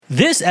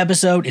This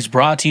episode is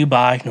brought to you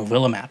by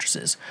Novilla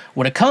Mattresses.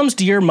 When it comes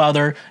to your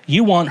mother,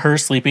 you want her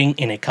sleeping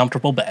in a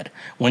comfortable bed.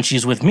 When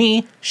she's with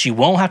me, she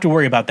won't have to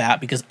worry about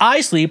that because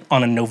I sleep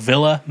on a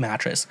Novilla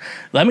mattress.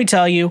 Let me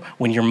tell you,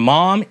 when your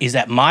mom is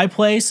at my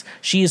place,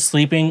 she is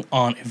sleeping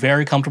on a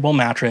very comfortable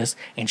mattress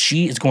and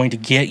she is going to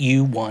get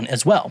you one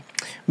as well.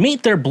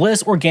 Meet their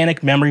Bliss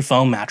Organic Memory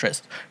Foam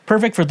Mattress.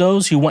 Perfect for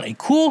those who want a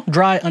cool,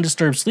 dry,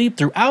 undisturbed sleep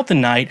throughout the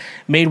night,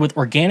 made with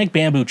organic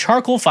bamboo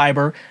charcoal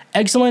fiber,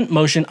 excellent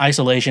motion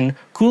isolation,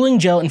 cooling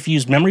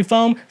gel-infused memory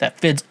foam that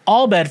fits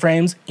all bed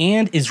frames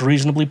and is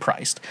reasonably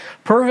priced.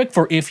 Perfect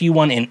for if you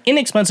want an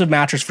inexpensive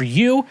mattress for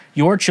you,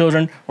 your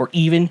children, or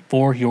even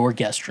for your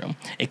guest room.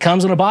 It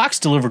comes in a box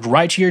delivered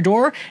right to your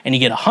door, and you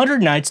get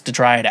 100 nights to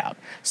try it out.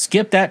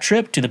 Skip that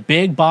trip to the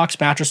big box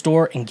mattress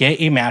store and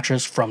get a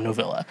mattress from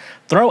Novilla.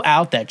 Throw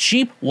out that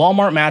cheap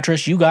Walmart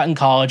mattress you got in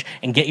college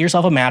and get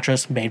yourself a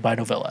mattress made by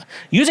Novilla.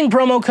 Using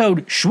promo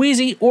code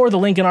SHWEEZY or the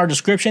link in our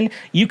description,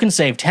 you can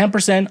save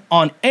 10%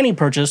 on any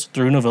purchase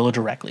through Novilla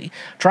directly.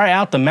 Try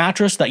out the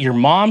mattress that your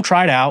mom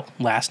tried out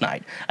last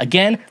night.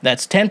 Again,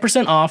 that's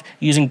 10% off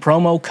using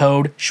promo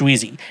code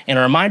SHWEEZY. And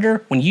a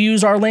reminder, when you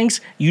use our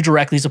links, you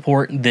directly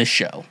support this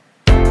show.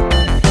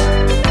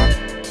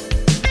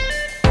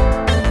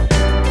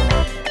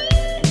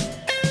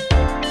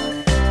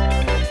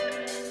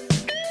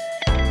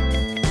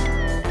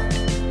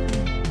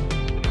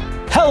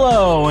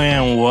 Hello,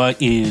 and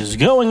what is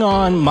going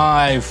on,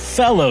 my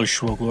fellow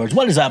Schwoglords?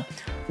 What is up?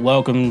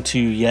 Welcome to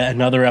yet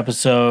another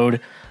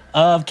episode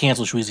of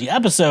Cancel Schweezy,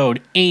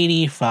 episode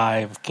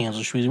 85 of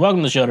Cancel Schweezy.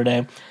 Welcome to the show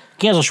today.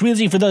 Cancel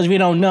Schweezy, for those of you who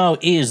don't know,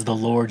 is the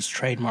Lord's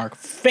trademark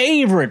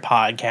favorite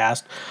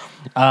podcast.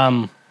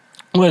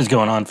 What is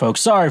going on,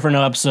 folks? Sorry for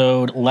no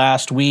episode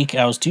last week.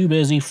 I was too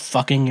busy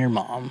fucking your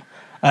mom.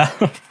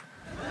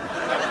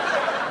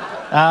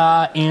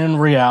 In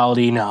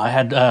reality, no, I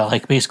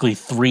had basically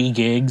 3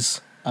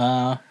 gigs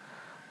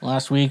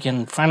last week,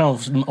 and I know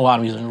a lot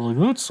of you are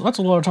like, that's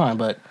a lot of time,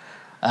 but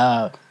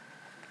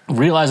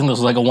realizing this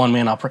was like a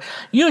one-man operation.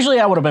 Usually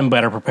I would have been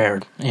better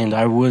prepared, and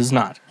I was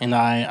not, and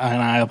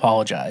I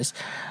apologize.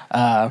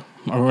 I'm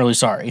really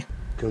sorry.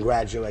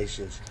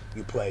 Congratulations,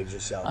 you played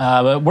yourself.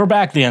 But we're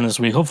back at the end this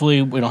week.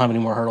 Hopefully we don't have any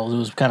more hurdles. It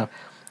was kind of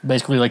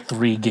basically like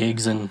 3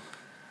 gigs and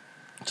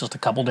just a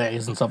couple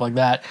days and stuff like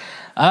that.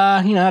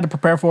 I had to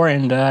prepare for it,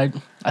 and I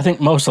think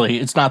mostly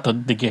it's not the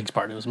gigs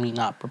part. It was me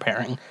not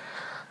preparing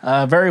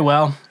very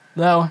well,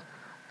 though.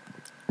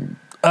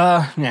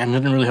 I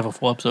didn't really have a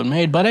full episode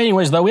made. But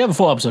anyways, though, we have a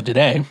full episode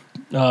today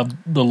of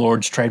the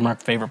Lord's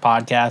trademark favorite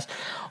podcast,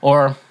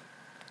 or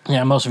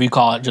most of you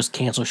call it just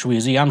Cancel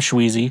Schweezy. I'm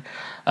Schweezy.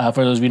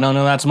 For those of you who don't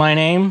know, that's my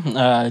name.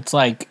 It's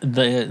like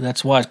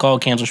that's why it's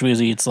called Cancel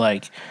Schweezy. It's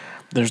like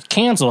there's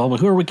cancel, but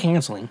who are we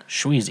canceling?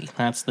 Schweezy.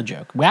 That's the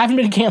joke. We haven't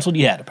been canceled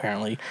yet,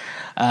 apparently.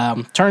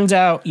 Turns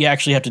out you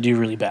actually have to do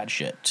really bad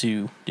shit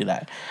to do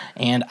that.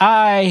 And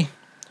I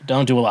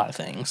don't do a lot of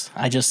things.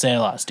 I just say a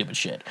lot of stupid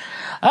shit.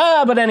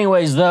 But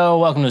anyways, though,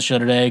 welcome to the show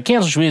today.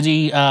 Cancel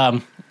Schweezy,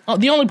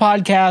 the only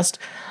podcast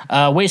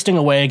wasting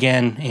away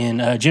again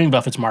in Jimmy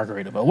Buffett's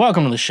Margaritaville.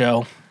 Welcome to the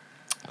show.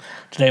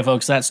 Today,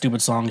 folks, that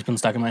stupid song has been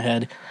stuck in my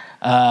head.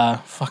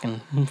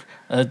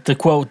 To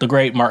quote the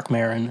great Mark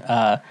Maron,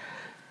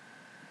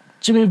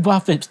 Jimmy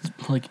Buffett,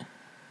 what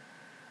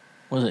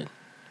was it?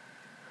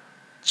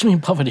 Jimmy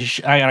Buffett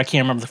is I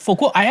can't remember the full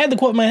quote. I had the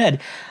quote in my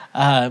head.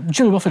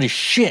 Jimmy Buffett is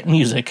shit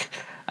music.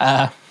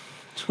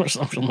 Or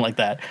something like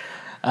that.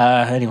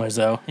 Anyways,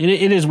 though,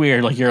 it is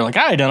weird. Like, you're like,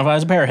 I identify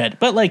as a Pearhead.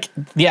 But, like,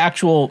 the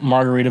actual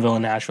Margaritaville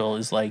in Nashville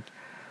is, like,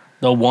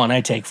 the one I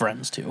take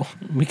friends to.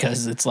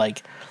 Because it's,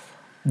 like,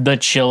 the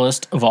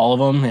chillest of all of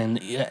them.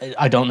 And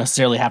I don't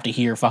necessarily have to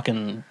hear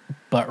fucking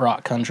butt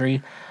rock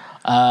country.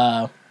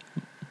 Butt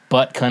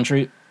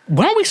country.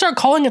 Why don't we start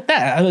calling it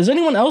that? Has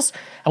anyone else,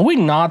 have we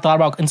not thought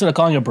about, instead of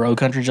calling it bro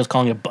country, just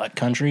calling it butt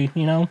country,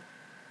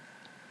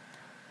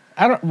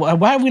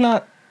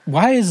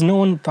 why has no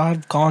one thought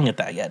of calling it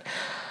that yet?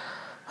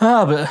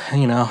 But,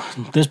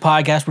 this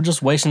podcast, we're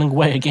just wasting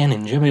away again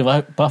in Jimmy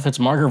Buffett's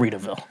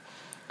Margaritaville.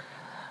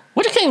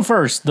 Which came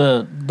first,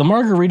 the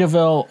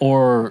Margaritaville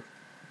or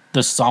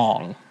the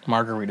song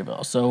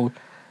Margaritaville? So,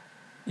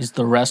 is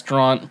the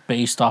restaurant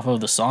based off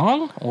of the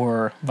song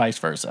or vice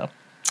versa?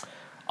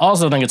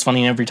 Also think it's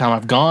funny, every time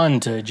I've gone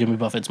to Jimmy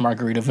Buffett's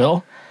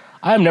Margaritaville,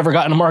 I've never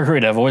gotten a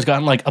margarita. I've always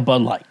gotten, like, a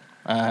Bud Light.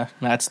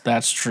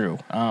 That's true.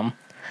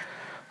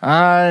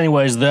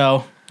 Anyways,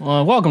 though,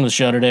 welcome to the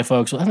show today,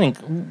 folks. I think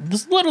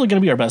this is literally going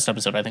to be our best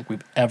episode I think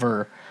we've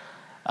ever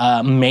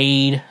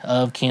made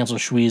of Cancel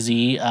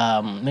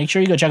Schweezy. Make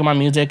sure you go check out my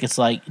music. It's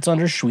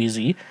under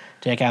Schweezy.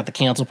 Check out the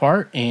cancel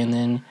part, and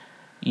then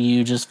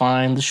you just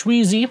find the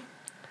Schweezy,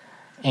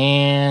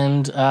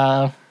 and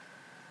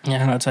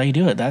that's how you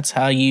do it. That's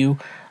how you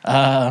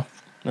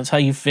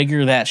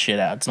figure that shit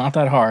out. It's not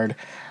that hard.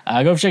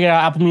 Go check it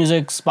out. Apple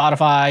Music,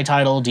 Spotify,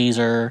 Tidal,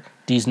 Deezer,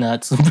 D's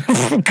nuts.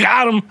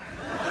 Got him.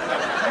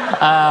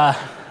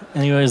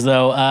 Anyways,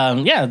 though,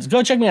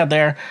 go check me out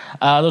there.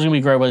 Those are going to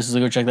be great places to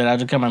go check that out.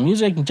 Check out my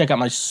music and check out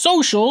my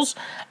socials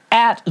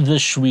at the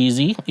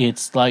Shweezy.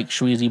 It's like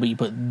Shweezy, but you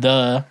put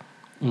the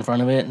in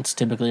front of it. It's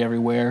typically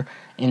everywhere.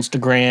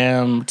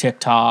 Instagram,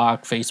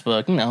 TikTok,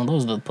 Facebook,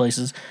 those are the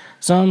places.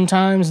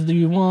 Sometimes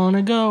you want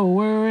to go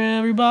where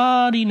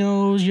everybody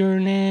knows your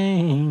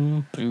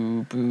name.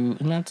 Boo, boo.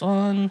 And that's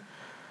on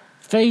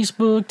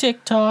Facebook,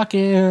 TikTok,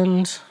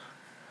 and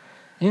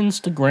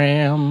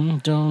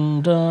Instagram.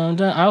 Dun, dun,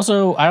 dun. I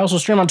also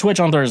stream on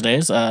Twitch on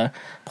Thursdays.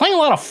 Playing a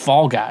lot of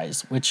Fall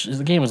Guys, which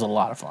the game is a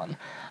lot of fun.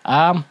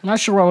 Not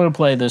sure what I'm gonna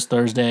play this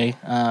Thursday,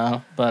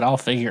 but I'll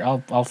figure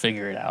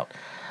it out.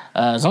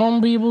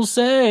 Some people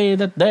say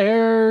that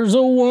there's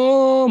a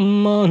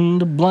woman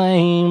to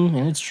blame,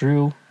 and it's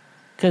true,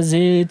 'cause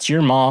it's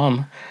your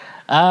mom.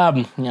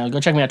 Go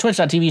check me out,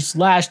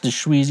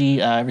 twitch.tv/theshweezy,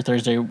 every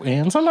Thursday,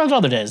 and sometimes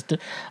other days.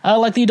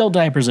 Like the adult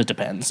diapers, it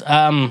depends.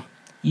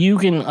 You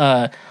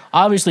can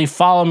obviously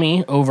follow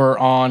me over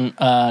on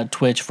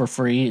Twitch for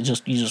free. You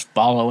just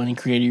follow any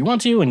creator you want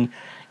to, and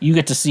you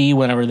get to see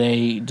whenever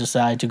they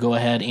decide to go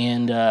ahead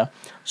and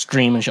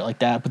stream and shit like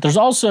that. But there's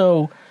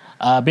also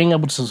being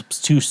able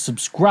to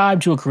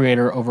subscribe to a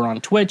creator over on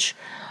Twitch.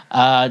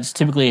 It's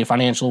typically a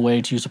financial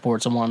way to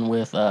support someone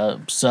with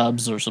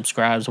subs or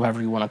subscribes,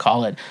 whatever you want to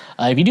call it.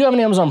 If you do have an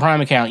Amazon Prime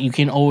account, you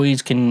can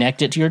always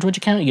connect it to your Twitch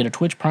account. You get a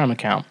Twitch Prime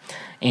account.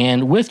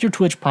 And with your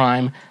Twitch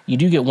Prime, you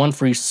do get one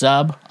free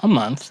sub a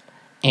month.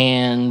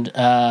 And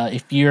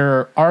if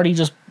you're already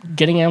just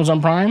getting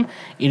Amazon Prime,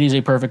 it is a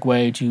perfect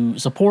way to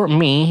support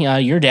me,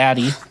 your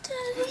daddy,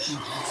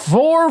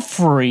 for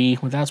free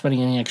without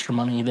spending any extra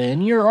money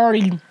than you're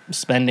already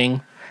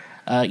spending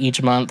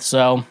each month.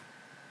 So,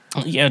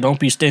 yeah, don't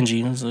be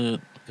stingy.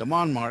 Come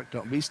on, Mark,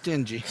 don't be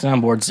stingy.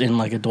 Soundboard's in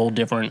like a whole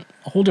different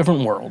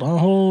world, a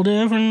whole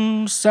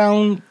different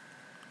soundboard.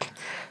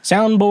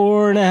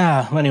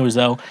 Anyways,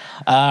 though,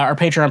 our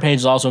Patreon page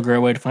is also a great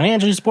way to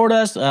financially support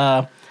us.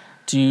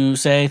 To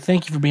say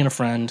thank you for being a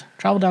friend.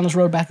 Travel down this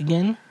road back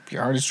again. If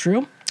your heart is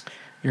true,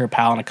 you're a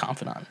pal and a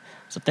confidant.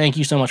 So thank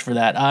you so much for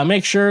that.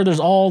 Make sure there's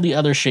all the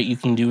other shit you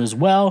can do as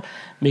well.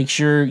 Make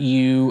sure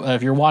you,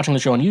 if you're watching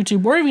the show on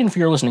YouTube, or even if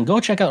you're listening, go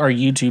check out our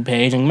YouTube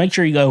page and make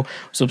sure you go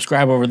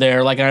subscribe over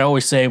there. Like I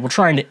always say, we're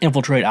trying to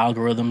infiltrate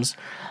algorithms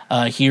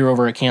here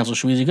over at Cancel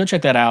Shweezy. Go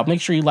check that out.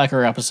 Make sure you like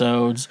our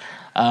episodes.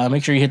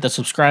 Make sure you hit the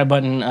subscribe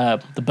button,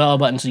 the bell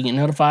button, so you get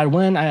notified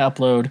when I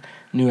upload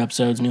new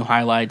episodes, new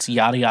highlights,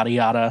 yada, yada,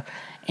 yada.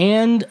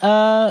 And,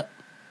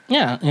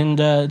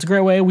 it's a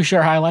great way we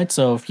share highlights.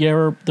 So if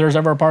there's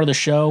ever a part of the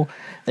show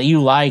that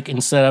you like,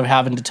 instead of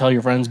having to tell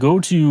your friends, go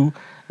to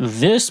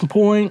this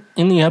point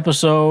in the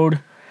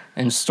episode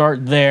and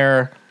start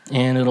there,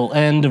 and it'll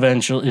end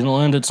eventually. It'll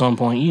end at some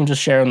point. You can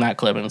just share in that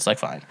clip, and it's like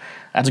fine.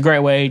 That's a great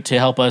way to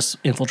help us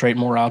infiltrate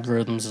more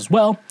algorithms as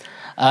well.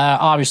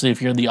 Obviously,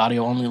 if you're the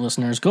audio-only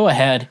listeners, go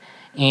ahead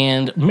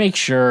and make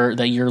sure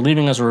that you're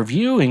leaving us a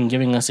review and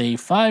giving us a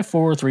 5,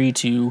 4, 3,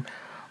 2,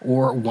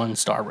 or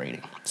 1-star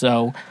rating.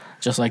 So,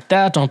 just like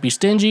that, don't be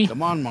stingy.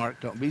 Come on, Mark,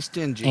 don't be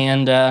stingy.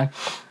 And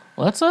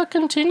let's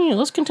continue.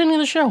 Let's continue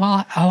the show.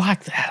 I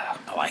like that.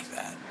 I like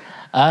that.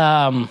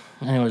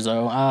 Anyways,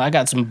 though, I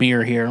got some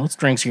beer here. Let's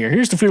drink here.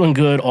 Here's to feeling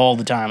good all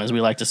the time, as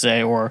we like to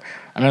say, or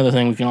another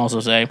thing we can also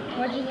say.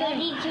 What you gonna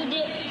eat to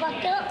get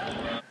fucked up?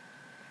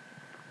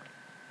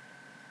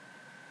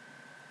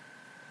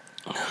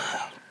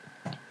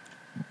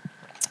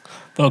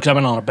 Folks, I've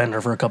been on a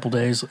bender for a couple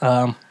days.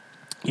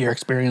 You're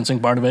experiencing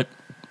part of it.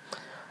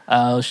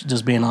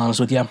 Just being honest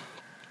with you.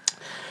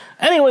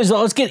 Anyways,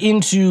 though, let's get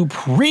into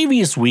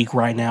previous week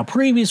right now.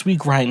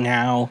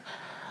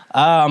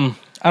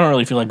 I don't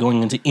really feel like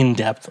going into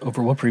in-depth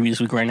over what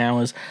previous week right now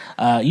is.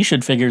 You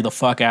should figure the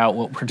fuck out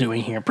what we're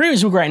doing here.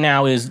 Previous week right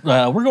now is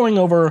we're going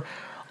over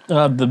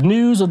the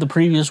news of the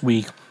previous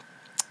week,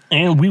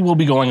 and we will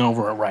be going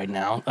over it right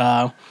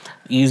now.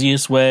 What's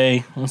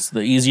the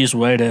easiest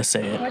way to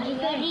say it? What you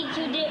gonna eat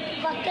to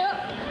get fucked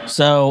up?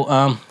 So,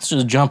 let's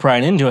just jump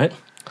right into it.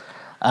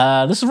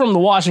 This is from the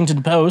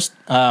Washington Post.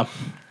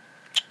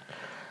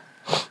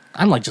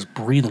 I'm like just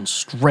breathing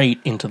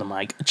straight into the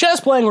mic. Chess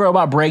playing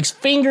robot breaks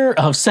finger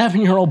of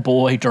 7-year-old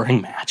boy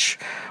during match.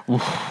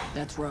 Oof.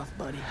 That's rough,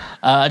 buddy.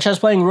 A chess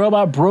playing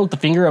robot broke the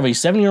finger of a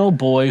 7-year-old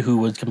boy who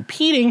was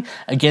competing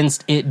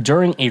against it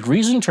during a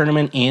recent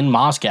tournament in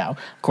Moscow.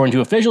 According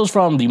to officials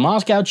from the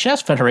Moscow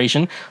Chess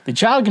Federation, the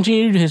child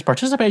continued his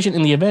participation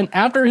in the event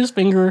after his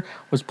finger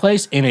was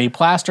placed in a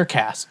plaster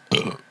cast.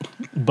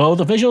 Both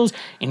officials,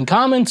 in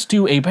comments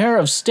to a pair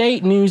of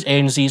state news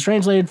agencies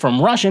translated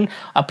from Russian,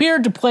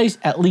 appeared to place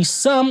at least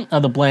some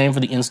of the blame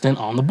for the incident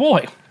on the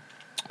boy.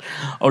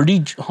 I'm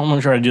going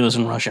to try to do this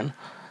in Russian.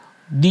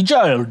 The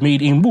child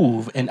made a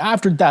move, and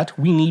after that,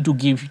 we need to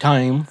give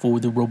time for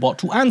the robot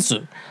to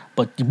answer.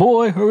 But the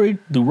boy hurried,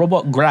 the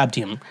robot grabbed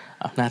him.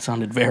 That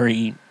sounded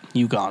very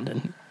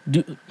Ugandan.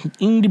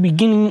 In the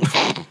beginning...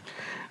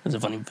 That's a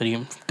funny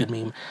video, good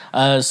meme.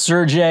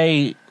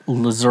 Sergei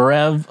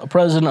Lazarev,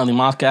 president of the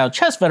Moscow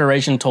Chess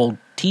Federation, told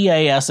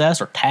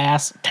TASS, or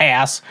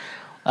TASS,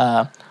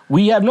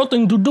 we have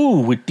nothing to do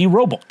with the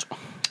robot.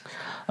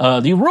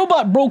 The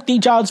robot broke the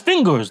child's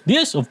fingers.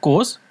 This, of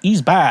course,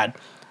 is bad.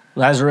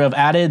 Lazarev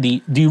added,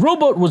 the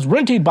robot was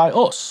rented by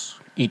us.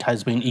 It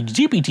has been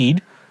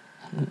exhibited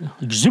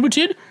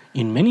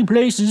in many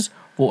places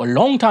for a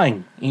long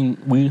time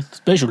with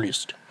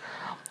specialists.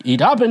 It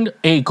happened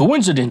a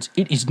coincidence.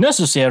 It is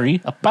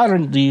necessary,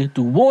 apparently,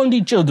 to warn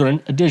the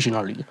children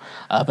additionally.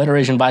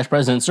 Federation Vice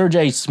President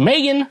Sergei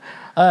Smagin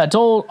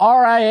told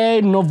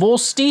RIA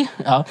Novosti,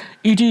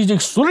 it is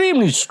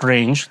extremely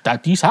strange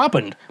that this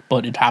happened,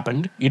 but it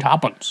happened. It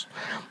happens.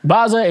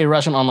 Baza, a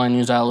Russian online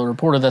news outlet,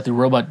 reported that the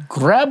robot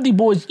grabbed the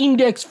boy's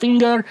index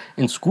finger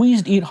and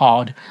squeezed it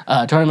hard.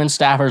 Tournament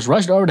staffers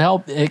rushed over to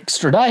help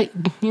extradite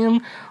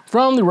him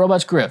from the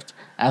robot's grip.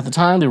 At the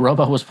time, the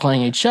robot was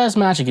playing a chess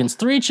match against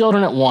 3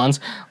 children at once.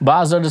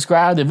 Baza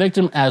described the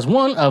victim as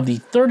one of the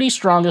 30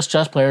 strongest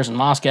chess players in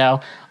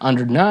Moscow,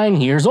 under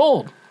 9 years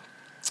old.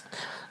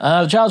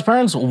 The child's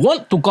parents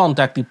want to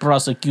contact the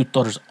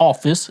prosecutor's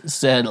office,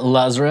 said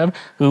Lazarev,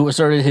 who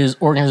asserted his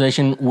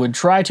organization would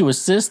try to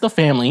assist the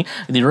family.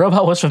 The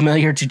robot was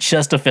familiar to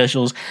chess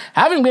officials,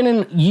 having been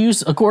in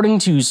use, according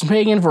to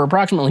Smagin, for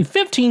approximately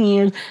 15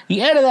 years.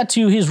 He added that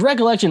to his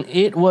recollection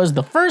it was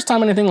the first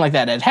time anything like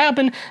that had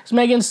happened.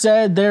 Smagin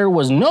said there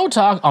was no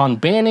talk on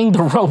banning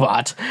the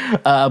robot,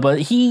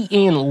 but he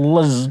and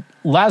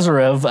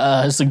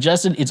Lazarev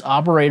suggested its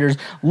operators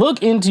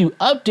look into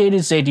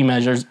updated safety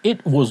measures.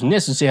 It was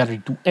necessary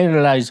to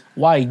analyze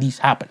why this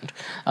happened.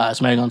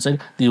 Smagin said,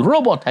 the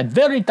robot had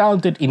very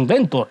talented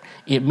inventor.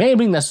 It may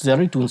be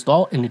necessary to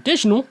install an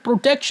additional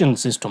protection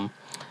system.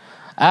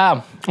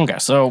 Okay,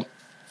 so,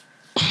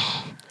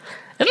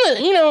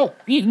 you know,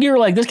 you're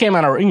like, this came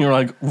out of, and you're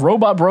like,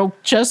 robot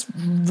broke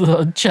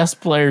the chess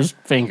player's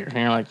finger. And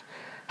you're like,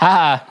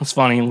 haha, it's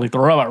funny, like the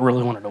robot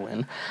really wanted to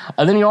win.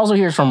 Then you also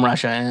hear it's from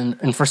Russia,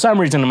 and for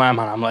some reason in my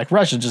mind, I'm like,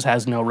 Russia just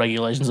has no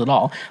regulations at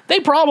all. They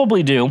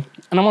probably do,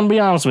 and I'm gonna be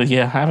honest with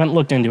you, I haven't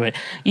looked into it.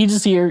 You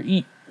just hear,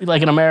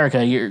 like in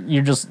America,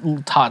 you're just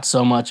taught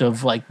so much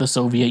of like the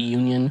Soviet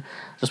Union,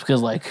 just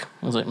because like,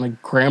 was it my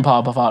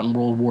grandpa fought in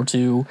World War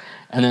II,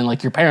 and then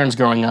like your parents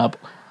growing up,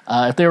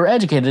 if they were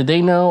educated,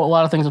 they know a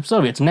lot of things of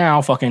Soviets. Now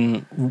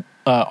fucking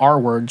R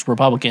words,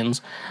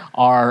 Republicans,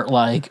 are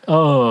like,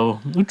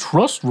 oh, I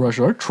trust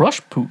Russia, I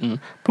trust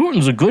Putin.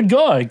 Putin's a good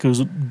guy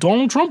because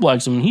Donald Trump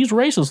likes him and he's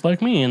racist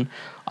like me and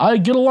I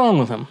get along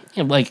with him.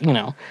 Like, you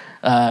know,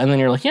 and then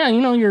you're like, yeah, you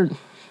know, you're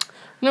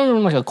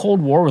in like a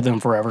Cold War with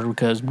them forever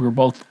because we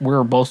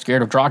were both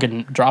scared of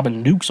dropping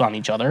nukes on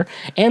each other,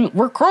 and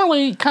we're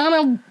currently kind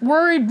of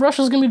worried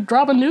Russia's gonna be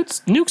dropping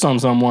nukes on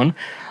someone.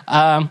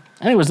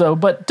 Anyways, though,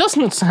 but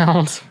doesn't it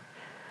sound?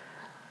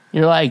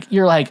 You're like,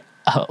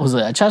 was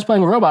a chess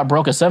playing robot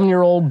broke a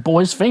 7-year-old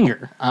boy's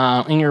finger,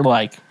 and you're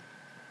like,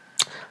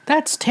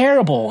 that's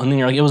terrible. And then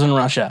you're like, it was in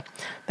Russia.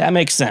 That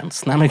makes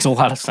sense. That makes a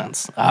lot of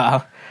sense.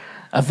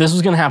 If this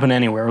was going to happen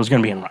anywhere, it was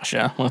going to be in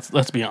Russia.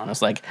 Let's be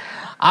honest. Like,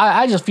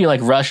 I just feel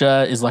like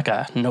Russia is like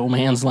a no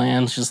man's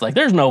land. It's just like,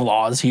 there's no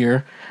laws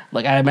here.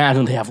 Like, I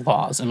imagine they have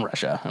laws in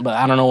Russia, but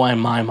I don't know why in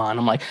my mind.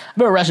 I'm like, I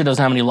bet Russia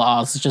doesn't have any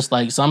laws. It's just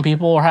like some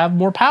people have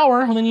more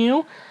power than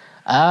you.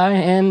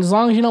 And as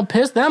long as you don't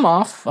piss them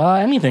off,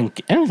 anything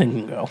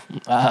can go.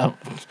 I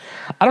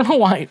don't know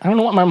why. I don't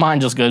know what my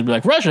mind just goes to be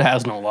like, Russia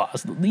has no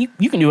laws.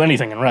 You can do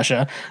anything in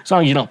Russia as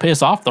long as you don't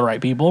piss off the right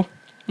people.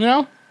 You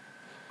know?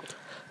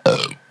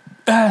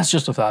 It's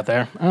just a thought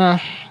there.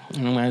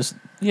 Anyways,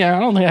 yeah, I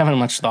don't think I have any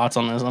much thoughts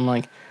on this. I'm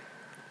like,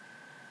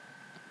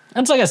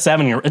 it's like it's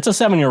a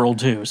 7-year-old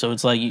too, so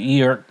it's like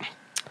you're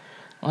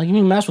like, if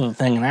you mess with a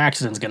thing, an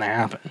accident's gonna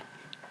happen.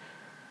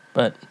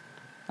 But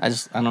I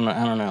don't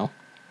know.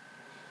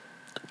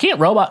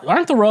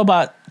 Aren't the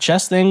robot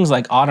chess things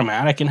like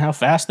automatic in how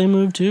fast they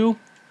move too?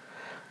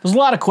 There's a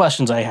lot of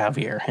questions I have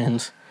here,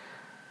 and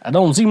I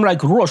don't seem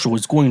like Russia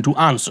was going to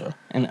answer.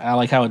 And I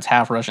like how it's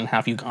half Russian,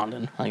 half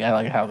Ugandan. Like, I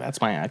like how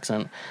that's my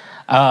accent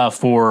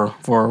for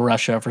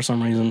Russia for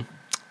some reason.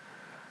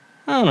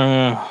 I don't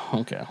know.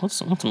 Okay,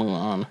 let's move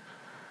on.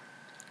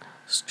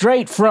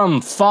 Straight from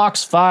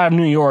Fox 5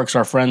 New York's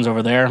our friends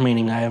over there,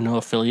 meaning I have no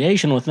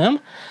affiliation with them.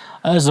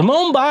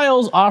 Simone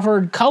Biles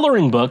offered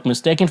coloring book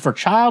mistaken for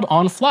child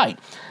on flight.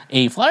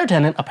 A flight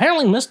attendant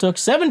apparently mistook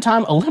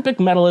 7-time Olympic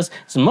medalist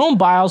Simone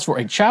Biles for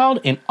a child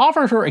and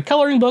offered her a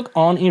coloring book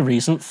on a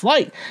recent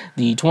flight.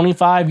 The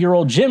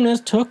 25-year-old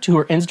gymnast took to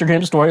her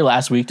Instagram story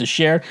last week to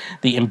share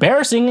the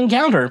embarrassing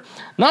encounter.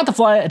 Not the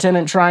flight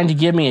attendant trying to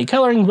give me a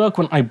coloring book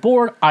when I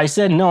board. I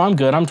said, no, I'm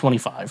good, I'm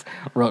 25,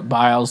 wrote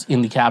Biles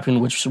in the caption,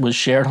 which was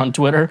shared on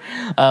Twitter.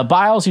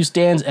 Biles, who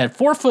stands at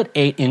 4 foot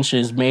 8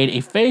 inches, made a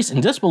face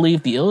in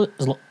disbelief. The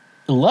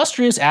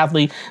illustrious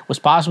athlete was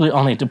possibly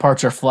on a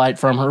departure flight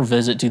from her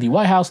visit to the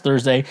White House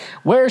Thursday,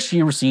 where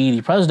she received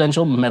the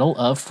Presidential Medal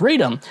of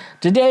Freedom.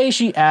 Today,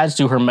 she adds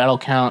to her medal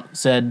count,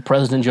 said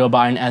President Joe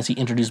Biden as he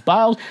introduced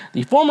Biles.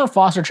 The former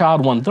foster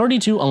child won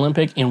 32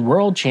 Olympic and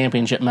World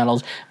Championship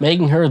medals,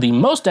 making her the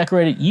most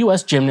decorated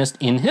U.S. gymnast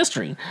in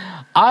history.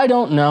 I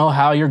don't know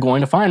how you're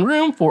going to find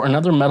room for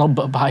another medal,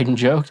 but Biden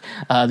joked.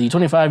 The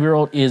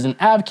 25-year-old is an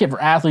advocate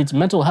for athletes,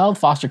 mental health,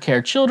 foster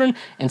care children,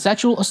 and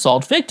sexual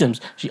assault victims.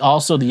 She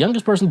also the youngest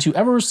youngest person to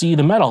ever receive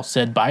the medal,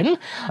 said Biden.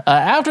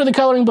 After the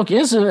coloring book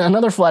incident,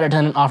 another flight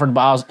attendant offered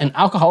Biles an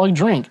alcoholic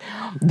drink.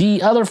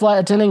 The other flight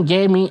attendant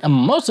gave me a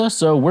mimosa,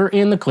 so we're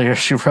in the clear,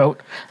 she wrote.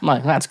 I'm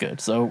like, that's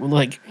good. So,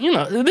 like, you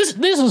know, this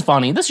is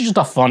funny. This is just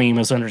a funny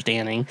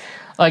misunderstanding.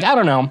 Like, I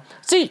don't know.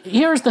 See,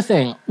 here's the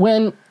thing.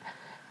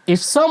 If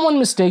someone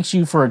mistakes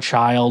you for a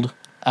child,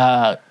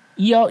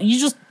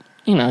 you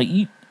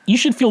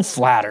should feel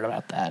flattered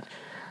about that.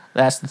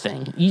 That's the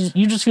thing.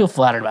 You just feel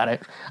flattered about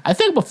it. I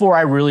think before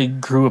I really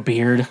grew a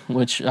beard,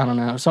 which, I don't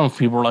know, some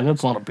people were like,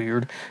 that's not a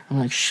beard. I'm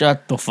like,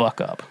 shut the fuck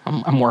up.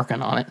 I'm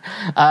working on it.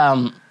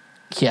 I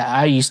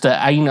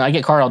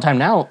get carded all the time.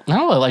 Now,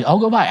 like, I'll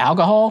go buy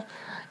alcohol,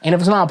 and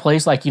if it's not a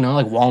place like,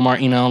 like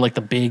Walmart, like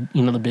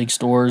the big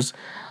stores,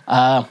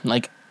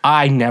 like,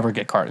 I never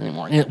get carded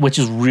anymore, which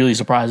is really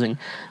surprising.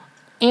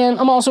 And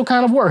I'm also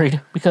kind of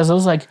worried, because I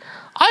was like,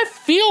 I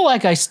feel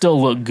like I still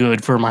look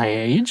good for my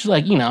age.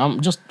 Like,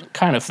 I'm just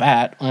kind of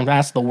fat, and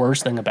that's the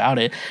worst thing about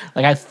it.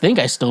 Like, I think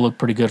I still look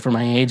pretty good for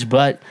my age,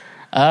 but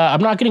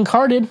I'm not getting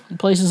carded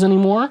places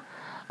anymore.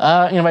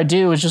 And if I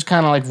do, it's just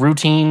kind of like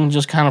routine,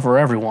 just kind of for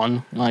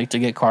everyone, like, to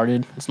get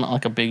carded. It's not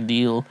like a big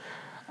deal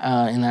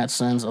in that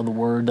sense of the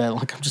word, that,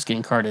 like, I'm just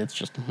getting carded. It's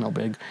just not a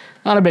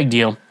big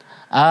deal.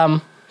 I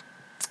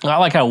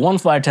like how one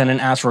flight attendant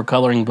asked for a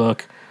coloring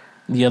book,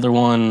 the other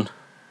one...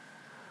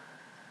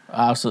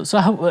 I like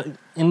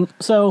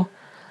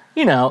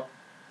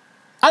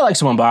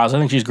Simone Biles. I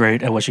think she's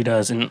great at what she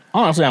does, and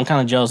honestly, I'm kind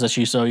of jealous that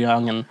she's so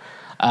young and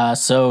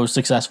so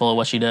successful at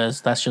what she does.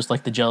 That's just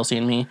like the jealousy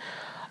in me.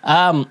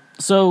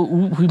 So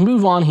we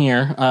move on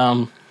here.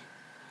 I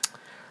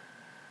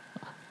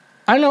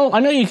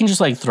know you can just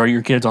like throw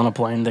your kids on a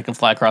plane. They can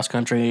fly across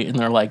country, and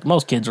they're like,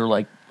 most kids are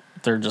like,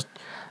 they're just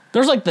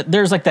there's like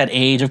that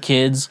age of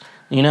kids,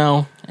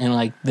 and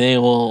like they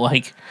will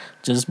like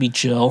just be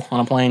chill on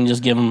a plane.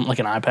 Just give them like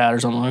an iPad or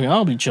something. Like,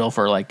 I'll be chill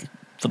for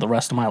the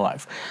rest of my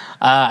life.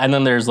 And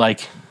then there's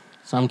like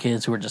some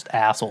kids who are just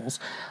assholes.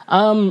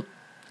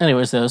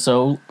 Anyways, though,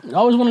 so I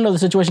always want to know the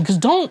situation, because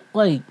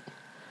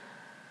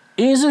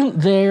isn't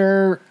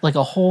there like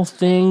a whole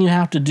thing you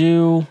have to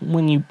do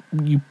when you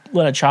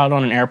let a child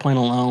on an airplane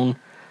alone?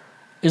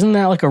 Isn't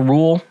that like a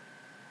rule?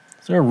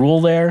 Is there a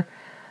rule there?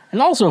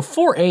 And also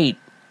 4'8",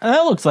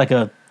 that looks like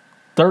a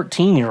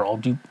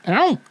 13-year-old. And I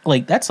don't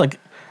like, that's like,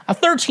 a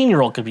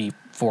 13-year-old could be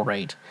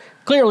 4'8".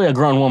 Clearly, a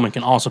grown woman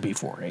can also be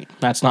 4'8".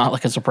 That's not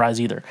like a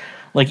surprise either.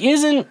 Like,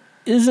 isn't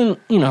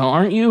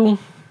aren't you?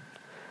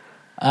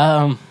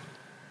 That,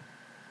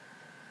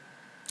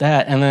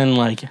 and then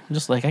like,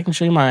 just like, I can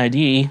show you my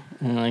ID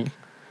and like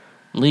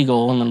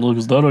legal, and then look,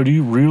 is that ID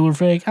real or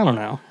fake? I don't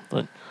know.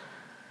 But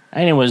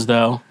anyways,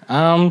 though,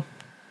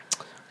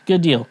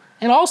 good deal.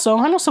 And also,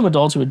 I know some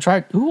adults who would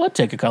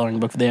take a coloring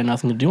book if they had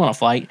nothing to do on a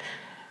flight.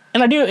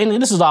 And I do, and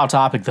this is off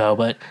topic though,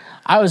 but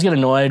I always get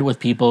annoyed with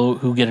people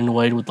who get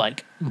annoyed with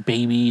like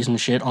babies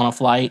and shit on a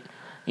flight.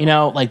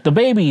 Like the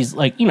babies,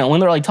 like, when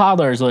they're like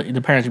toddlers, like,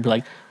 the parents would be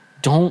like,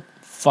 don't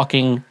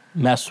fucking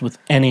mess with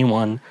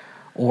anyone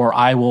or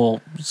I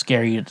will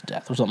scare you to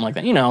death or something like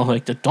that.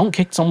 Like, don't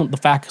kick the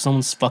back of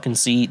someone's fucking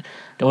seat.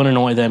 Don't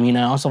annoy them,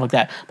 stuff like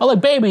that. But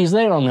like babies,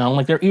 they don't know.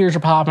 Like, their ears are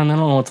popping. They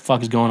don't know what the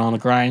fuck is going on. They're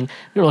crying.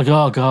 You're like,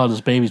 oh God,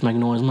 this baby's making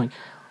noise. I'm like,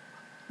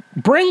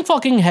 bring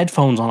fucking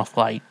headphones on a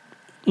flight.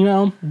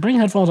 Bring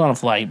headphones on a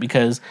flight,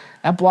 because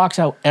that blocks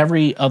out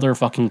every other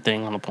fucking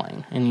thing on the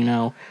plane.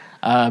 And,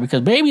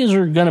 because babies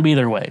are going to be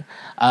their way.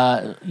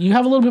 You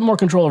have a little bit more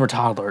control over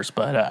toddlers,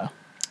 but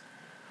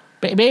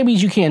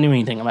babies you can't do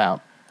anything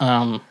about.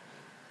 All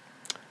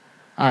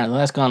right,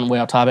 that's gone way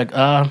off topic.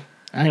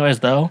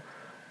 Anyways, though,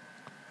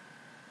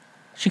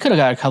 she could have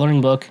got a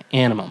coloring book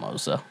and a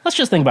mimosa. Let's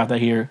just think about that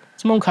here.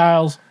 Simone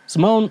Biles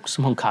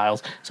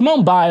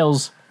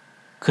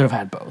could have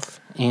had both.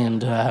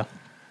 And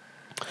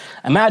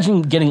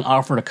imagine getting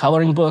offered a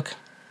coloring book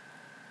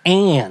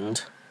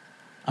and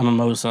a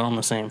mimosa on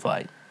the same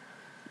flight.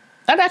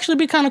 That'd actually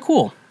be kind of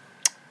cool.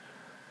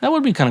 That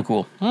would be kind of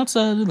cool. Let's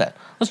do that.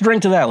 Let's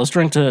drink to that. Let's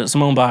drink to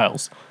Simone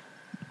Biles.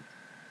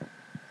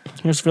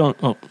 Here's feeling.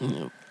 Oh,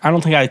 I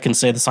don't think I can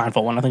say the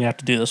Seinfeld one. I think I have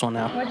to do this one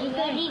now. Ready to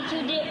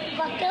get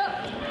fucked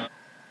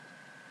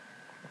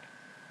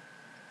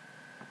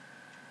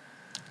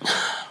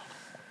up?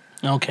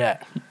 Okay.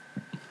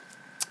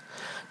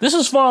 This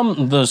is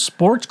from the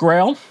Sports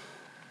Grail.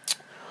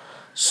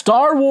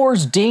 Star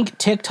Wars dink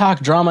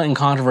TikTok drama and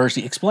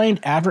controversy explained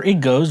after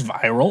it goes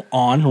viral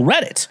on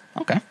Reddit.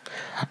 Okay.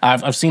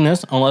 I've seen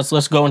this.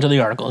 Let's go into the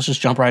article. Let's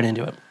just jump right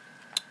into it.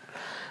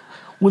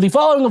 With the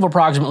following of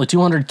approximately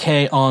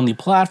 200K on the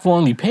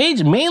platform, the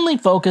page mainly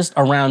focused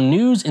around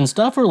news and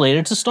stuff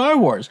related to Star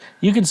Wars.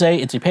 You could say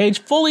it's a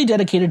page fully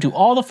dedicated to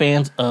all the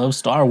fans of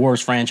Star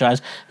Wars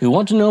franchise who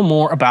want to know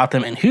more about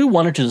them and who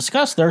wanted to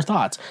discuss their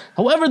thoughts.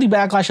 However, the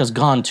backlash has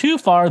gone too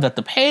far that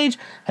the page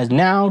has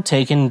now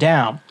taken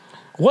down.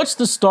 What's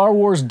the Star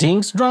Wars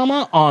Dinks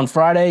drama? On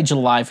Friday,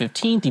 July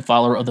 15th, the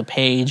follower of the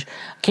page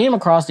came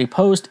across a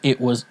post.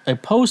 It was a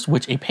post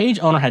which a page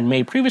owner had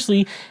made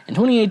previously. In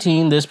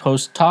 2018, this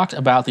post talked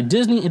about the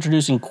Disney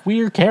introducing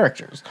queer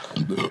characters.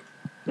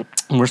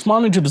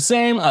 Responding to the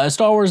same,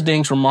 Star Wars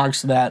Dinks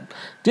remarks that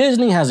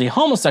Disney has a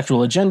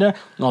homosexual agenda,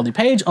 while the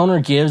page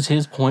owner gives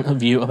his point of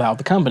view about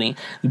the company.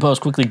 The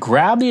post quickly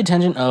grabbed the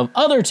attention of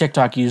other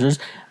TikTok users.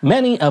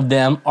 Many of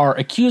them are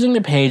accusing the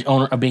page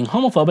owner of being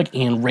homophobic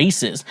and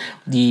racist.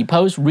 The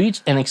post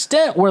reached an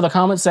extent where the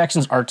comment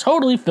sections are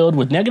totally filled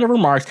with negative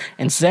remarks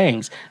and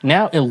sayings.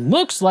 Now it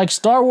looks like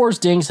Star Wars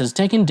Dinks has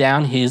taken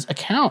down his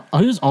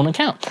own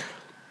account.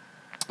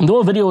 The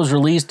whole video was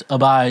released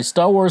by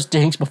Star Wars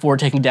Dinks before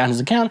taking down his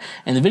account.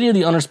 In the video,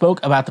 the owner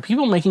spoke about the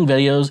people making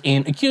videos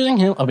and accusing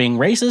him of being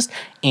racist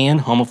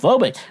and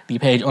homophobic. The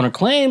page owner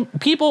claimed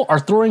people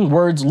are throwing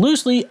words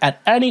loosely at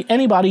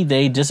anybody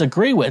they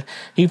disagree with.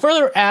 He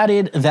further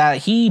added that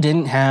he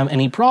didn't have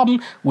any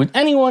problem with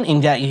anyone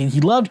and that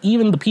he loved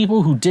even the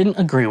people who didn't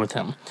agree with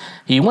him.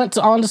 He went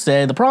on to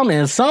say, the problem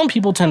is some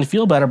people tend to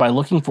feel better by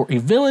looking for a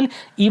villain,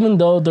 even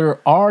though there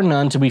are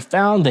none to be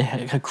found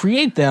that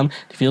create them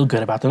to feel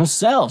good about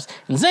themselves.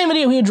 In the same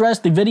video, he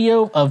addressed the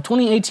video of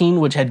 2018,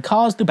 which had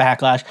caused the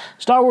backlash.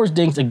 Star Wars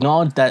Dinks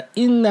acknowledged that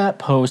in that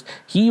post,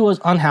 he was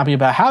unhappy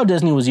about how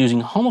Disney was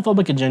using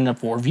homophobic agenda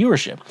for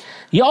viewership.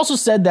 He also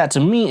said that to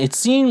me, it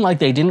seemed like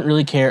they didn't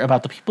really care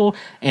about the people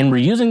and were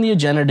using the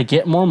agenda to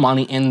get more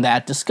money, and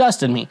that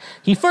disgusted me.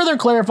 He further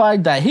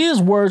clarified that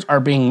his words are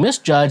being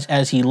misjudged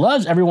as he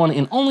loves everyone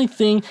and only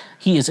thing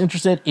he is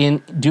interested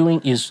in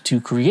doing is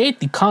to create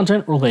the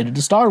content related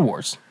to Star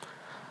Wars.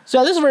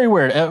 So this is very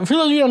weird. For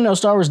those of you who don't know,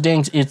 Star Wars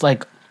Dinks,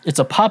 it's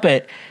a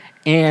puppet,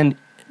 and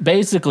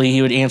basically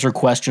he would answer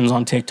questions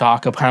on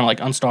TikTok of kind of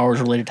like on Star Wars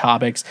related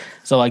topics,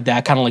 so like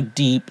that kind of like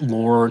deep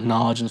lore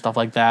knowledge and stuff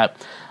like that.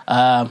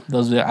 I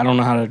don't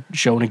know how to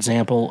show an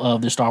example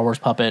of the Star Wars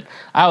puppet.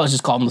 I always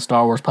just called him the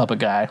Star Wars puppet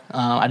guy.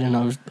 I didn't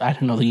know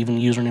the even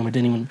username. I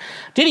didn't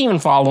even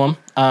follow him.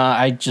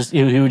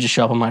 He would just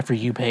show up on my For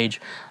You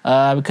page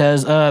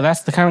because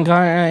that's the kind of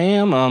guy I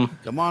am.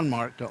 Come on,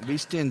 Mark. Don't be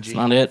stingy. That's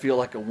not it. Feel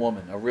like a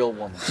woman, a real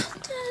woman.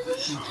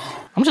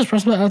 I'm just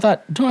pressing. I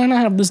thought, do I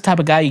not have this type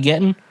of guy you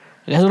getting?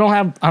 Because I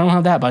don't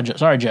have that budget.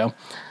 Sorry, Joe.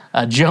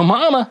 Joe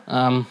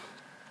Mama.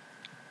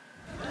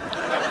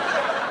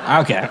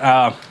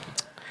 Okay.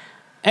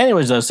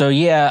 Anyways, though, so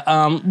yeah,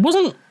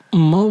 wasn't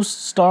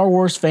most Star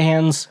Wars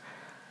fans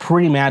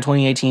pretty mad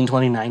 2018,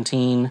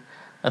 2019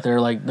 that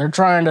they're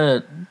trying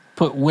to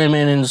put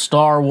women in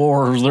Star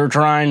Wars, they're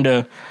trying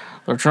to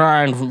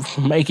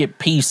make it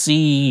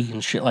PC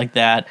and shit like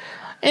that.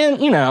 And,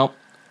 you know,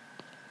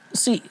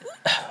 see,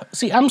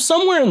 I'm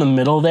somewhere in the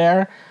middle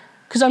there,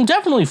 because I'm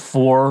definitely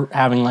for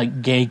having,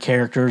 like, gay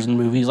characters in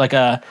movies. Like,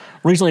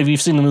 recently, if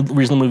you've seen the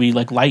recent movie,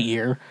 like,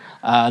 Lightyear,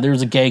 there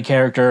was a gay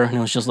character, and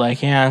it was just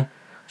like, yeah,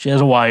 she has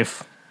a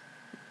wife.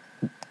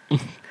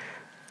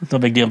 It's no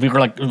big deal. People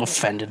are, like,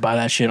 offended by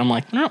that shit. I'm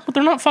like, no, but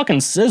they're not fucking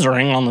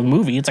scissoring on the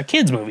movie. It's a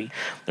kid's movie.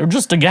 They're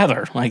just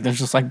together. Like, they're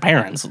just, like,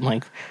 parents. I'm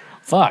like,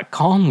 fuck,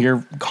 calm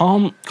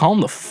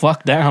the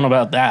fuck down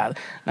about that.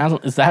 Now,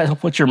 is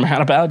that what you're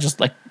mad about?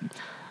 Just, like,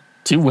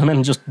 two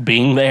women just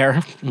being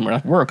there?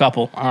 We're a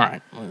couple. All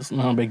right. It's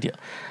not a big deal.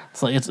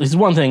 It's like, it's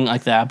one thing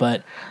like that,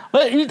 but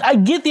I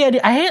get the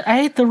idea.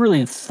 I hate the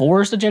really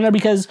forced agenda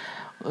because,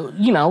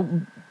 you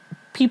know,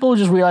 people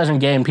just realize they're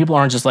gay, and people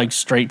aren't just like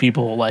straight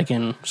people, like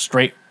in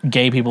straight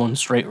gay people in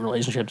straight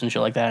relationships and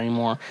shit like that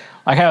anymore.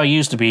 Like how it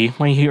used to be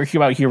when you hear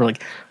about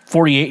like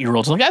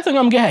 48-year-olds like, I think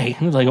I'm gay.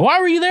 And it's like, why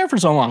were you there for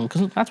so long?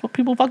 Because that's what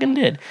people fucking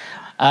did.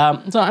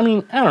 So I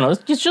mean, I don't know.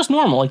 It's just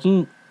normal. Like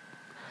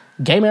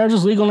gay marriage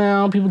is legal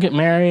now. People get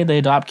married. They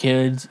adopt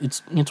kids.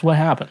 It's what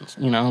happens.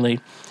 You know, they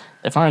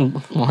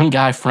find one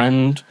guy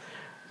friend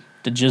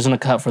to jizz in a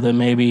cup for them.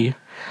 Maybe.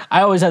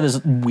 I always had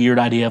this weird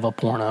idea of a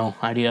porno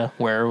idea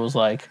where it was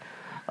like.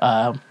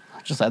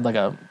 Just had like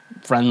a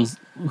friends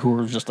who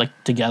were just like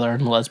together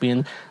and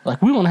lesbian,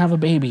 like, we want to have a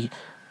baby,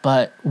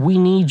 but we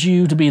need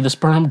you to be the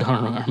sperm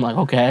donor. I'm like,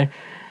 okay.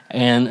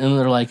 And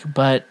they're like,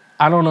 but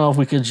I don't know if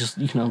we could just,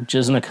 you know,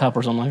 jizz in a cup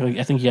or something. Like,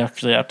 I think you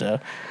actually have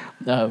to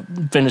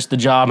finish the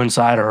job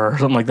inside her or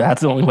something like that.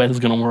 That's the only way that's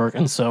going to work.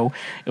 And so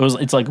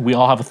it's like we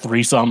all have a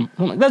threesome.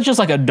 I'm like, that's just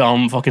like a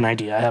dumb fucking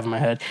idea I have in my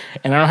head.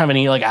 And I don't have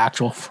any like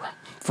actual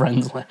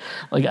friends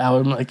like I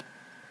would like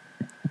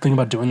think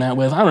about doing that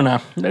with. I don't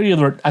know.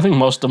 I think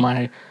most of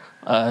my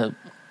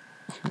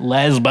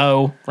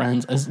lesbo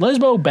friends, is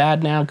lesbo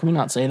bad now? Can we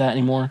not say that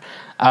anymore?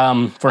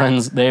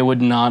 Friends, they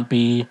would not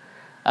be.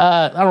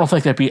 I don't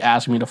think they'd be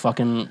asking me to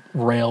fucking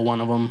rail one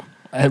of them.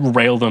 I'd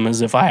rail them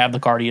as if I have the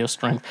cardio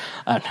strength.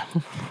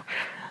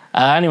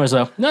 Anyways,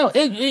 though, no,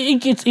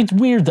 it's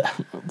weird.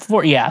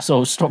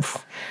 So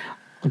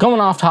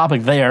going off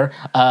topic there.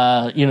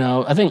 You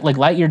know, I think like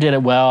Lightyear did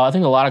it well. I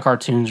think a lot of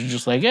cartoons are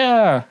just like,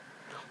 yeah,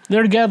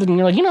 they're together, and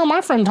you're like, you know,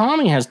 my friend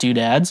Tommy has two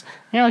dads.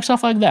 You know, like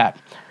stuff like that.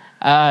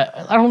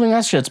 I don't think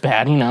that shit's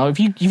bad. You know, if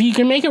you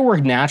can make it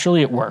work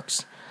naturally, it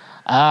works.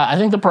 I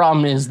think the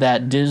problem is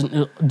that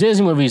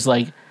Disney movies,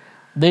 like,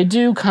 they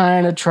do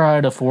kind of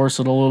try to force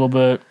it a little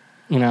bit.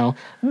 You know,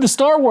 the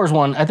Star Wars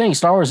one, I think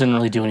Star Wars didn't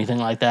really do anything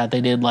like that. They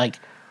did like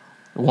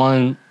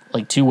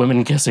two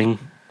women kissing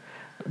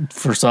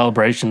for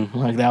celebration.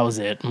 Like, that was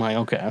it. I'm like,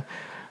 okay.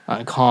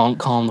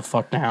 calm the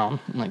fuck down.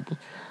 Like,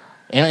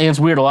 and it's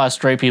weird. A lot of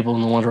straight people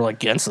and the ones who are like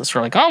against this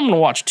are like, I'm gonna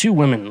watch two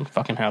women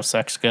fucking have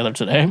sex together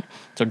today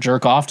to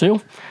jerk off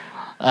to.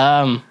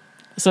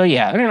 So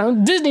yeah, you know,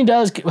 Disney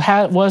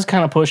was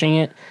kind of pushing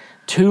it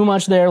too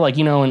much there. Like,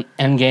 you know, in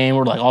Endgame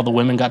where like all the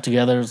women got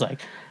together, it's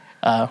like,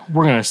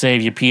 we're gonna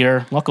save you,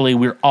 Peter. Luckily,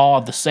 we're all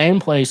at the same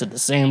place at the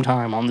same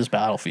time on this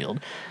battlefield.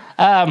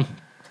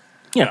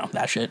 You know,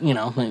 that shit. You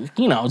know,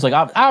 it's like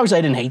obviously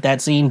I didn't hate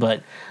that scene,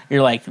 but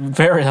you're like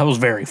that was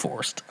very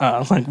forced.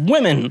 It's like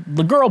women,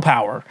 the girl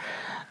power.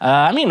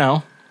 You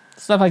know,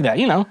 stuff like that.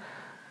 You know,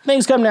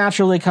 things come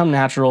natural. They come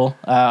natural.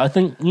 I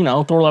think, you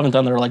know, Thor: Love and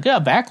Thunder. Like, yeah,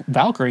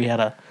 Valkyrie had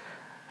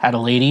a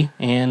lady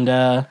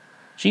and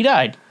she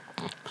died.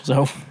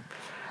 So,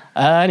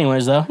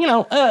 anyways, though, you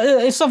know,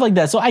 it's stuff like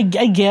that. So I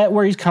get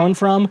where he's coming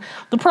from.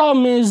 The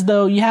problem is,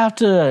 though, you have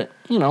to,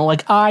 you know,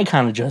 like I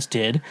kind of just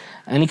did,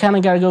 and you kind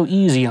of got to go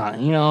easy on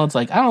it. You know, it's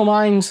like, I don't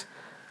mind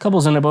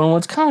couples in it, but when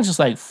it's kind of just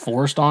like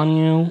forced on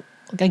you,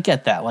 like I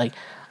get that. Like,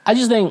 I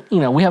just think, you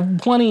know, we have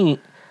plenty.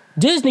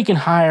 Disney can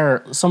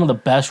hire some of the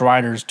best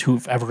writers to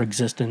have ever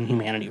existed in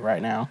humanity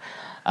right now.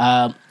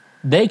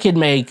 They could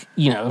make,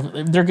 you know,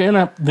 if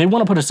they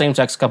want to put a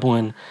same-sex couple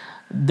in,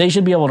 they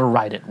should be able to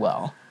write it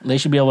well. They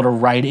should be able to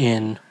write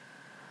in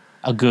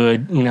a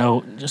good, you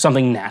know,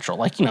 something natural.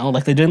 Like, you know,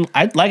 like they did,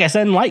 like I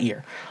said in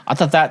Lightyear. I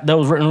thought that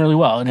was written really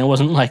well, and it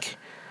wasn't like,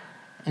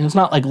 and it's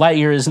not like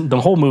Lightyear isn't, the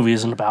whole movie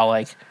isn't about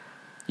like,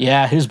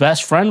 yeah, his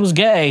best friend was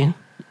gay.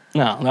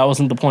 No, that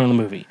wasn't the point of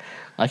the movie.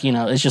 Like, you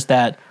know, it's just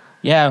that,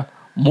 yeah,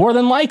 more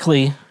than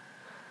likely,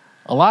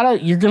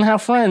 you're gonna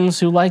have friends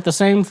who like the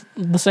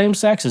same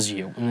sex as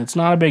you, and it's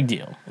not a big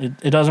deal.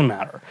 It doesn't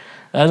matter.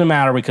 It doesn't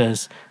matter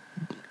because,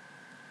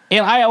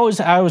 and I always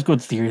go with the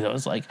theory though.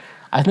 It's like,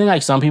 I think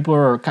like some people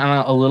are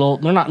kind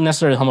of they're not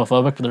necessarily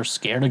homophobic, but they're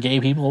scared of gay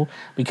people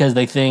because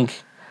they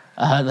think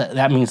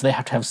that means they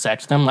have to have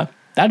sex with them. Like,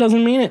 that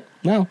doesn't mean it.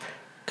 No,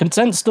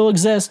 consent still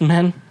exists,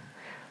 man.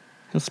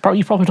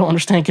 You probably don't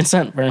understand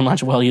consent very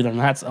much well either, and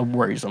that's a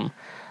worrisome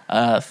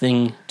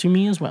thing to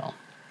me as well.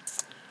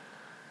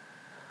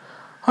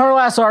 Our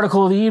last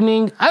article of the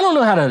evening, I don't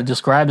know how to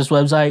describe this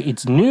website.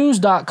 It's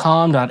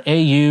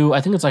news.com.au.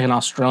 I think it's like an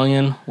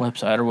Australian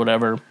website or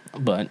whatever,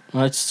 but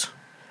let's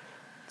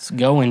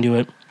go into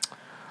it.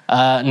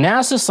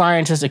 NASA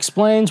scientist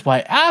explains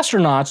why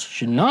astronauts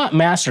should not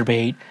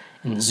masturbate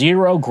in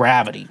zero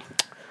gravity.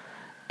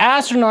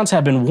 Astronauts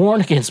have been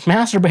warned against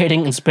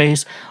masturbating in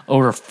space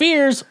over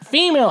fears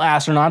female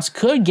astronauts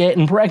could get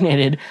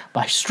impregnated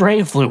by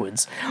stray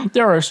fluids.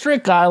 There are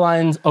strict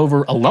guidelines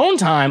over alone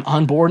time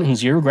on board, and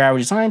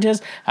zero-gravity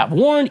scientists have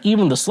warned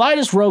even the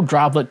slightest rogue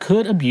droplet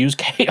could abuse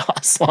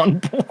chaos on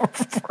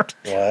board.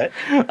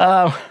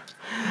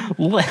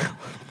 What?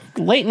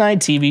 Late-night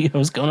TV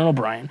host Conan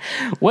O'Brien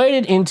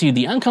waded into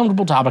the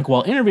uncomfortable topic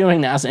while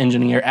interviewing NASA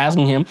engineer,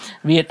 asking him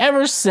if he had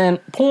ever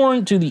sent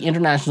porn to the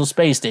International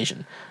Space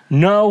Station.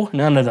 No,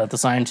 none of that, the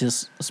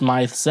scientist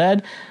Smythe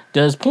said.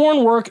 Does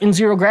porn work in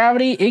zero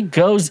gravity? It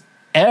goes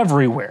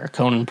everywhere,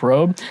 Conan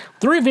probed.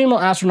 3 female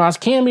astronauts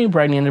can be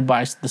impregnated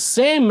by the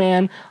same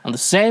man on the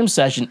same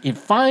session. It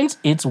finds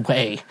its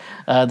way.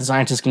 The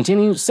scientists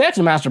continue. Sex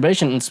and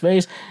masturbation in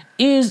space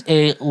is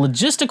a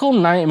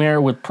logistical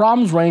nightmare with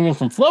problems ranging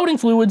from floating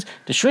fluids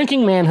to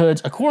shrinking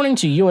manhoods, according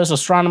to U.S.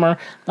 astronomer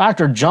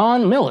Dr.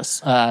 John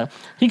Millis.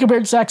 He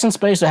compared sex in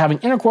space to having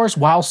intercourse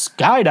while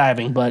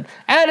skydiving, but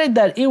added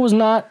that it was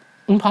not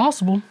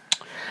impossible.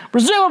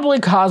 Presumably,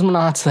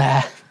 cosmonauts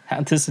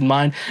had this in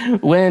mind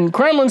when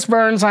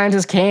Kremlin-spurned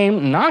scientists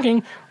came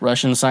knocking.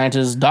 Russian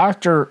scientist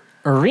Dr.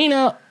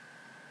 Irina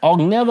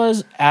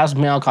Ogneva asked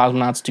male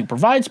cosmonauts to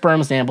provide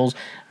sperm samples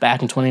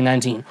back in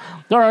 2019.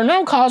 There are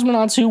no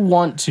cosmonauts who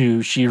want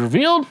to, she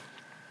revealed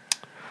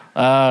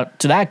to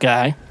that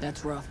guy.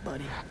 That's rough,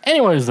 buddy.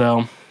 Anyways,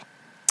 though,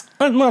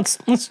 let's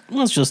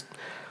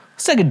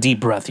take a deep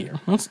breath here.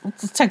 Let's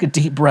take a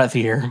deep breath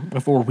here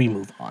before we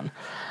move on.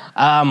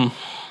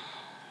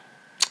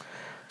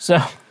 So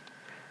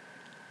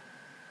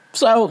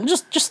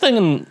just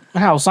thinking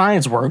how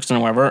science works and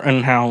whatever,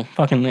 and how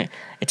fucking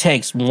it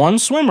takes one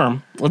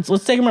swimmer. Let's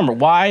take a remember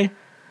why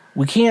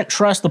we can't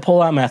trust the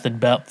pull-out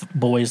method,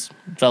 boys,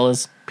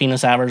 fellas,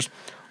 penis havers,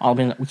 all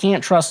being. We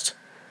can't trust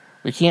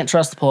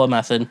the pull-out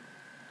method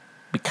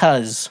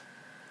because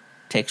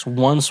it takes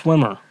one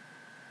swimmer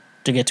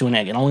to get to an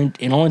egg. It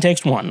only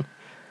takes one.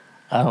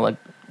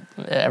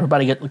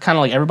 Everybody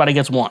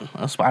gets one.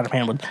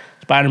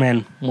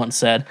 Spider-Man once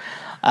said.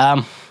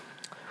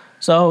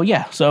 So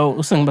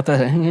let's think about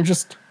that. And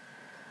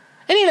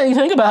you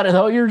think about it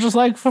though, you're just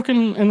like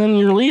fucking, and then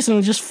you release and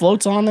it just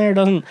floats on there. It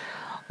doesn't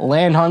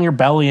land on your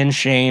belly in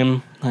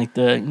shame. Like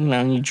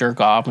you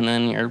jerk off and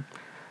then it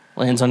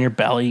lands on your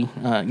belly.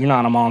 You're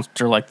not a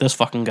monster like this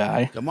fucking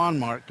guy. Come on,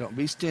 Mark, don't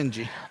be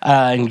stingy.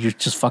 And you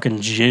just fucking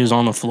jizz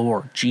on the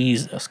floor.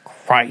 Jesus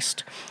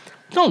Christ.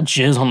 Don't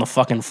jizz on the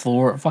fucking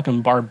floor,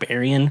 fucking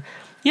barbarian.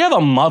 You have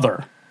a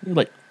mother.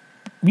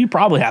 You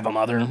probably have a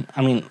mother.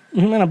 I mean,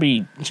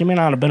 she may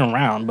not have been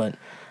around, but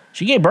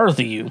she gave birth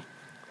to you.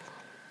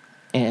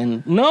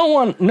 And no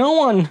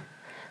one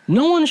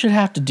no one should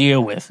have to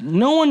deal with.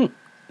 No one,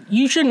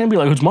 you shouldn't be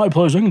like, it's my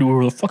place, I can do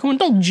whatever the fuck I want.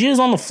 Don't jizz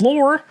on the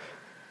floor.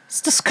 It's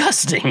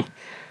disgusting. At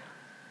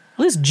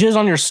least jizz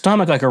on your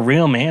stomach like a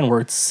real man where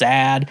it's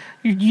sad.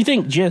 You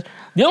think jizz,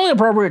 the only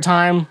appropriate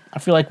time, I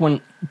feel like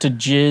when to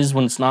jizz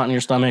when it's not in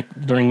your stomach,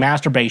 during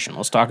masturbation.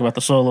 Let's talk about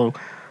the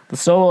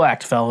solo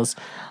act, fellas.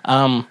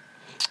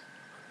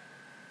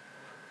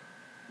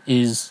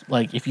 Is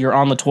like if you're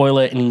on the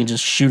toilet and you can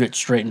just shoot it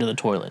straight into the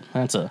toilet.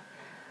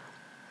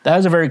 That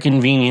is a very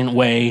convenient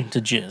way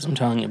to jizz. I'm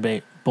telling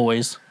you,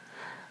 boys.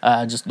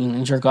 Just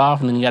jerk off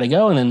and then you gotta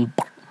go and then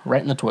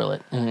right in the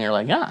toilet. And you're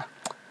like,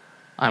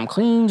 I'm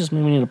clean. Just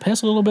maybe need to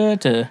piss a little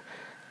bit to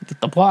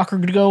get the blocker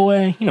to go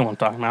away. You know what I'm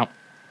talking about.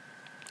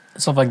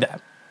 Stuff like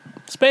that.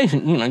 Space,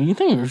 you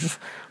think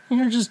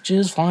you're just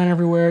jizz flying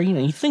everywhere.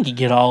 You think you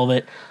get all of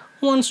it.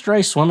 One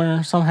stray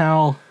swimmer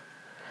somehow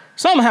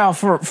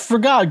for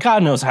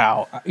God knows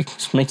how, it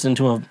just makes it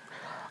into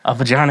a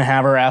vagina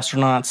haver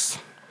astronaut's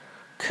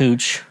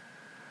cooch.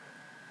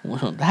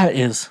 That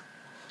is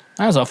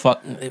a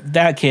fuck.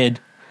 That kid,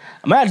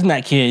 imagine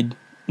that kid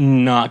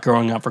not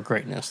growing up for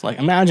greatness. Like,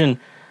 imagine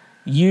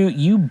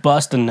you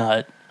bust a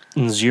nut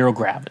in zero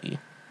gravity,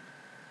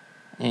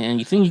 and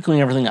you think you clean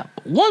everything up.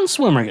 But one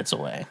swimmer gets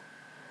away,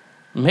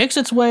 makes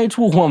its way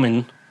to a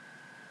woman,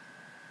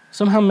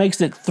 somehow makes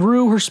it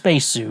through her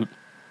spacesuit,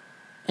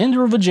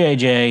 into a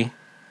vajayjay.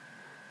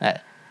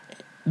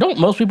 Don't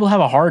most people have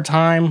a hard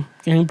time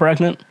getting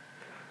pregnant?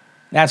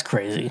 That's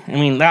crazy.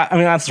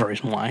 That's the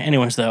reason why.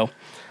 Anyways, though,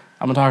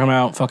 I've been talking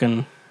about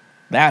fucking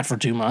that for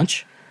too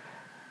much.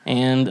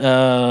 And,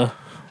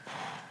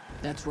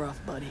 that's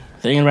rough, buddy.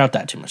 Thinking about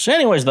that too much.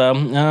 Anyways, though,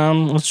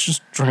 let's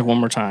just drink one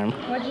more time.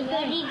 What you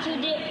gonna eat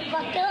to get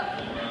fucked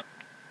up?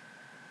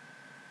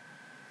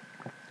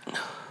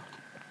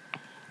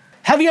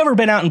 Have you ever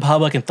been out in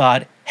public and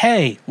thought,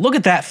 hey, look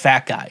at that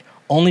fat guy,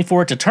 only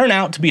for it to turn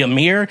out to be a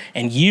mirror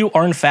and you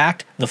are in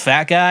fact the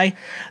fat guy?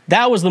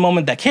 That was the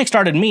moment that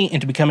kickstarted me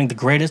into becoming the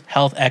greatest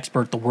health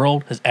expert the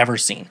world has ever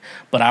seen.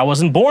 But I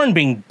wasn't born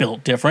being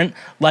built different.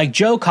 Like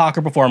Joe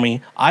Cocker before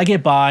me, I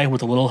get by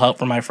with a little help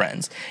from my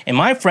friends. And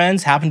my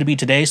friends happen to be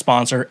today's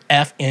sponsor,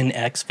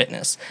 FNX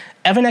Fitness.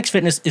 FNX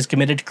Fitness is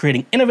committed to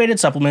creating innovative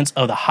supplements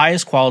of the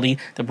highest quality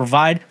that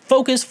provide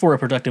focus for a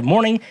productive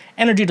morning,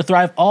 energy to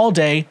thrive all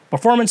day,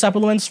 performance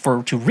supplements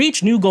to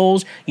reach new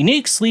goals,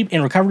 unique sleep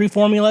and recovery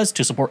formulas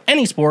to support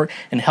any sport,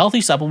 and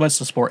healthy supplements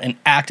to support an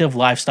active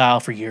lifestyle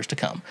for years to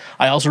come.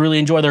 I also really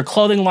enjoy their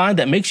clothing line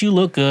that makes you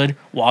look good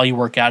while you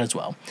work out as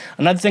well.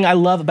 Another thing I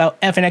love about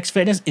FNX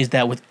Fitness is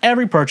that with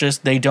every purchase,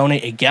 they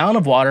donate a gallon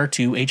of water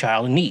to a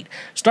child in need.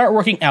 Start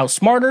working out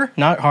smarter,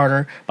 not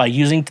harder, by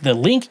using the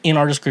link in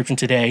our description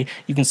today.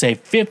 You can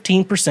save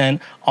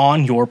 15%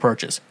 on your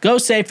purchase. Go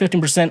save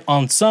 15%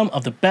 on some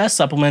of the best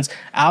supplements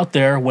out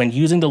there when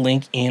using the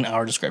link in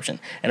our description.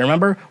 And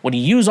remember, when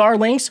you use our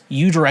links,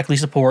 you directly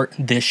support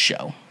this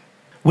show.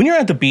 When you're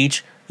at the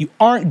beach, you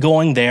aren't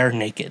going there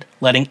naked,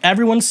 letting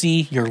everyone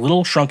see your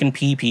little shrunken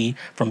PP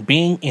from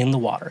being in the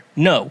water.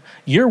 No,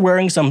 you're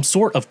wearing some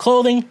sort of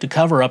clothing to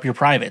cover up your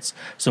privates.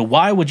 So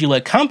why would you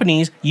let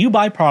companies you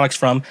buy products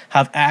from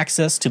have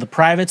access to the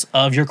privates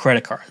of your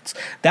credit cards?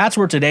 That's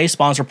where today's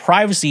sponsor,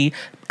 Privacy,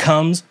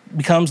 becomes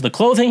the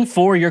clothing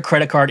for your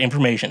credit card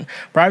information.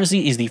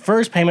 Privacy is the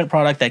first payment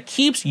product that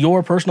keeps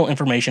your personal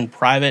information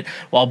private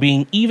while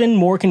being even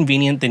more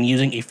convenient than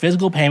using a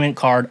physical payment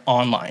card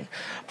online.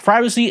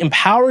 Privacy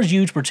empowers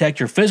you to protect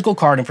your physical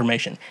card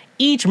information.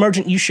 Each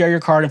merchant you share your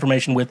card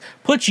information with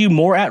puts you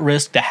more at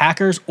risk to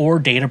hackers or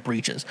data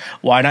breaches.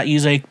 Why not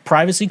use a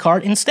privacy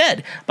card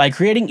instead? By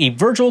creating a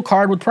virtual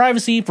card with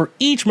privacy for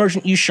each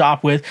merchant you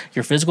shop with,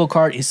 your physical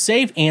card is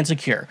safe and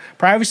secure.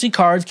 Privacy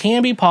cards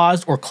can be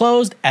paused or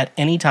closed at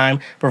any time,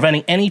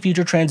 preventing any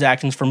future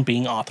transactions from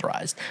being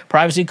authorized.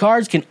 Privacy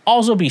cards can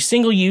also be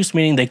single-use,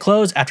 meaning they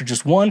close after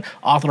just one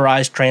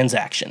authorized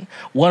transaction.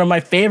 One of my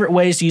favorite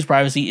ways to use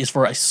privacy is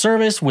for a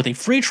service with a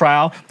free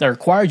trial that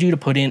requires you to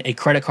put in a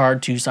credit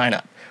card to sign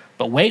up.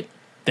 But wait,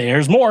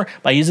 there's more.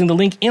 By using the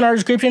link in our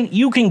description,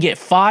 you can get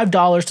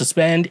 $5 to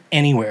spend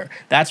anywhere.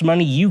 That's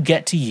money you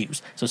get to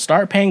use. So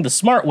start paying the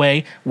smart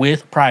way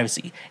with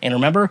Privacy. And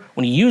remember,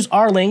 when you use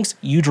our links,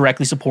 you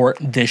directly support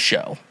this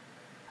show.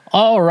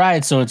 All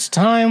right, so it's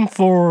time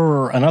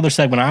for another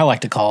segment I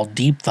like to call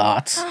Deep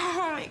Thoughts.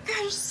 Oh my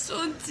gosh,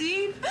 so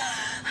deep.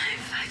 I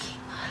fucking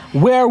love it.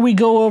 Where we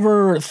go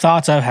over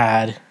thoughts I've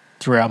had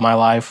throughout my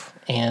life,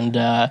 and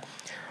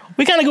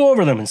we kind of go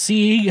over them and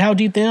see how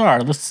deep they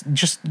are. Let's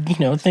just,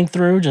 think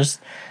through,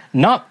 just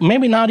not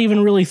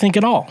even really think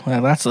at all.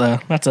 That's a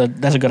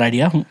good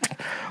idea.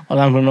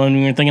 Sometimes we're not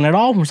even thinking at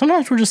all.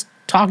 Sometimes we're just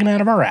talking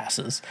out of our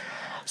asses.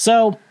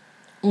 So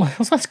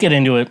let's get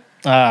into it,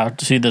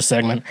 to this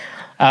segment.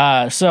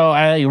 So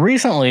I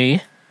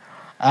recently,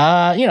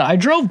 I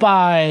drove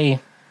by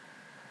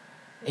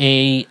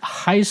a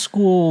high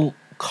school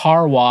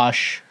car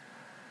wash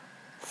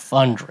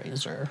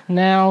fundraiser.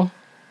 Now,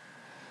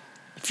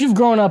 if you've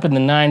grown up in the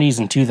 90s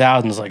and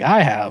 2000s like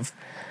I have,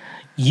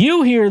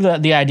 you hear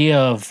the idea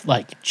of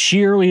like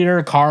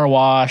cheerleader car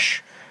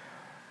wash,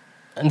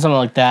 and something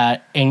like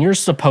that, and you're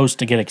supposed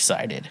to get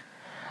excited.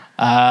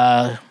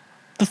 The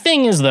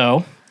thing is,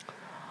 though,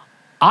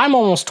 I'm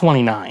almost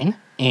 29,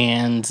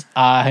 and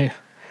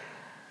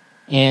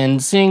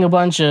seeing a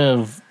bunch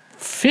of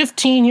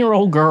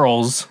 15-year-old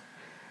girls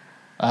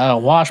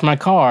wash my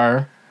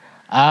car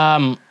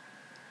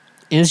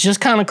is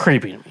just kind of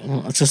creepy to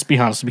me. Let's just be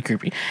honest, to be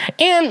creepy.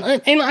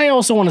 And I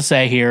also want to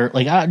say here,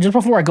 like, just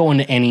before I go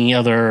into any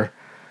other,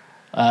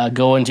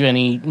 go into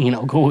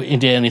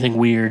anything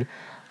weird,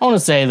 I want to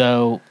say,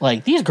 though,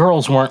 like, these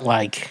girls weren't,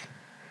 like,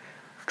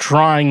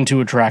 trying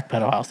to attract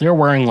pedophiles. They're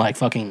wearing, like,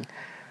 fucking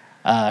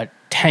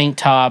tank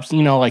tops,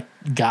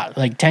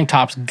 like tank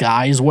tops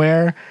guys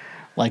wear,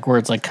 like, where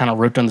it's, like, kind of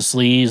ripped on the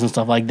sleeves and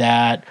stuff like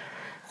that.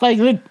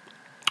 Like,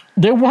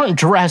 they weren't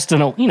dressed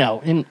in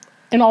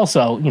and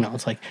also,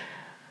 it's like,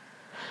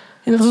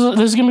 this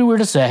is gonna be weird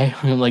to say,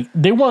 like,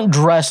 they weren't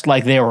dressed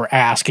like they were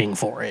asking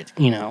for it.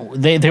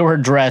 They were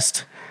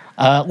dressed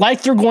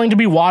like they're going to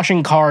be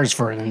washing cars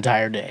for an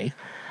entire day,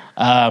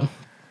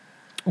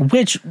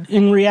 which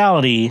in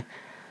reality,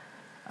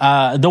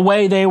 the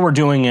way they were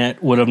doing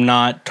it would have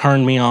not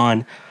turned me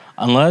on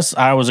unless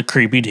I was a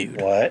creepy dude.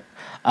 What?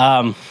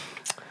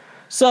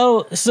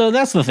 So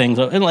that's the thing.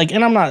 So,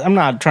 and I'm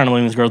not trying to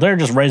blame these girls. They're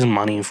just raising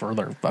money for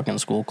their fucking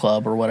school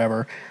club or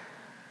whatever.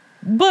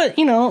 But,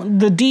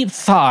 the deep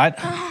thought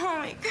Oh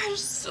my gosh,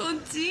 so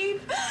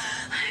deep.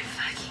 I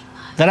fucking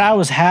love that I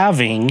was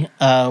having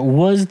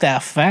was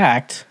that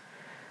fact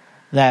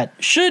that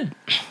should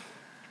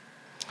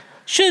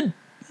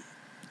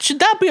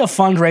that be a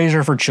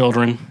fundraiser for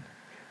children,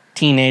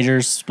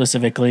 teenagers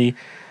specifically?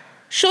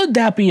 Should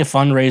that be a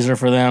fundraiser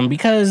for them?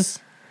 Because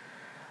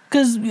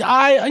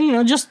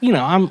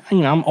I'm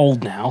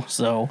old now,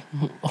 so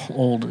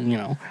old.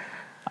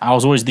 I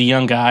was always the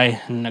young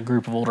guy in a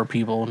group of older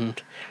people,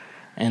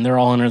 and they're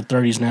all in their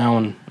 30s now,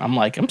 and I'm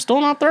like, I'm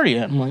still not 30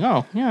 yet. I'm like,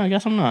 oh yeah, I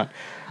guess I'm not.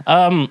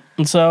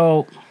 And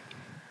so,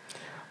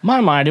 my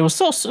mind, it was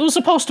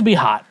supposed to be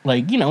hot.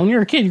 Like, when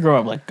you're a kid, you grow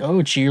up like, oh,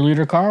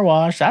 cheerleader car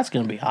wash, that's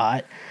gonna be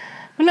hot.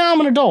 But now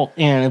I'm an adult,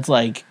 and it's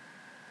like,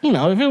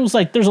 if it was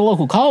like there's a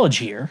local college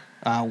here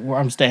where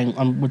I'm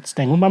staying with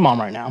my mom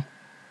right now.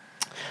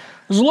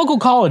 There's a local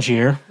college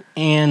here,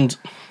 and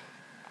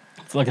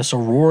if like a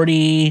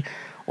sorority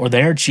or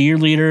their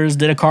cheerleaders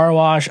did a car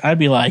wash, I'd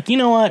be like, you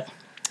know what?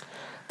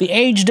 The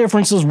age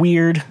difference is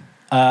weird,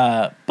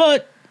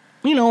 but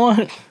you know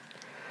what?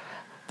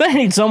 They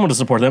need someone to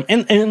support them.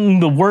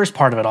 And the worst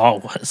part of it all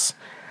was,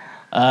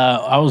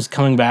 I was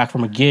coming back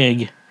from a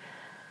gig,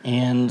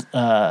 and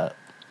my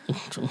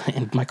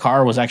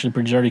car was actually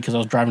pretty dirty because I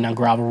was driving down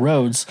gravel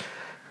roads,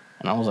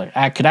 and I was like,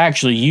 I could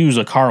actually use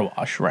a car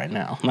wash right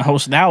now. And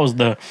that was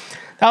the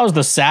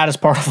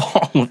saddest part of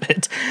all of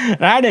it.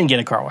 And I didn't get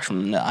a car wash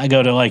from them. I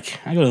go to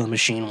the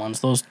machine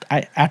ones. Those,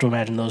 I have to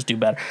imagine those do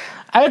better.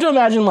 I have to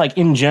imagine, like,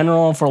 in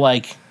general, for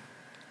like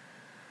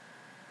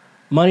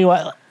money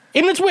wise,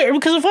 and it's weird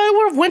because if I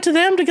would have went to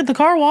them to get the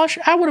car wash,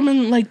 I would have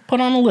been like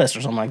put on a list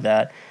or something like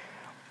that.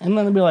 And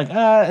then they'd be like,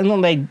 and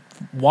then they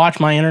watch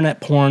my internet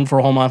porn for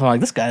a whole month. I'm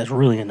like, this guy's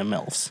really into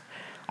MILFs.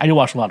 I do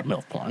watch a lot of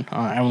MILF porn.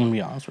 I'm gonna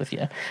be honest with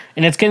you,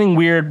 and it's getting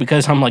weird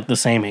because I'm like the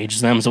same age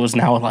as them. So it's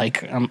now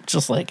like I'm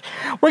just like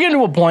I'm getting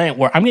to a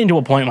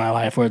point in my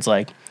life where it's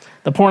like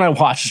the porn I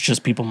watch is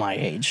just people my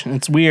age, and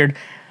it's weird.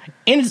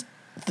 And it's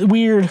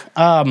weird.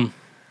 The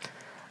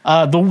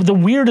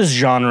weirdest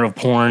genre of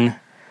porn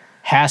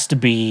has to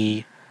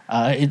be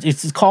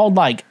it's called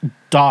like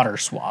daughter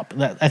swap.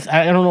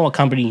 I don't know what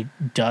company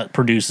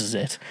produces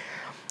it,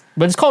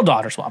 but it's called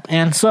daughter swap,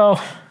 and so.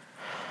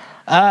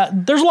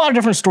 There's a lot of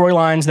different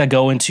storylines that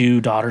go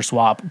into daughter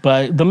swap,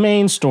 but the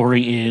main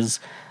story is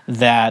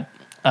that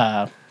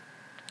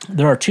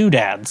there are two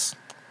dads,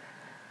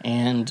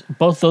 and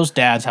both those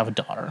dads have a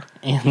daughter.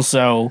 And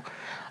so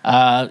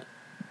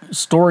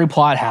story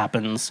plot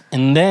happens,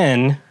 and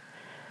then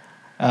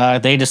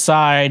they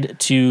decide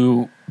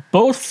to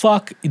both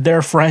fuck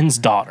their friends'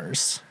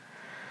 daughters.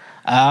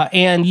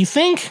 And you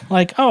think,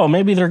 like, oh,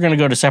 maybe they're going to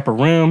go to separate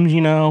rooms,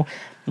 Nope,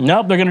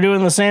 they're going to do it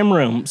in the same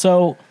room.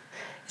 So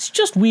it's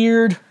just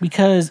weird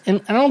because,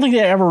 and I don't think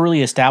they ever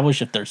really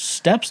established if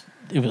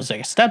it was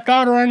like a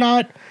stepdaughter or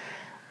not.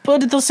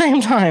 But at the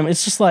same time,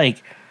 it's just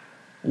like,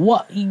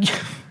 what?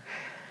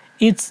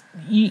 It's,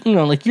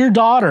 like your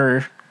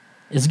daughter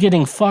is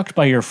getting fucked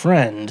by your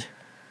friend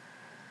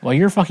while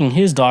you're fucking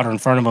his daughter in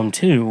front of him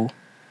too.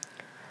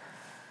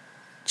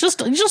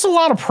 Just a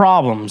lot of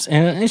problems.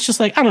 And it's just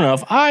like, I don't know,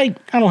 if I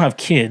don't have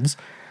kids,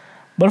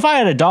 but if I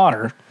had a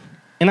daughter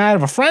and I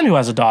have a friend who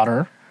has a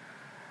daughter,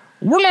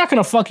 we're not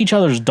going to fuck each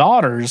other's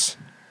daughters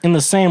in the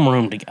same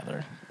room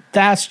together.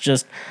 That's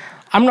just,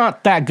 I'm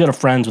not that good of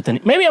friends with any,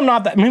 maybe I'm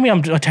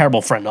a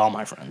terrible friend to all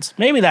my friends.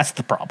 Maybe that's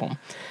the problem.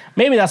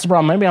 Maybe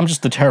I'm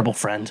just a terrible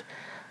friend.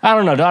 I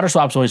don't know, daughter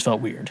swaps always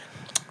felt weird.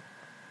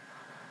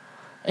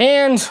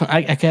 And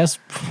I guess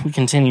we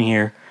continue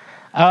here.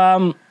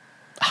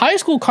 High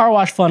school car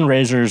wash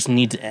fundraisers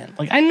need to end.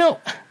 Like, I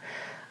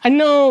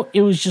know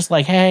it was just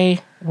like,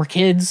 hey, we're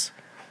kids,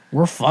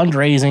 we're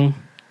fundraising.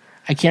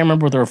 I can't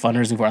remember what they were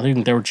fundraising for. I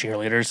think they were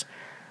cheerleaders.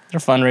 They're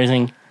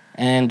fundraising,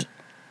 and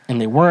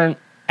they weren't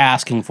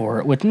asking for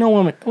it. With no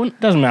woman, it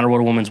doesn't matter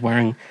what a woman's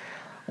wearing.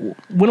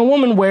 When a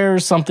woman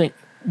wears something,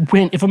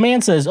 if a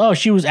man says, "Oh,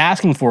 she was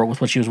asking for it with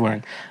what she was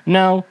wearing,"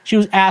 no, she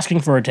was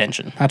asking for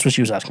attention. That's what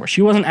she was asking for.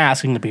 She wasn't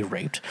asking to be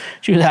raped.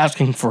 She was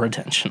asking for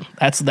attention.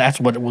 That's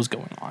what was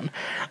going on.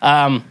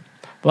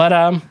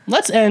 But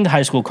let's end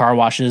high school car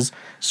washes.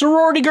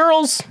 Sorority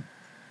girls,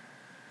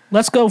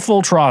 let's go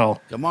full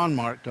throttle. Come on,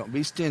 Mark. Don't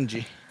be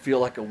stingy. Feel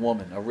like a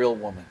woman, a real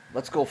woman.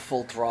 Let's go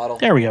full throttle.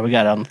 There we go. We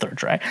got it on the third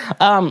try.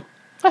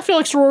 I feel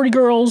like sorority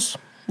girls,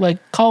 like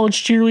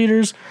college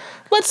cheerleaders,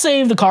 let's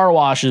save the car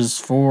washes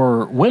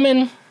for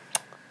women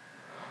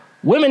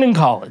in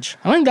college.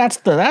 I think that's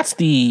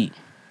the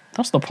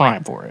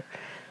prime for it.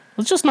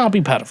 Let's just not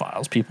be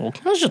pedophiles, people.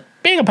 It's just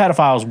being a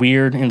pedophile is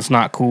weird and it's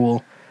not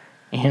cool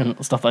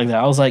and stuff like that.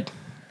 I was like,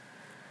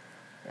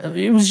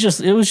 it was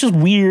just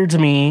weird to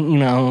me, you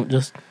know,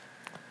 just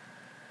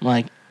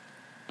like,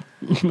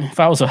 if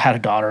I also had a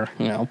daughter,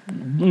 you know,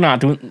 not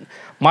doing,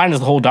 mine is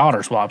the whole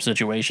daughter swap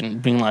situation,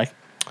 being like,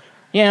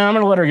 yeah, I'm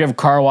gonna let her give a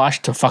car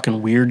wash to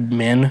fucking weird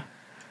men.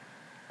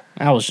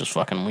 That was just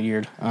fucking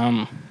weird.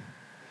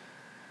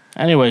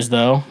 Anyways,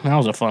 though, that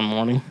was a fun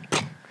morning.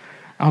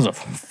 That was a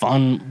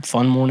fun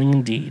morning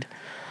indeed.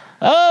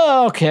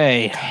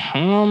 Okay.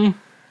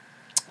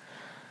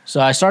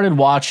 So I started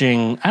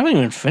watching, I haven't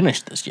even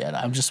finished this yet.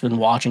 I've just been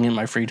watching in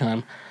my free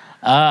time.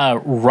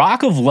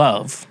 Rock of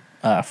Love,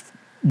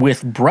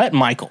 with Bret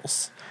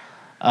Michaels.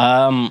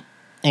 And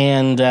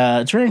it's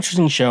a very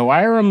interesting show.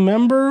 I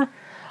remember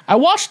I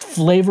watched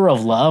Flavor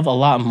of Love a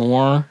lot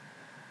more,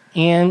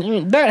 and I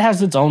mean, that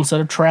has its own set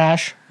of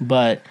trash,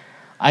 but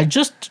I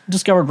just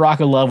discovered Rock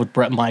of Love with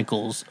Bret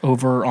Michaels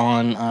over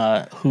on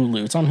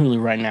Hulu. It's on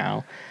Hulu right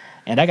now,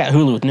 and I got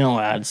Hulu with no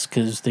ads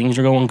because things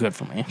are going good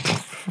for me.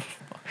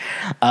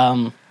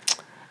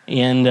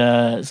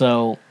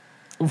 So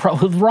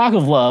with Rock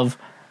of Love,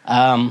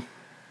 was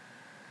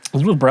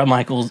with Bret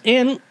Michaels,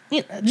 and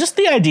you know, just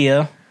the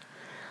idea,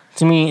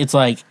 to me, it's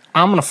like,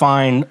 I'm going to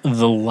find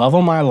the love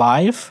of my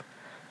life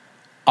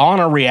on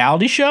a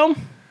reality show.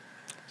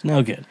 It's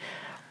no good.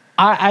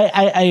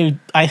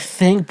 I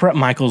think Bret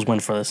Michaels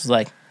went for this. It's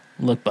like,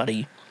 look,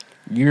 buddy,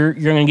 you're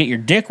going to get your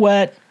dick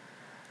wet.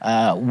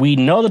 We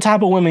know the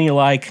type of women you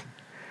like.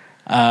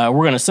 We're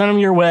going to send them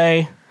your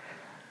way.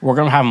 We're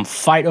going to have them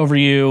fight over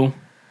you.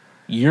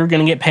 You're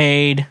going to get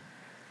paid.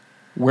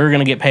 We're going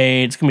to get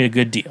paid. It's going to be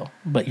a good deal.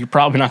 But you're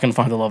probably not going to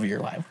find the love of your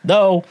life.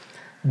 Though,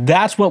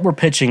 that's what we're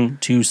pitching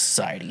to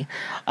society.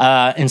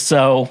 And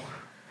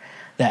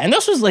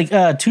this was like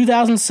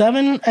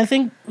 2007, I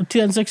think,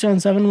 2006,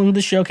 2007 when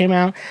this show came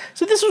out.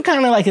 So this was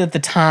kind of like at the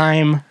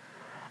time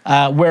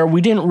where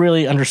we didn't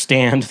really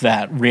understand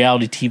that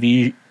reality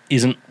TV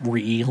isn't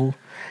real.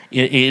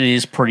 It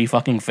is pretty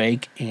fucking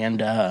fake. And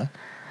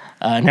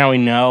now we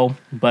know.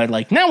 But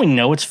like, now we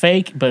know it's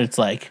fake, but it's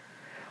like,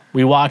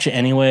 we watch it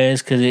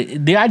anyways, because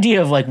the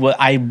idea of like what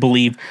I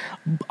believe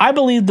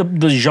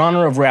the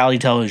genre of reality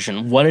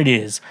television, what it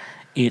is,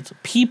 it's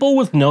people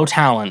with no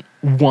talent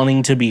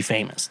wanting to be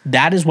famous.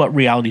 That is what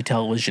reality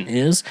television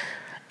is,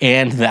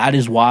 and that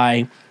is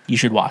why you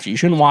should watch it. You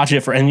shouldn't watch it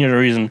for any other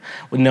reason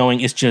with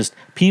knowing it's just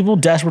people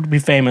desperate to be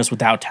famous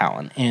without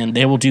talent, and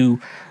they will do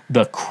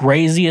the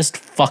craziest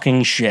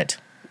fucking shit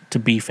to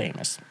be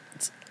famous.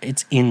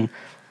 It's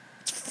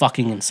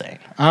fucking insane.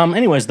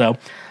 Anyways, though,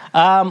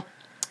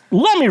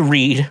 let me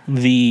read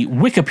the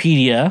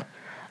Wikipedia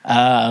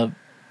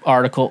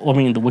article,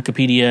 the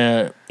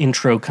Wikipedia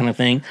intro kind of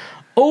thing,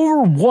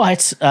 over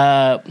what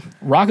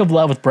Rock of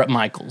Love with Bret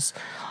Michaels.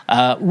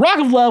 Rock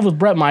of Love with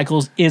Bret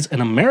Michaels is an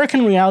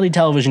American reality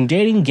television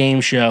dating game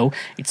show.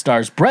 It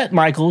stars Bret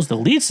Michaels, the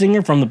lead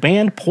singer from the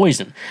band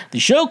Poison. The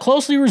show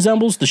closely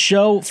resembles the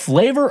show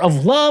Flavor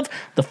of Love.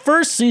 The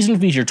first season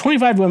featured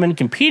 25 women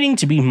competing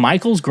to be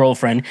Michaels'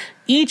 girlfriend.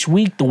 Each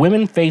week, the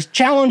women face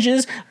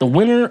challenges, the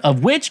winner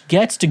of which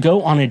gets to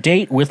go on a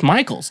date with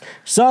Michaels.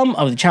 Some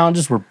of the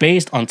challenges were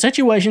based on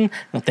situations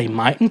that they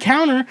might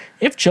encounter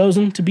if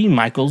chosen to be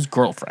Michaels'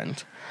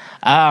 girlfriend.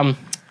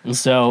 And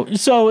so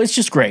it's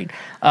just great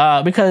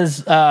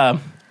because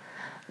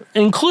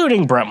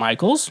including Bret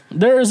Michaels,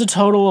 there is a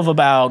total of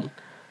about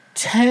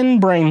 10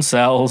 brain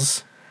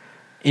cells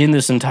in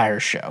this entire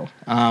show.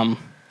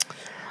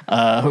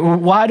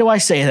 Why do I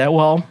say that?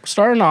 Well,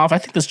 starting off, I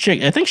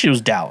think she was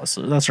Dallas.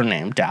 That's her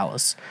name,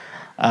 Dallas,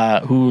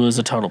 who is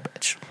a total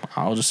bitch.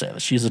 I'll just say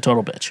that. She's a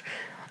total bitch.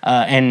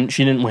 And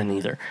she didn't win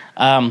either.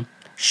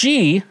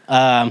 She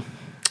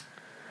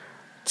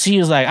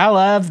was like, I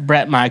love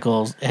Bret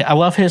Michaels. I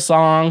love his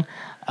song,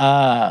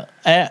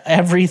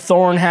 Every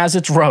Thorn Has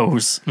Its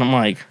Rose. And I'm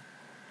like,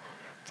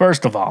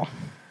 first of all,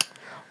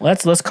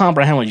 let's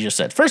comprehend what you just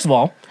said. First of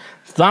all,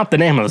 it's not the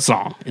name of the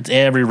song. It's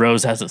Every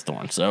Rose Has Its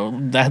Thorn. So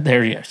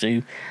there you go.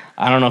 So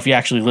I don't know if you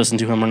actually listen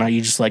to him or not.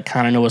 You just like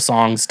kind of know a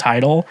song's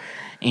title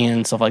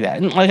and stuff like that.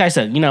 And like I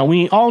said,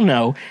 we all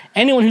know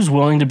anyone who's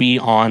willing to be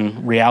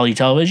on reality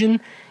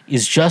television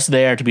is just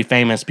there to be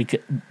famous,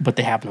 but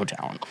they have no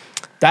talent.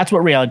 That's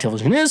what reality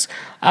television is.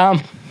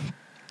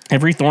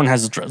 Every thorn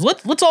has its rose.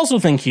 Let's also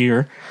think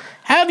here,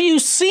 have you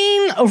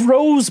seen a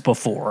rose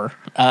before?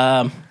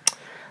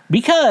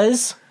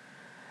 Because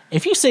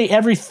if you say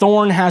every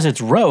thorn has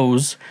its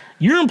rose,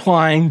 you're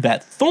implying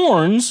that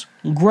thorns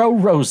grow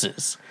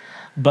roses.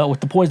 But with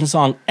the Poison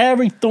song,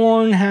 every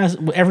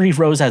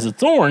rose has a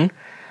thorn.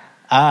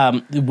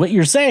 What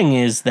you're saying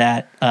is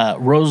that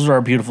roses are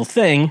a beautiful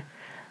thing,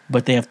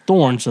 but they have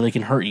thorns so they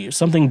can hurt you.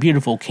 Something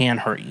beautiful can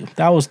hurt you.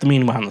 That was the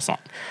meaning behind the song.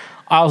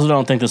 I also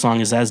don't think the song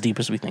is as deep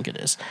as we think it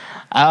is.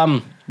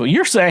 But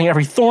you're saying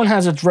every thorn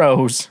has its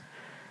rose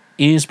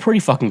is pretty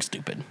fucking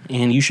stupid.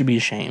 And you should be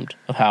ashamed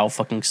of how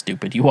fucking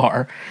stupid you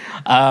are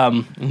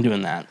in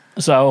doing that.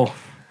 So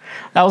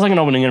that was like an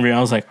opening interview. And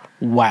I was like,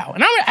 wow.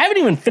 And I haven't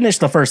even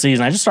finished the first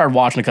season. I just started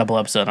watching a couple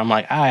episodes. I'm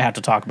like, I have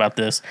to talk about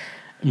this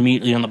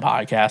immediately on the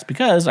podcast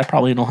because I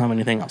probably don't have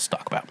anything else to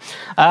talk about.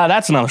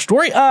 That's another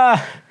story.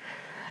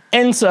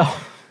 And so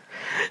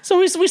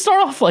we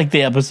start off like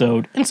the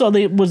episode, and so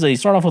they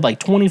start off with like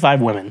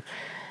 25 women,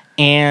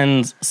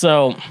 and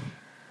so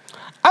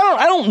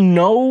I don't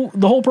know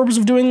the whole purpose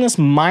of doing this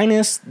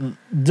minus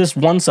this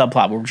one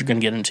subplot which we're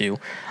gonna get into.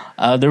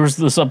 There was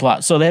the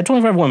subplot, so they had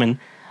 25 women.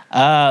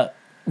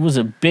 Was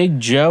it Big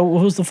Joe?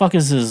 What was the fuck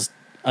is his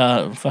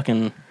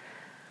fucking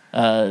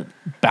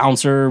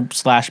bouncer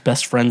 /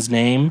 best friend's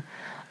name?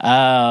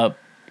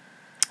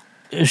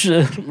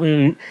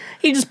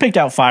 He just picked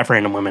out 5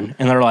 random women,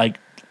 and they're like,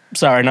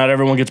 sorry, not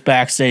everyone gets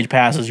backstage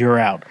passes, you're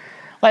out.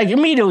 Like,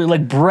 immediately,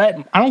 like,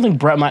 Brett, I don't think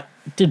Brett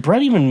did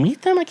Brett even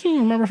meet them? I can't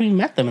even remember if he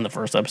met them in the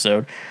first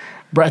episode.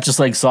 Brett just,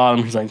 like, saw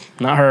them, he's like,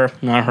 not her,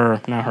 not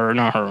her, not her,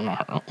 not her,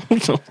 not her.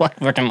 So, like,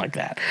 fucking like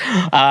that.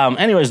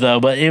 Anyways,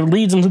 though, but it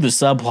leads into the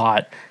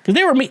subplot, because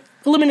they were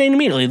eliminated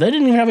immediately. They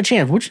didn't even have a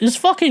chance, which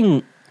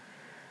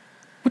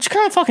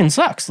kind of fucking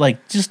sucks.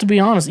 Like, just to be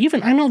honest,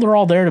 even I know they're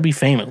all there to be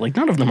famous. Like,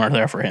 none of them are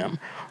there for him.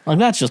 Like,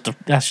 that's just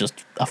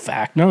a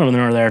fact. None of them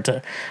are there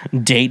to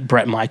date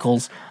Bret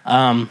Michaels.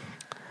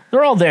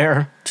 They're all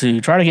there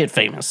to try to get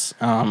famous.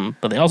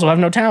 But they also have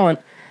no talent,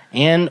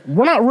 and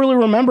we're not really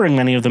remembering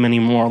many of them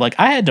anymore. Like,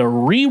 I had to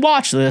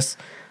rewatch this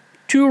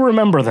to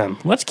remember them.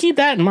 Let's keep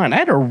that in mind. I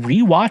had to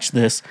rewatch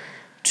this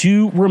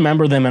to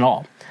remember them at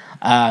all.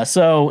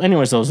 So,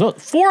 anyways, those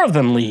 4 of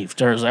them leave.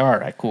 There's all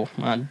right, cool.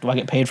 Do I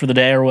get paid for the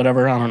day or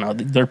whatever? I don't know.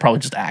 They're probably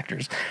just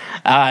actors.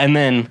 And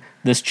then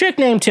this chick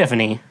named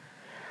Tiffany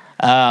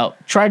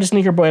tried to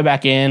sneak her boy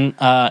back in,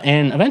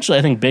 and eventually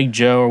I think Big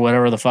Joe or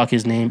whatever the fuck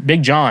his name,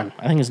 Big John.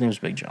 I think his name is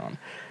Big John.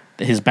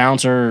 His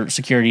bouncer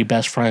security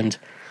best friend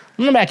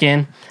went back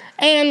in,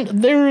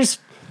 and it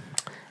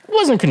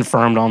wasn't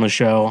confirmed on the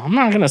show. I'm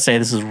not gonna say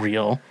this is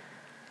real.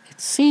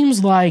 It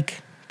seems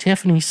like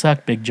Tiffany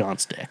sucked Big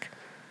John's dick.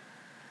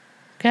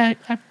 Okay,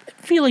 I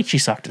feel like she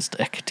sucked his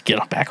dick to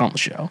get back on the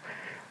show,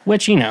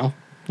 which,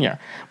 yeah.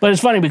 But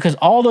it's funny because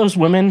all those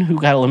women who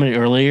got eliminated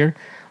earlier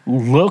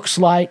looked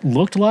like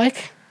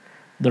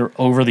they're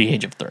over the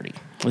age of 30.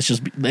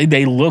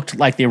 They looked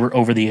like they were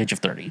over the age of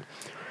 30.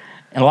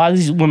 And a lot of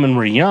these women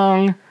were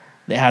young.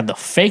 They had the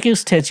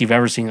fakest tits you've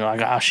ever seen. They're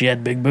like, she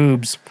had big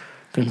boobs.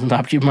 Couldn't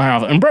stop keeping my eye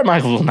off it. And Bret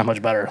Michaels was not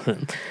much better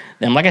than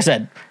them. Like I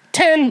said,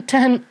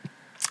 10,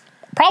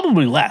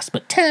 probably less,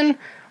 but 10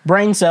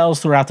 brain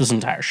cells throughout this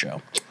entire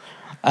show.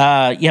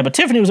 But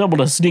Tiffany was able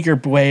to sneak her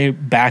way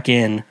back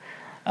in.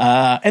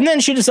 And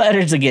then she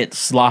decided to get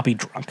sloppy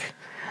drunk.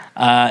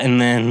 And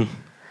then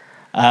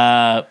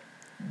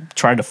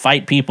tried to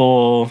fight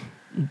people,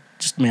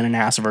 just made an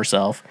ass of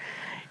herself.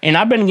 And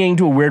I've been getting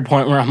to a weird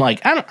point where I'm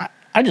like,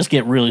 I just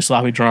get really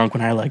sloppy drunk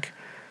when I like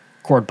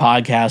record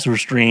podcasts or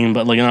stream,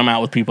 but like when I'm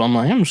out with people, I'm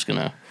like, I'm just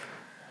gonna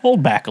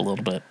hold back a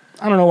little bit.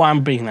 I don't know why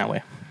I'm being that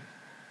way.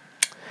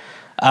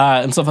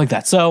 And stuff like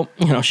that. So,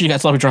 she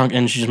got sloppy drunk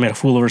and she just made a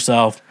fool of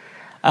herself.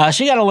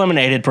 She got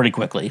eliminated pretty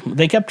quickly.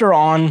 They kept her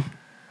on,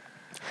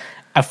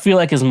 I feel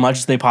like, as much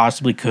as they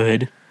possibly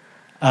could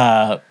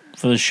for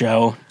the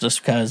show,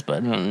 just because,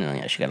 but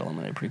she got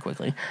eliminated pretty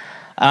quickly.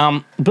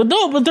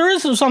 But there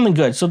is something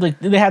good. So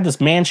they had this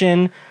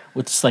mansion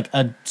with just like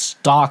a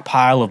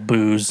stockpile of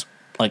booze,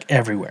 like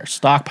everywhere.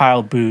 Stockpile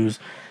of booze,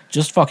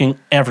 just fucking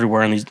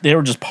everywhere. And they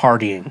were just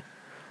partying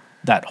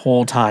that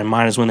whole time,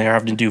 minus when they were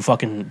having to do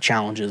fucking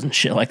challenges and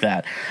shit like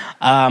that.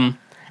 And,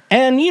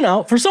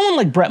 for someone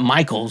like Bret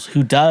Michaels,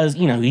 who does,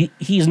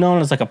 he's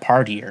known as like a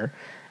partier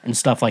and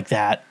stuff like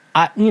that,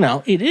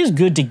 it is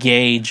good to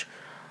gauge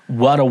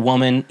what a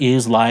woman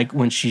is like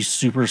when she's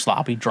super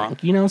sloppy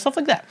drunk, stuff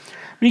like that.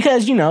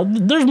 Because,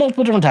 there's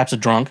multiple different types of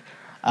drunk.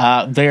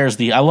 There's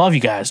the I love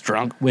you guys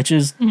drunk, which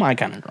is my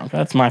kind of drunk.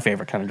 That's my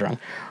favorite kind of drunk.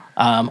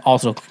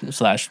 Also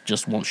 /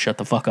 just won't shut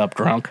the fuck up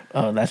drunk.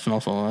 That's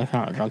also the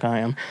kind of drunk I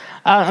am.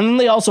 And then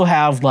they also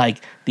have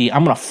like the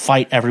I'm gonna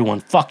fight everyone,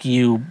 fuck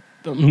you.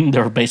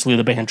 They're basically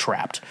the band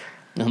Trapped,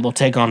 and they'll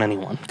take on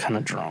anyone kind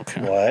of drunk.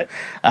 What?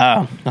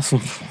 That's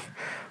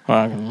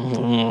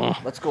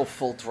Let's go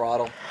full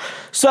throttle.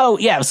 So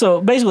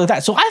basically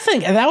that. So I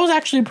think that was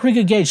actually a pretty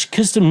good gauge,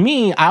 because to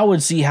me, I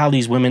would see how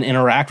these women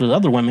interact with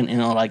other women,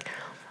 like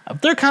if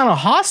they're kind of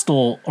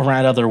hostile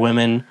around other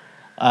women,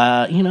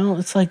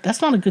 it's like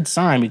that's not a good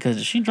sign, because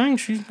if she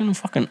drinks, she's gonna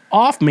fucking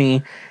off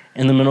me,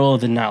 in the middle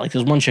of the night. Like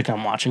there's one chick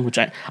I'm watching, which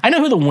I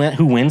know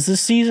who wins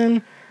this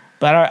season,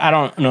 but I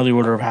don't know the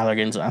order of how they're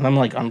getting. I'm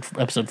like on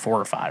episode 4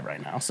 or 5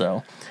 right now,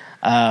 so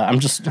I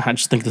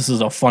just think this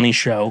is a funny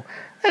show.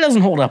 That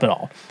doesn't hold up at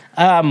all.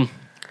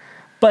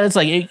 But it's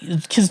like,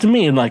 because to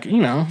me, like,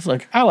 you know, it's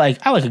like I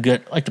like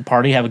to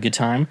party, have a good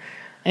time,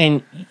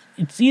 and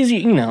it's easy,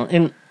 you know,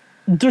 and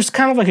there's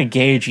kind of like a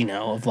gauge, you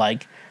know, of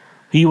like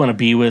who you want to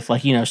be with.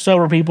 Like, you know,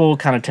 sober people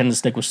kind of tend to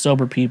stick with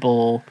sober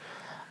people,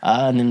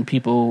 and then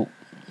people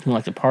who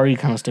like to party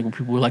kind of stick with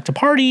people who like to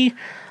party,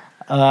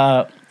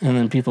 and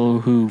then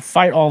people who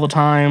fight all the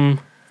time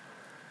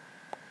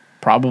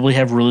probably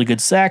have really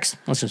good sex.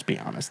 Let's just be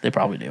honest, they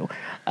probably do.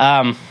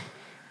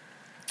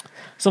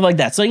 Stuff like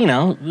that. So, you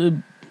know,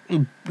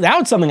 that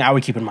was something I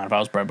would keep in mind if I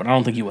was Brett, but I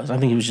don't think he was. I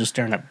think he was just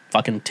staring at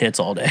fucking tits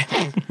all day,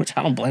 which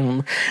I don't blame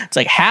him. It's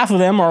like half of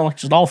them are like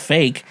just all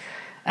fake.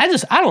 I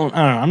don't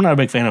know. I'm not a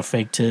big fan of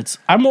fake tits.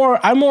 I'm more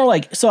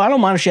like, so I don't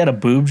mind if she had a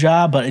boob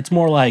job, but it's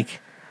more like,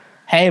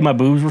 hey, my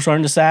boobs were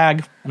starting to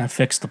sag, and I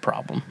fixed the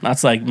problem.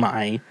 That's like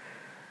my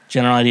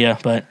general idea.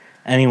 But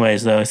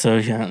anyways, though, so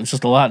yeah, it's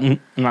just a lot. And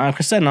like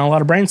I said, not a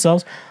lot of brain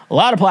cells, a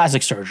lot of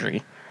plastic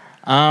surgery.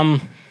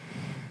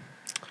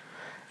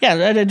 Yeah,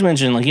 I did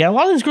mention, like, yeah, a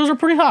lot of these girls are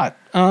pretty hot.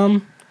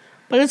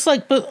 But it's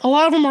like, but a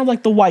lot of them are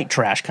like the white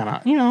trash kind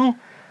of, you know,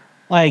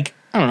 like,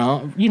 I don't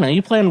know, you know,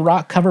 you play in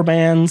rock cover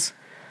bands,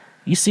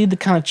 you see the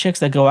kind of chicks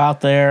that go out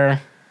there,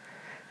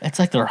 it's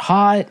like they're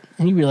hot,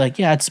 and you'd be like,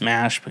 yeah, I'd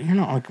smash, but you're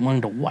not like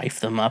wanting to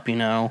wife them up, you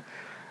know.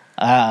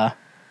 Like,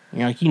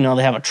 you know,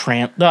 they have a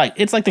tramp, like,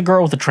 it's like the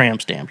girl with the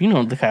tramp stamp, you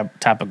know, the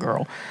type of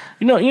girl.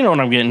 You know what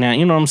I'm getting at,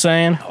 you know what I'm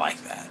saying? I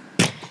like that.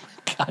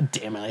 God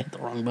damn it, I hit the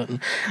wrong button.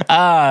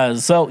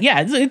 So,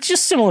 yeah, it's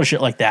just similar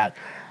shit like that.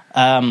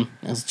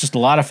 It's just a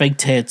lot of fake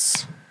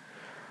tits.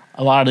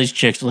 A lot of these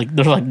chicks, like,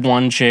 there's like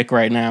one chick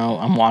right now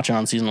I'm watching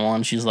on season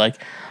 1. She's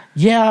like,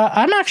 yeah,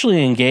 I'm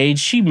actually engaged.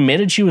 She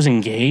admitted she was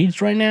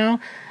engaged right now.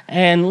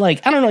 And,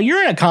 like, I don't know,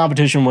 you're in a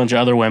competition with a bunch of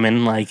other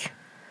women. Like,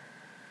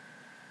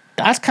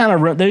 that's kind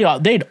of,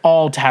 they'd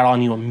all tat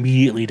on you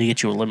immediately to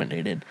get you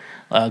eliminated,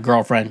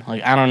 girlfriend.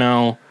 Like, I don't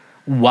know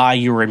why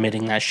you're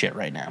admitting that shit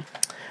right now.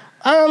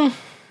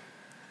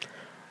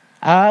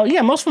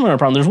 Yeah, most of them are a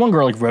problem. There's one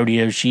girl like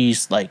Rodeo.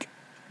 She's like,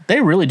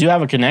 they really do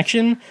have a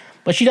connection,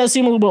 but she does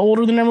seem a little bit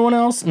older than everyone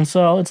else, and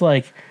so it's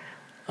like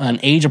an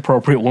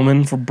age-appropriate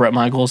woman for Bret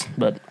Michaels.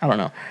 But I don't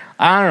know.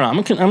 I'm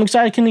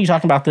excited to continue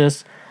talking about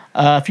this.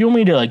 If you want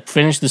me to like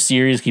finish the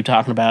series, keep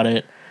talking about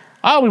it,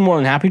 I'll be more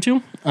than happy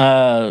to.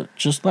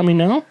 Just let me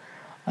know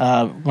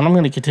when I'm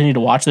going to continue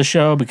to watch the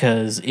show,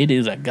 because it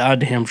is a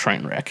goddamn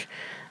train wreck,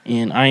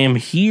 and I am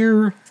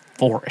here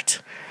for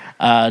it.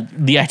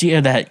 The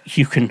idea that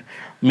you can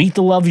meet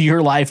the love of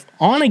your life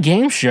on a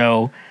game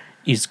show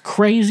is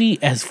crazy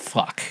as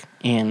fuck,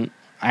 and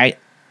I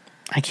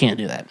can't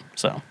do that.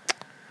 So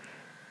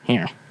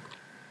here.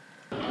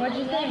 What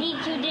you gonna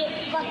eat to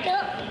get fucked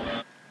up?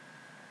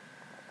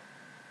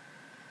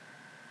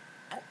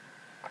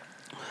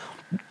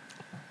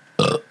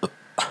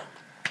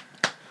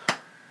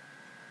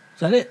 Is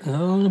that it?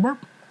 The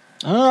burp?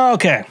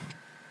 Okay.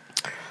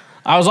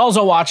 I was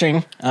also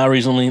watching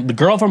recently The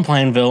Girl from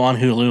Plainville on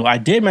Hulu. I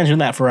did mention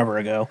that forever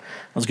ago.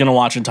 I was going to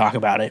watch and talk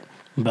about it,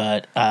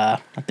 but I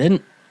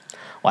didn't.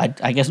 Well,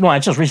 I guess, no, I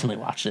just recently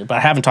watched it, but I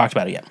haven't talked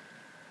about it yet.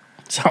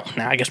 So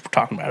now I guess we're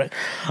talking about it.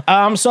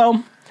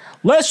 So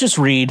let's just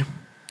read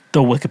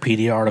the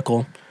Wikipedia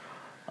article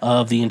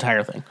of the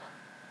entire thing.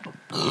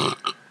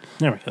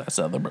 There we go. That's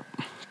the other burp.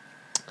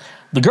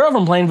 The Girl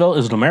from Plainville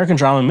is an American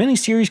drama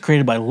miniseries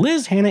created by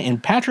Liz Hannah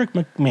and Patrick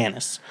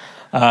McManus.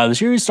 The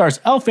series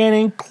stars Elle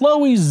Fanning,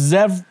 Chloe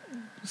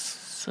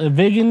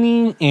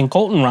Sevigny, and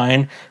Colton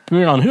Ryan.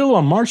 Premiered on Hulu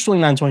on March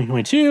 29,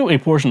 2022. A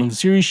portion of the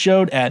series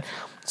showed at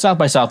South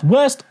by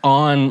Southwest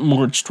on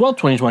March 12,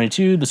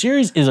 2022. The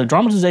series is a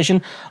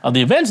dramatization of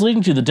the events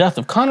leading to the death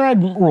of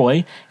Conrad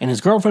Roy and his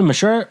girlfriend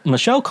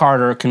Michelle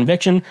Carter,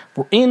 conviction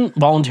for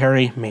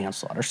involuntary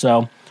manslaughter.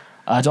 So,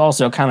 to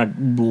also kind of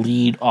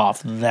lead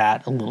off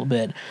that a little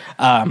bit,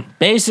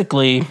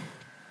 basically,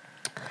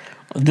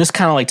 this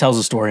kind of like tells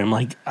a story. I'm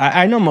like,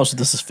 I know most of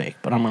this is fake,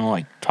 but I'm gonna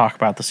like talk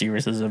about the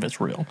series as if it's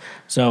real.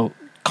 So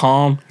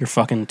calm your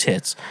fucking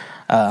tits.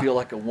 Feel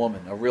like a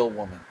woman, a real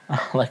woman.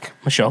 Like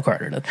Michelle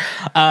Carter did.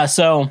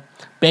 So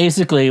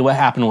basically what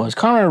happened was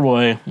Conrad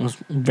Roy was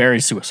very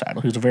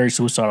suicidal. He was a very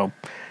suicidal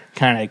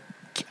kind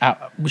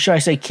of, should I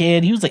say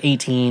kid? He was like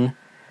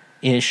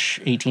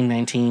 18-ish, 18,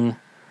 19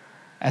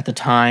 at the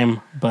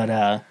time. But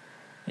I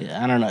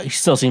don't know. He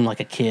still seemed like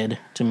a kid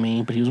to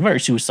me, but he was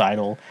very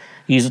suicidal.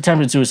 He's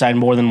attempted suicide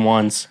more than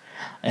once.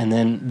 And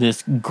then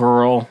this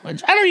girl, I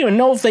don't even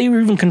know if they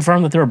even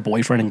confirmed that they're a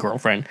boyfriend and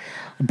girlfriend.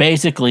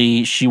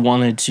 Basically, she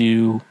wanted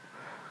to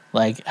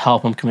like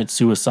help him commit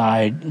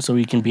suicide so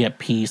he can be at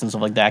peace and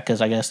stuff like that.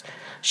 Because I guess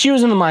she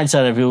was in the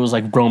mindset of it was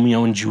like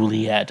Romeo and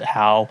Juliet,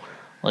 how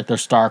like they're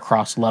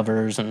star-crossed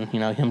lovers, and you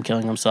know him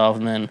killing himself,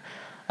 and then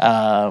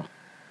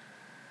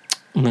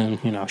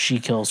you know she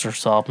kills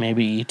herself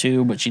maybe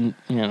too, but she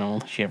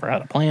never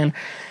had a plan.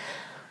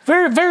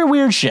 Very, very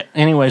weird shit.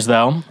 Anyways,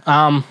 though,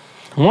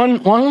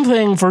 one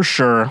thing for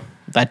sure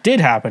that did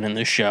happen in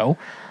this show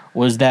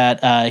was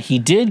that he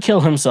did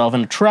kill himself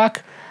in a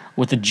truck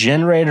with a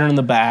generator in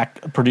the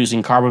back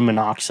producing carbon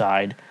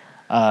monoxide.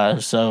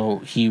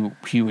 So he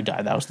would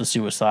die. That was the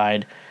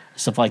suicide,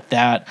 stuff like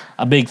that.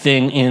 A big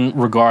thing in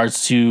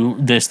regards to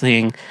this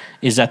thing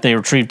is that they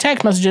retrieved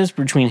text messages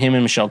between him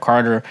and Michelle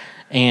Carter,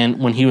 and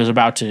when he was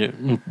about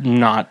to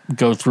not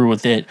go through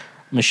with it,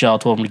 Michelle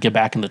told him to get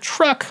back in the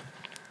truck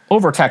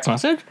over text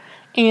message,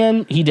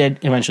 and he did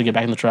eventually get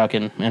back in the truck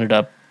and ended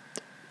up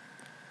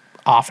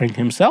offing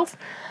himself.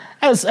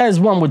 As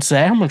one would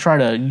say, I'm going to try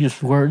to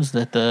use words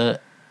that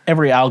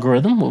every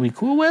algorithm will be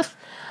cool with.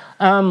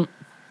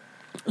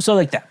 So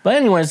like that. But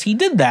anyways, he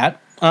did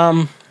that.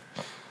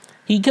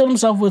 He killed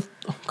himself with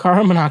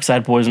carbon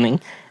monoxide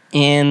poisoning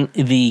in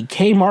the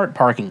Kmart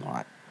parking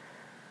lot.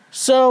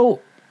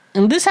 So,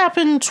 and this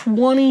happened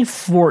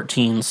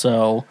 2014,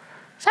 so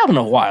it's happened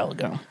a while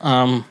ago,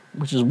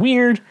 which is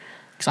weird,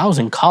 because I was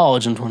in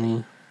college in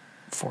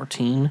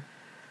 2014,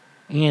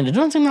 and it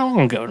doesn't seem that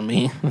long ago to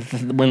me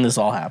when this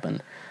all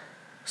happened.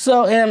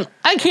 So, and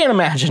I can't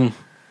imagine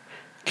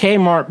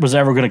Kmart was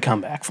ever going to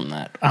come back from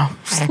that.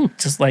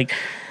 Just like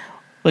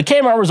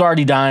Kmart was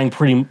already dying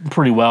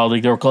pretty well.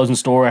 Like, they were closing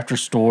store after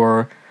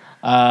store.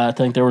 I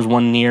think there was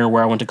one near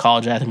where I went to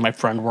college I think my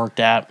friend worked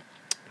at.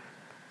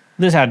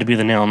 This had to be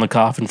the nail in the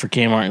coffin for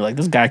Kmart. You're like,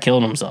 this guy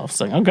killed himself.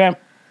 It's like, okay,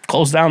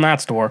 close down that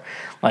store.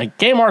 Like,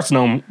 Kmart's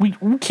we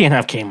can't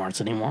have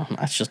Kmart's anymore.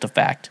 That's just a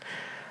fact.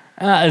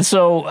 And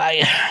so,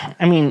 I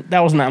mean,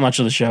 that wasn't that much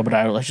of the show, but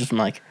I was just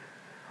like,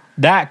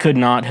 that could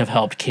not have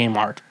helped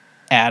Kmart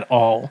at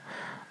all.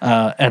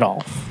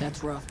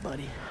 That's rough,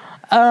 buddy.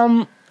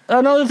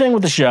 Another thing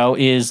with the show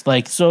is,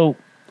 like, so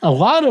a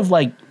lot of,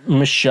 like,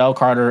 Michelle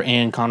Carter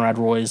and Conrad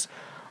Roy's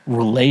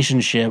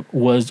relationship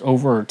was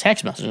over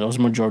text messages. That was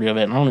the majority of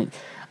it. And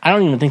I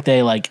don't even think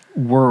they, like,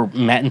 were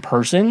met in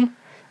person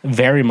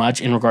very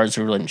much in regards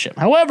to a relationship.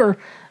 However,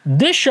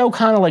 this show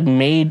kind of, like,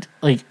 made,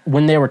 like,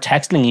 when they were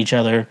texting each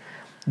other,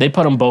 they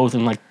put them both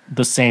in, like,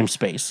 the same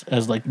space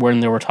as, like, when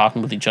they were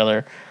talking with each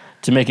other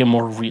to make it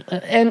more real.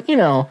 And, you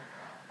know,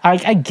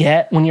 I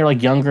get when you're,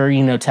 like, younger,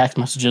 you know, text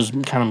messages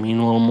kind of mean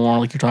a little more,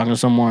 like you're talking to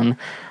someone.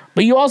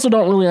 But you also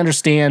don't really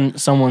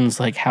understand someone's,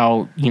 like,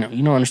 how, you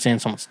don't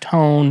understand someone's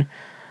tone.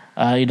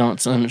 You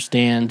don't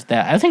understand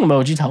that. I think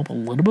emojis help a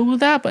little bit with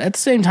that, but at the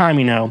same time,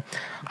 you know,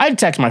 I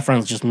text my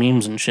friends just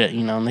memes and shit,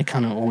 you know, and they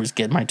kind of always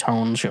get my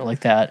tone and shit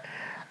like that.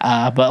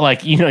 But,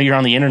 like, you know, you're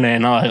on the internet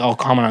and I'll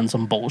comment on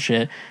some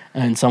bullshit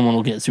and someone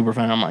will get super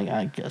offended. I'm like,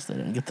 I guess they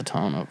didn't get the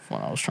tone of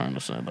what I was trying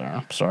to say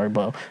there. Sorry,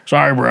 bro.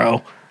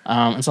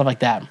 And stuff like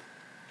that.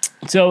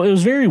 So it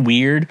was very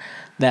weird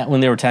that when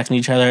they were texting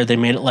each other, they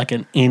made it like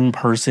an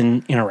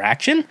in-person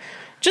interaction. It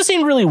just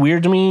seemed really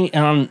weird to me,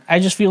 and I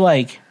just feel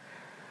like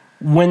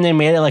when they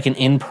made it like an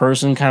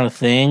in-person kind of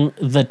thing,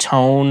 the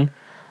tone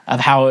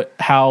of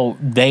how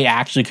they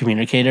actually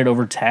communicated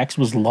over text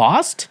was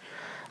lost.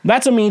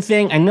 That's a me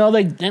thing. I know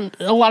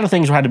a lot of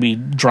things had to be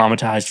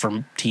dramatized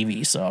from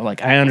TV, so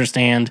like I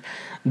understand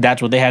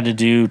that's what they had to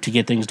do to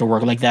get things to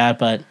work like that,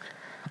 but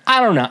I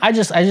don't know. I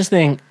just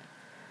think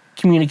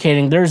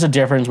communicating, there's a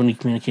difference when you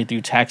communicate through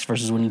text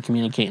versus when you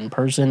communicate in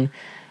person,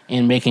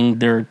 and making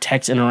their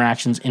text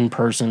interactions in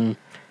person,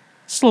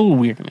 it's a little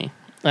weird to me.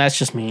 That's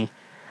just me.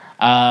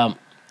 I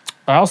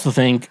also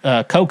think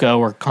Coco,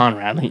 or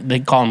Conrad, they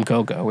call him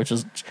Coco, which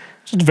is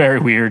just very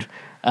weird.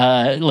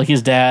 Like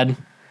his dad,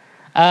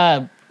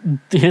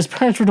 his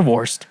parents were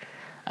divorced,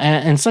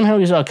 and somehow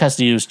he's out of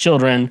custody of his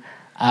children.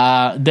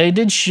 They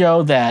did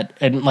show that,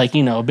 and like,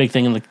 you know, a big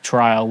thing in the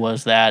trial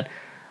was that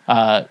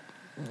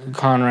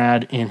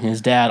Conrad and his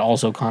dad,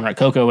 also Conrad,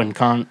 Coco and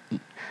Con,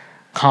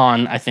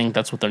 I think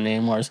that's what their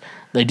name was,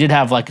 they did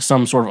have like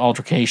some sort of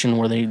altercation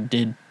where they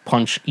did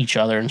punch each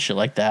other and shit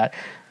like that.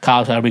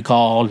 Cops had to be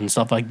called and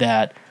stuff like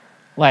that.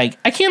 Like,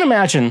 I can't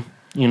imagine,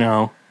 you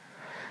know.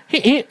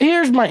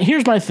 Here's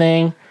my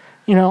thing.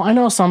 You know, I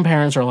know some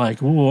parents are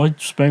like, "Oh, I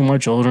spank my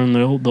children;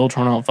 they'll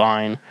turn out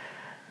fine."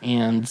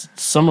 And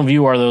some of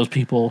you are those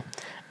people.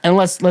 And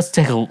let's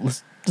take a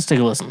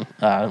listen.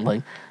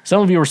 Like,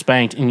 some of you were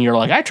spanked, and you're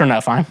like, "I turned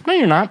out fine." No,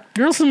 you're not.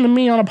 You're listening to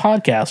me on a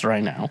podcast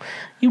right now.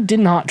 You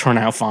did not turn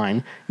out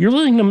fine. You're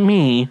listening to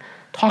me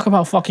talk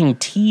about fucking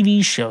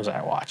TV shows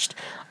I watched.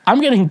 I'm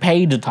getting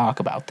paid to talk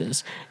about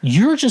this.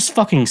 You're just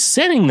fucking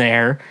sitting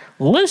there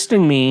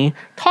listening to me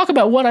talk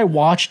about what I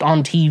watched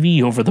on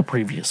TV over the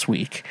previous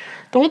week.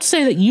 Don't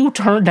say that you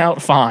turned out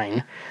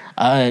fine,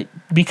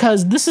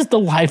 because this is the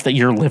life that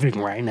you're living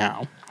right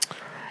now.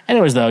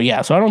 Anyways, though,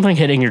 yeah, so I don't think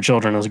hitting your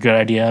children is a good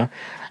idea.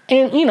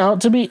 And, you know,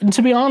 to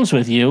be honest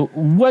with you,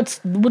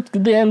 what's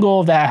the end goal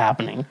of that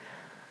happening?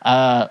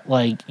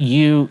 Like,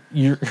 you're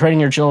hitting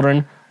your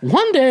children.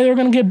 One day they're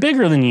going to get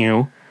bigger than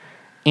you,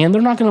 and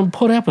they're not going to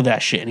put up with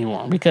that shit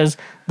anymore, because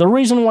the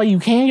reason why you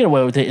can get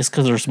away with it is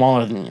because they're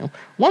smaller than you.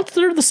 Once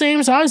they're the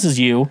same size as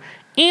you,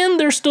 and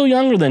they're still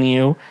younger than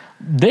you,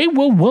 they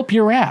will whoop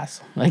your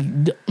ass. Like,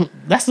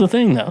 that's the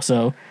thing, though.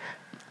 So,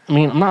 I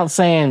mean, I'm not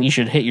saying you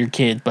should hit your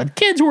kids, but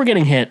kids who are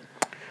getting hit,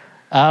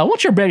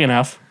 once you're big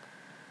enough,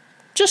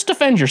 just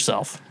defend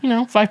yourself.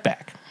 Fight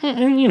back.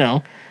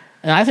 And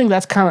I think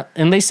that's kind of,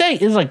 and they say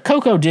it's like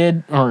Coco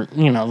did, or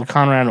the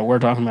Conrad that we're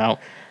talking about,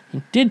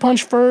 he did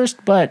punch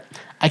first, but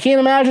I can't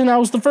imagine that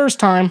was the first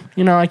time.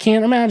 I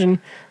can't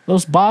imagine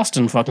those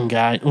Boston fucking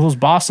guys, those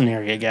Boston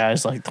area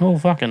guys, like they'll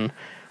fucking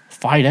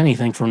fight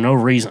anything for no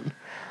reason.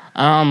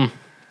 And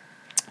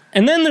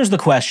then there's the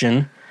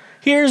question.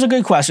 Here's a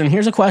good question.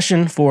 Here's a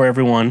question for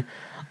everyone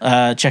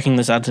checking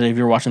this out today, if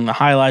you're watching the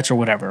highlights or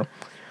whatever.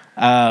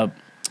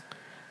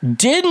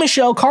 Did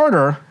Michelle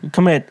Carter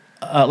commit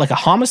like a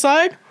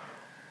homicide,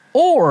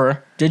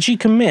 or did she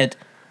commit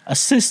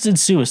assisted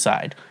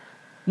suicide?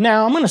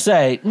 Now, I'm going to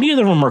say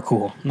neither of them are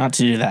cool not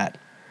to do that.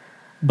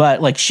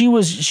 But like she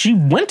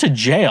went to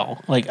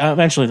jail. Like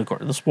eventually,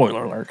 the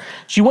spoiler alert,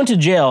 she went to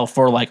jail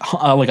for like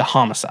a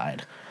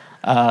homicide,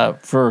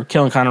 for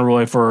killing Conor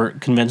Roy, for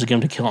convincing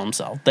him to kill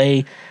himself.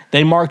 They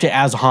marked it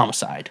as a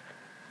homicide.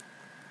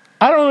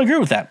 I don't agree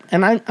with that,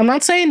 and I'm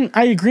not saying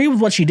I agree with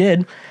what she did.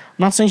 I'm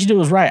not saying she did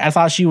was right. I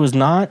thought she was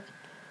not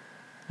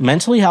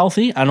mentally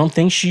healthy. I don't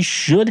think she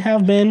should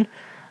have been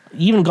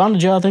even gone to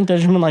jail. I think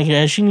there's been like,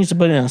 yeah, she needs to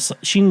be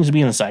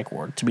in a psych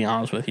ward, to be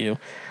honest with you.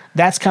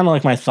 That's kind of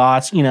like my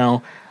thoughts. They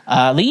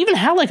even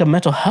had like a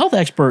mental health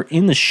expert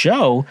in the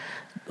show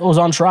that was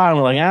on trial. And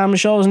we're like,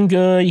 Michelle wasn't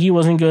good. He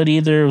wasn't good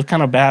either. It was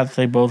kind of bad that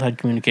they both had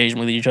communication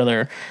with each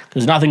other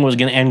because nothing was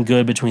going to end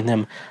good between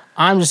them.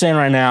 I'm just saying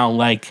right now,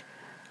 like,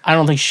 I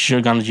don't think she should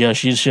have gone to jail.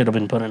 She should have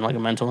been put in like a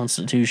mental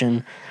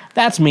institution.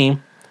 That's me.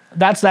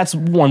 That's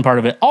one part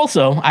of it.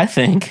 Also, I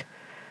think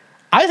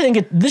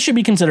this should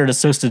be considered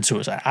assisted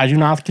suicide. I do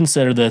not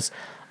consider this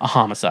a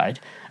homicide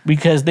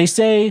because they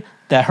say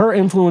that her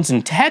influence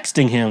in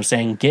texting him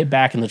saying "get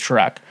back in the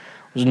truck"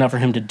 was enough for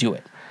him to do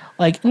it.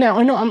 Like, now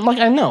I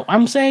know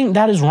I'm saying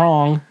that is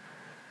wrong,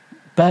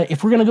 but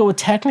if we're gonna go with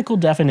technical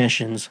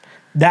definitions,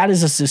 that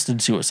is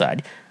assisted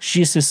suicide.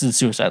 She assisted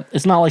suicide.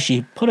 It's not like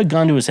she put a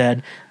gun to his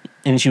head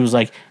and she was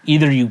like,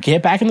 either you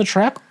get back in the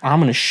truck or I'm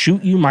gonna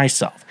shoot you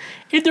myself.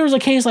 If there was a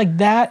case like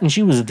that and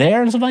she was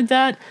there and stuff like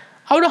that,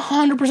 I would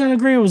 100%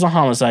 agree it was a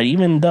homicide,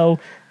 even though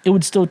it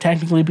would still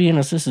technically be an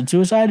assisted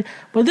suicide.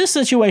 But this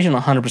situation,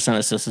 100%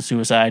 assisted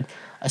suicide.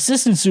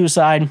 Assisted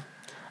suicide,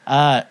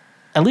 at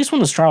least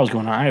when this trial was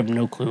going on, I have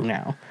no clue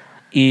now,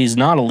 is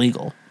not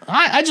illegal.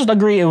 I just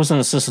agree it was an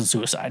assisted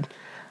suicide.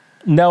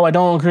 No, I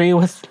don't agree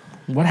with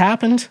what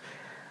happened.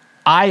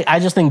 I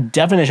just think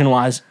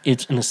definition-wise,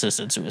 it's an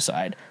assisted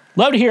suicide.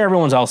 Love to hear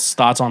everyone's else's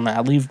thoughts on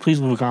that. Please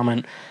leave a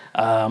comment.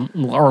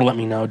 Or let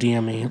me know,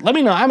 DM me. Let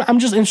me know. I'm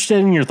just interested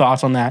in your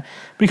thoughts on that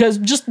because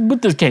just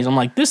with this case, I'm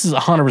like, this is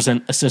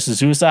 100% assisted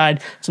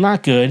suicide. It's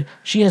not good.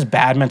 She has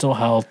bad mental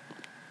health.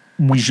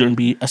 We shouldn't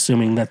be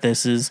assuming that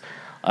this is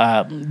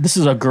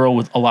a girl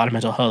with a lot of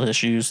mental health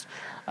issues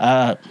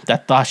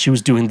that thought she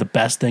was doing the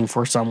best thing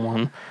for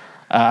someone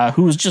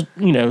who was just,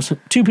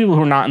 two people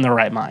who are not in their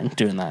right mind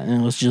doing that,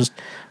 and it was just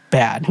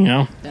bad.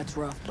 That's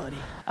rough, buddy.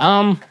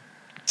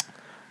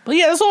 But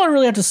yeah, that's all I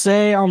really have to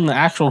say on the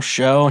actual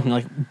show, and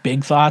like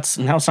big thoughts.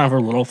 And now it's time for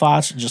little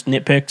thoughts, just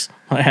nitpicks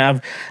I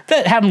have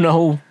that have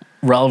no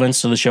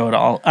relevance to the show at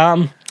all.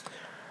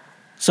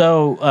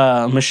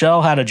 So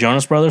Michelle had a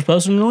Jonas Brothers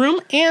poster in the room,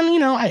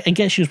 and I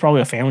guess she was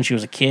probably a fan when she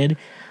was a kid,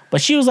 but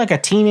she was like a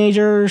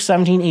teenager,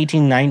 17,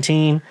 18,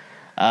 19,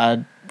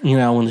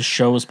 when the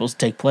show was supposed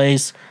to take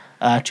place.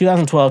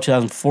 2012,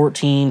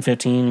 2014,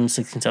 15,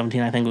 16,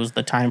 17, I think was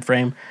the time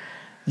frame.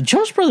 The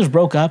Jonas Brothers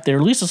broke up. They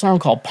released a song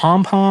called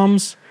Pom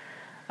Poms.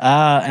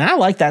 And I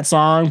like that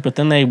song, but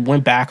then they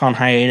went back on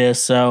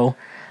hiatus. So,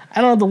 I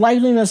don't know, the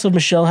likeliness of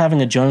Michelle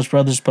having a Jonas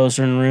Brothers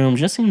poster in the room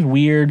just seems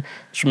weird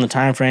just from the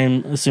time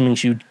frame, assuming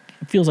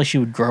feels like she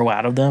would grow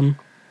out of them.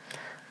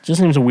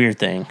 Just seems a weird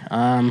thing.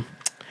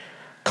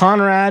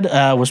 Conrad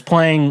was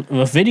playing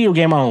a video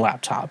game on a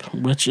laptop,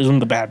 which isn't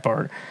the bad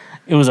part.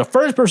 It was a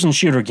first-person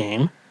shooter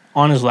game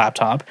on his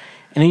laptop,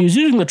 and he was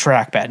using the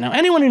trackpad. Now,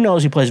 anyone who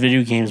knows who plays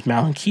video games,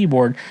 mouse and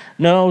keyboard,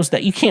 knows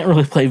that you can't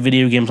really play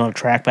video games on a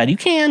trackpad. You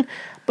can,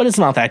 but it's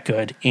not that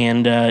good,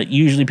 and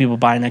usually people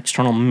buy an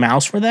external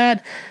mouse for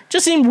that.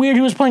 Just seemed weird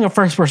he was playing a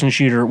first-person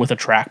shooter with a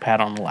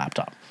trackpad on the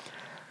laptop.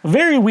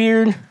 Very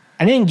weird.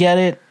 I didn't get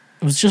it.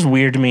 It was just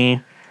weird to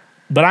me,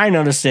 but I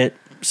noticed it,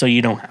 so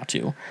you don't have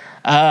to.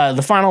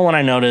 The final one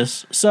I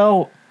noticed,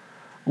 so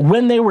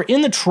when they were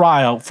in the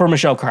trial for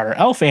Michelle Carter,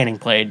 Elle Fanning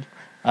played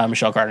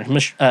Michelle Carter.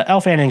 Elle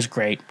Fanning's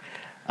great.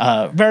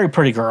 Very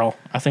pretty girl.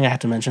 I think I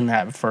had to mention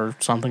that for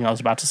something I was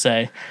about to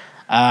say.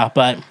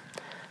 But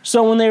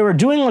so when they were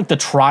doing like the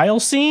trial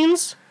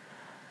scenes,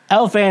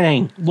 Elle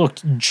Fanning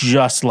looked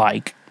just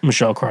like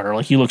Michelle Carter.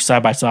 Like he looked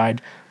side by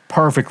side,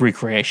 perfect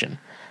recreation.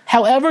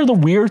 However, the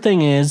weird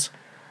thing is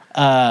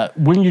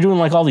when you're doing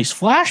like all these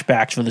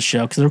flashbacks for the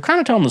show, because they're kind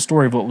of telling the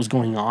story of what was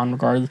going on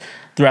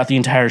throughout the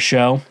entire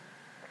show.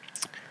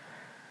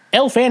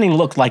 Elle Fanning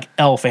looked like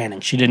Elle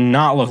Fanning. She did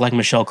not look like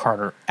Michelle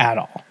Carter at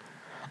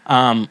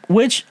all.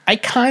 Which I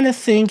kind of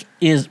think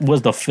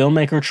was the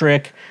filmmaker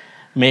trick,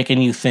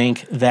 making you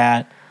think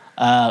that,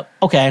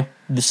 okay,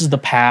 this is the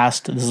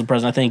past, this is the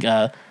present. I think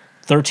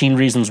 13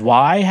 Reasons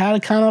Why had a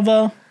kind of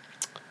a,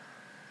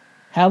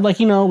 had like,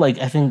 you know, like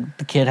I think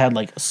the kid had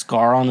like a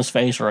scar on his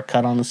face or a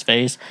cut on his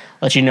face,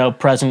 let you know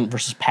present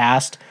versus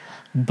past.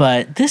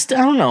 But this, I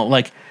don't know,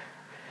 like,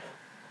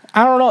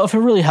 I don't know if it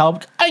really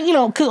helped. You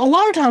know, because a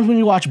lot of times when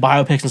you watch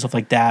biopics and stuff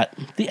like that,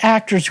 the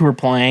actors who are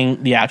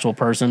playing the actual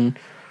person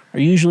are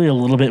usually a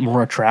little bit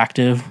more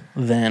attractive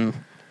than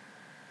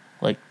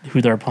like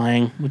who they're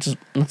playing, which is,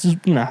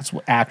 you know, that's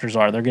what actors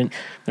are. They're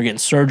getting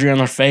surgery on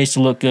their face to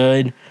look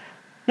good.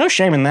 No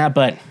shame in that,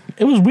 but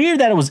it was weird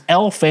that it was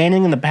Elle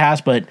Fanning in the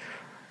past, but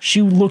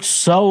she looked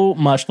so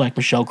much like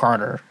Michelle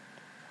Carter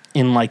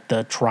in like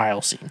the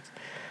trial scenes.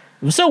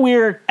 It was so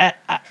weird.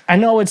 I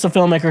know it's a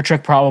filmmaker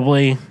trick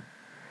probably,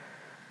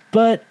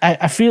 but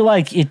I feel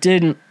like it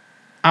didn't.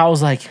 I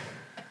was like,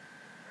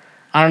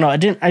 I don't know. I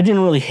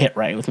didn't really hit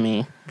right with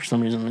me for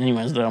some reason.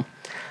 Anyways, though,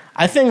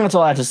 I think that's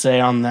all I have to say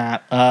on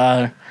that.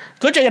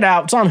 Go check it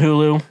out. It's on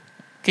Hulu.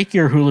 Get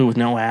your Hulu with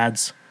no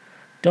ads.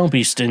 Don't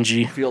be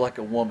stingy. Feel like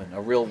a woman, a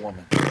real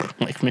woman.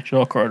 Like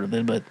Michelle Carter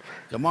did, but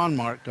Come on,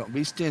 Mark. Don't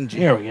be stingy.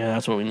 here we go.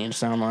 That's what we need to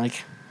sound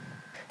like.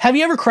 Have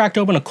you ever cracked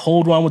open a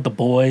cold one with the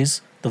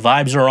boys? The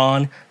vibes are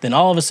on, then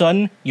all of a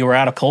sudden, you are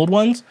out of cold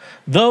ones?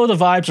 Though the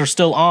vibes are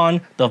still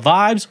on, the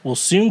vibes will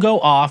soon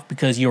go off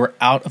because you are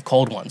out of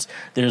cold ones.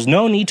 There's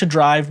no need to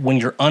drive when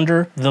you're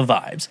under the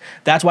vibes.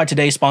 That's why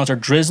today's sponsor,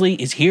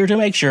 Drizzly, is here to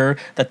make sure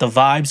that the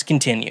vibes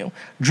continue.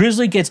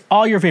 Drizzly gets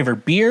all your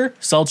favorite beer,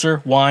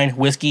 seltzer, wine,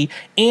 whiskey,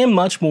 and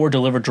much more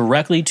delivered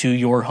directly to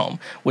your home.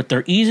 With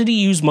their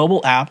easy-to-use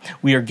mobile app,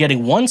 we are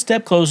getting one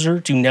step closer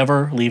to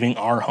never leaving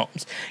our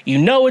homes. You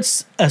know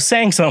it's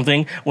saying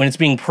something when it's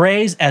being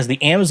praised as the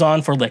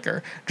Amazon for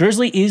liquor.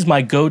 Drizzly is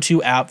my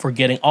go-to app for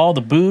getting all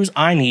the booze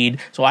I need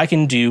so I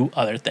can do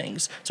other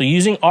things. So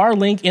using our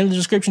link in the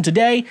description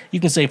today, you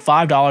can save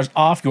 $5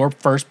 off your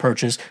first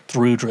purchase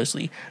through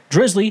Drizzly.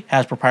 Drizzly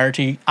has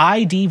proprietary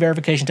ID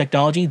verification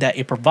technology that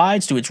it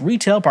provides to its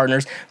retail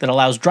partners that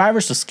allows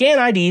drivers to scan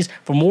IDs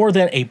for more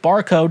than a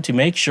barcode to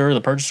make sure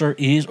the purchaser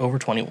is over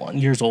 21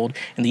 years old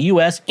in the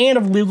US and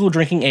of legal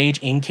drinking age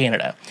in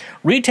Canada.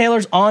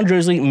 Retailers on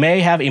Drizzly may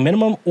have a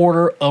minimum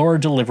order or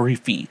delivery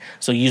fee.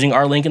 So using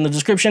our link in the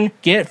description,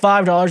 get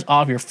 $5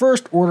 off your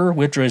first order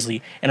with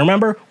Drizzly. And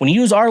remember, when you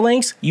use our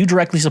links, you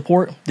directly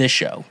support this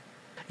show.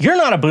 You're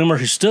not a boomer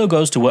who still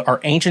goes to what our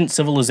ancient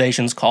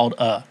civilizations called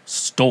a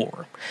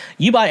store.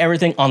 You buy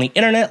everything on the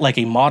internet like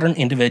a modern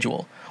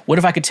individual. What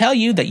if I could tell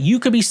you that you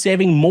could be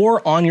saving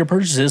more on your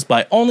purchases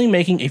by only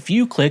making a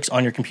few clicks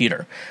on your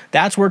computer?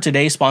 That's where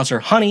today's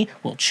sponsor, Honey,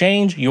 will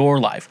change your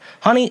life.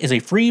 Honey is a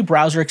free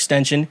browser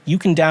extension you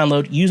can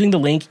download using the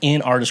link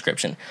in our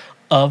description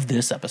of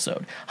this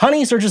episode.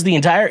 Honey searches the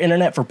entire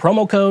internet for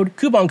promo code,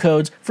 coupon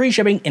codes, free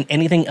shipping, and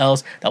anything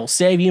else that will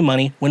save you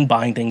money when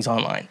buying things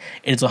online.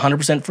 It's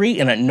 100% free,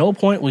 and at no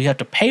point will you have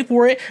to pay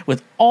for it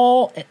with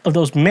all of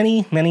those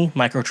many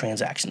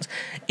microtransactions.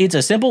 It's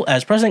as simple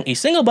as pressing a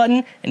single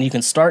button, and you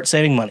can start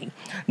saving money.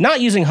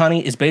 Not using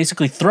Honey is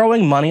basically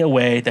throwing money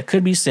away that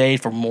could be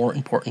saved for more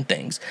important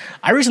things.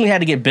 I recently had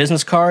to get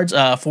business cards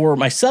for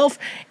myself,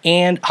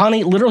 and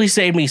Honey literally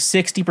saved me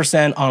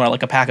 60% on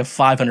a pack of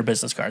 500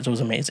 business cards. It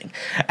was amazing.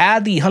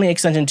 Add the Honey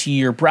extension to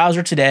your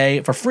browser today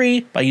for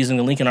free by using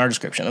the link in our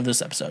description of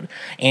this episode.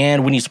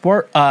 And when you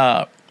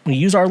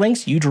use our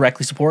links, you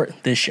directly support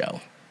this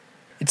show.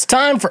 It's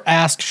time for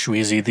Ask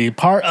Shweezy, the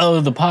part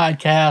of the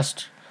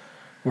podcast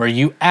where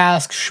you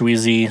ask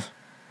Shweezy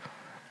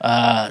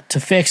to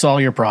fix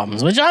all your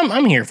problems, which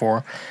I'm here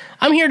for.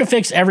 I'm here to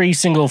fix every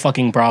single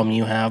fucking problem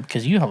you have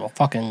because you have a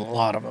fucking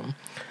lot of them.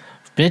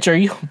 Bitch,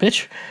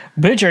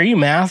 are you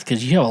math?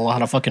 Because you have a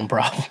lot of fucking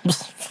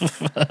problems.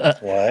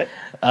 What?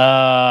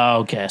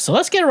 Okay, so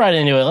let's get right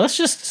into it. Let's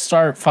just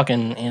start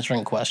fucking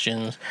answering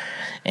questions,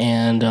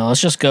 and let's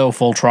just go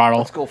full throttle.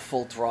 Let's go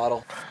full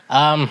throttle.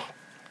 Our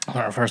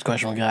first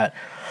question we got: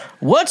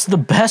 what's the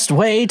best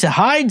way to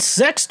hide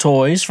sex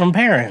toys from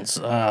parents?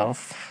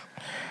 That's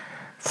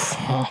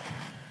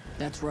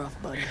rough,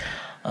 buddy.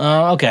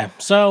 Okay,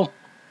 so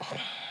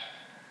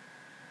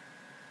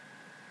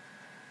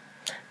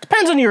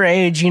depends on your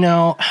age, you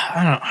know.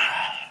 I don't.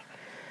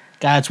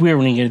 God, it's weird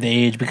when you get to the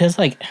age because,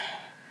 I'm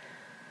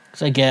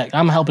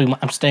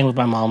staying with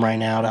my mom right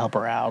now to help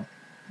her out.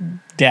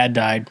 Dad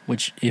died,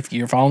 which if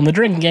you're following the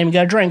drinking game, you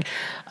gotta drink.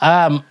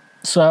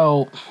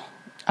 So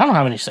I don't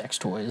have any sex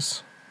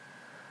toys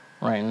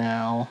right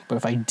now, but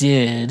if I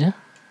did, and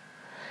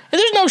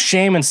there's no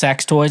shame in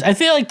sex toys. I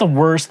feel like the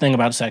worst thing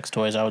about sex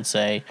toys, I would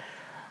say,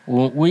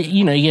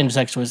 you get into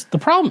sex toys. The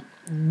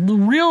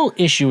real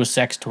issue with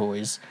sex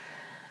toys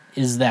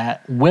is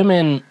that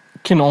women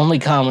can only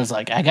come as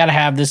I gotta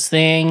have this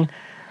thing,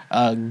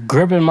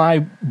 gripping my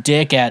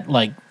dick at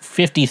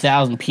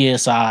 50,000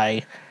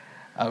 psi,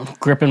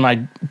 gripping my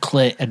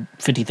clit at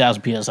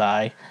 50,000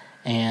 psi,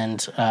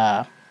 and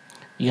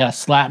you gotta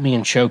slap me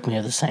and choke me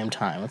at the same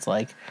time. It's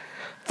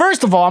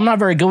first of all, I'm not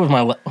very good with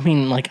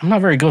I'm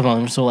not very good with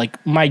my, so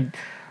my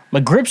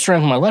grip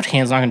strength with my left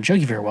hand's not gonna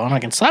choke you very well, and I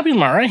can slap you with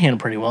my right hand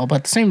pretty well, but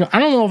at the same time, I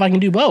don't know if I can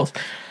do both.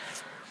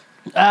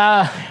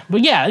 But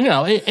yeah,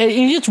 it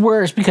gets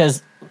worse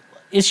because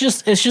it's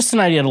just an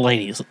idea to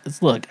ladies.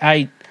 Look,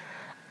 I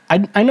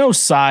know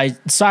size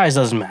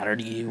doesn't matter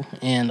to you,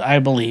 and I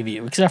believe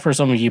you, except for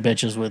some of you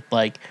bitches with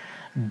like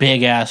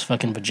big ass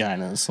fucking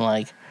vaginas.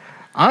 Like,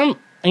 I'm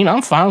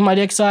fine with my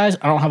dick size.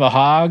 I don't have a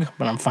hog,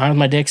 but I'm fine with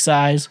my dick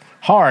size.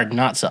 Hard,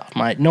 not soft.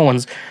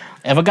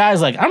 If a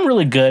guy's like, I'm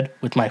really good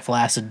with my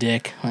flaccid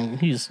dick, like,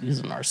 he's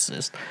a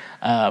narcissist.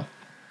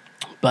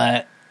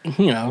 But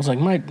it's like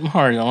my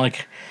hard,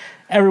 like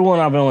everyone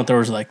I've been with, there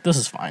was like, this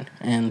is fine,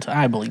 and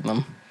I believe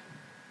them.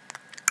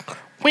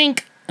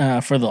 Wink.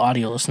 For the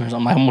audio listeners,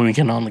 I'm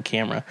winking on the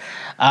camera.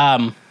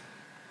 No,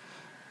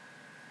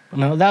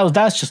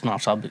 that's just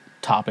not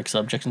topic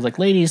subjections. Like,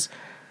 ladies,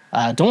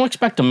 don't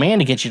expect a man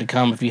to get you to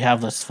come if you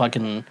have this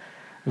fucking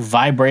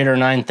vibrator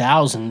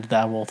 9000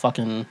 that will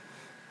fucking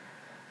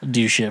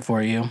do shit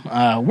for you.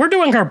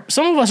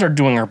 Some of us are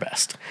doing our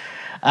best.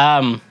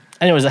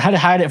 Anyways, how to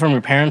hide it from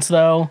your parents,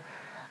 though.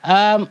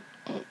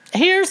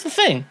 Here's the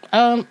thing.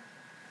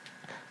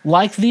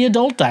 Like the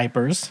adult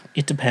diapers,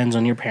 it depends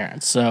on your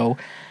parents. So,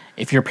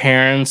 if your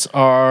parents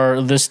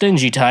are the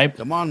stingy type...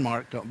 Come on,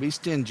 Mark, don't be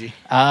stingy.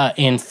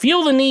 And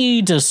feel the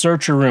need to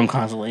search your room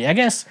constantly. I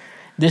guess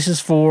this is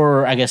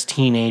for,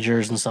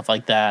 teenagers and stuff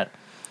like that.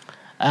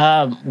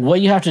 What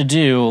you have to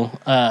do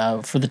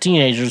for the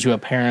teenagers who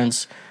have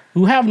parents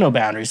who have no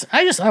boundaries,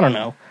 I don't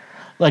know.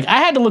 Like, I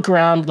had to look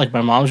around, like,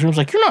 my mom's room.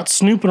 Like, you're not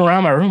snooping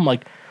around my room.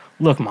 Like,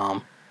 look,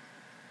 Mom,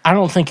 I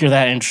don't think you're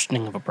that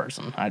interesting of a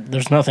person.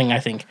 There's nothing I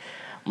think,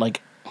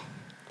 like...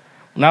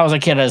 When I was a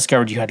kid, I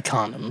discovered you had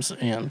condoms,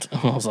 and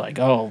I was like,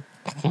 oh,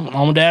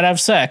 Mom and Dad have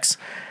sex.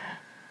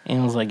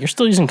 And I was like, you're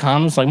still using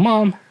condoms? Like,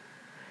 Mom,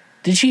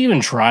 did she even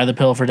try the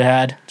pill for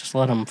Dad? Just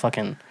let him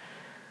fucking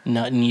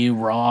nut in you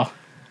raw.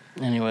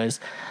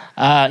 Anyways,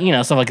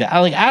 stuff like that.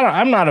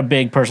 I'm not a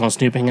big person on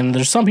snooping, and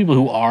there's some people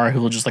who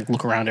will just, like,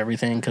 look around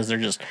everything because they're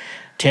just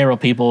terrible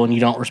people, and you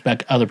don't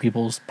respect other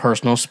people's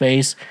personal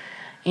space.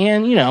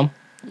 And,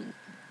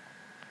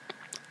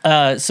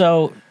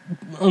 so...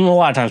 And a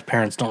lot of times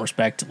parents don't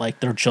respect, like,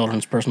 their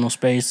children's personal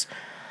space.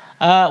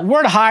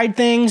 Where to hide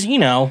things,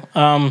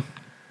 the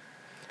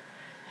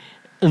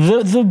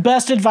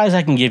best advice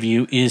I can give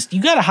you is you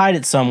got to hide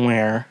it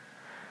somewhere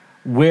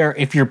where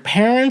if your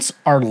parents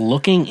are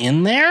looking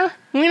in there,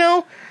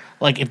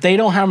 like if they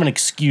don't have an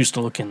excuse to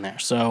look in there.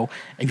 So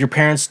if your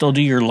parents still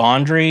do your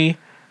laundry,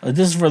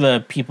 this is for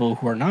the people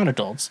who are not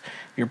adults.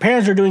 If your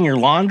parents are doing your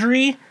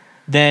laundry,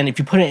 then if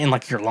you put it in,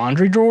 like, your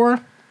laundry drawer,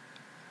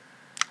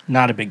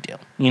 not a big deal,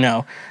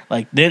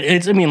 like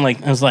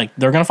it's like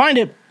they're gonna find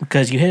it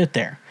because you hid it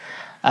there,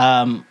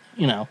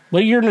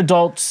 but you're an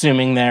adult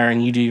swimming there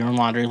and you do your own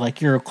laundry,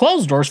 like your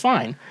clothes door's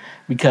fine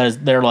because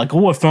they're like,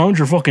 oh, I found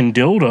your fucking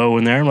dildo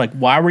in there. I'm like,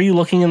 why were you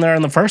looking in there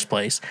in the first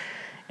place?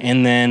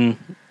 And then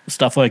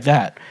stuff like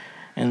that,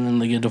 and then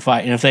they get to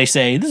fight. And if they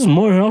say this is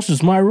my house,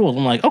 it's my rules,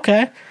 I'm like,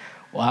 okay,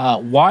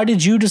 why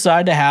did you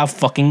decide to have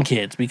fucking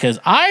kids? Because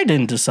I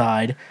didn't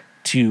decide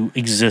to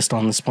exist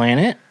on this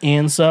planet,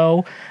 and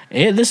so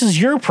this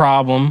is your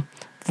problem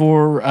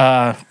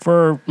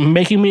for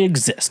making me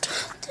exist.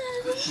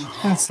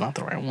 That's not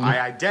the right one.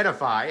 I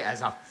identify as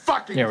a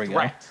fucking there we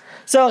threat. Go.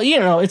 So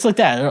it's like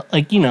that.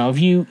 Like if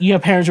you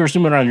have parents who are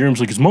swimming around your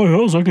rooms, like, it's my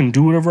house, I can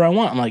do whatever I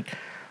want. I'm like,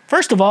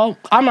 first of all,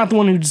 I'm not the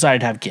one who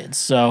decided to have kids.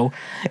 So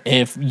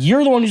if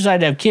you're the one who decided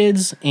to have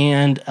kids,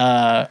 and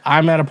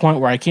I'm at a point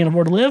where I can't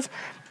afford to live,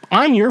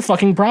 I'm your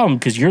fucking problem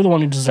because you're the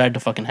one who decided to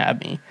fucking have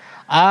me.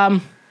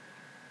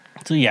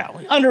 So yeah,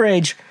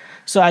 underage.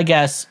 So I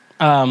guess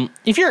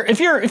if you're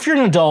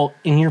an adult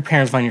and your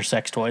parents find your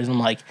sex toys, I'm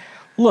like,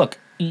 look,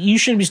 you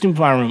shouldn't be snooping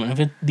in my room. And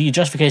if the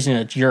justification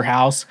is it's your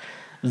house,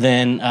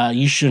 then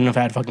you shouldn't have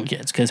had fucking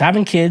kids. Because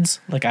having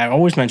kids, like I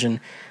always mention,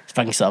 is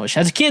fucking selfish.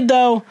 As a kid,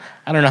 though,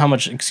 I don't know how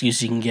much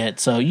excuse you can get.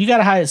 So you got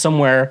to hide it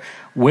somewhere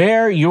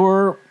where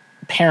your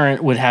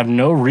parent would have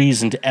no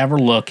reason to ever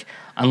look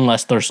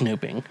unless they're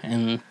snooping.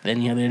 And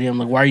then you have the idea, I'm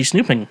like, why are you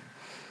snooping?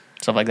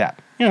 Stuff like that.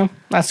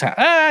 That's how.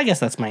 I guess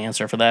that's my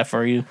answer for that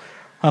for you.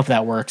 Hope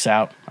that works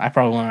out. I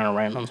probably went on a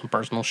rant on some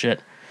personal shit.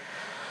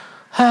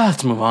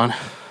 Let's move on.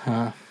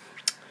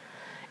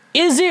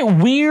 Is it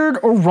weird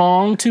or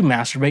wrong to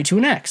masturbate to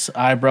an ex?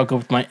 I broke up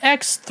with my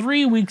ex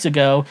 3 weeks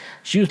ago.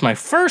 She was my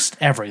first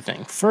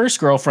everything. First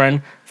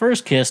girlfriend,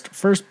 first kissed,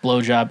 first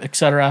blowjob,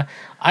 etc.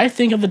 I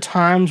think of the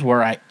times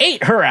where I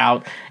ate her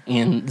out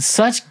and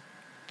such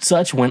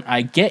when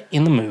I get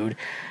in the mood.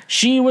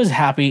 She was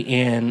happy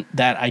in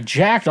that I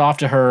jacked off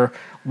to her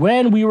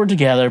when we were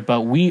together,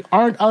 but we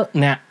aren't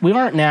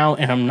now,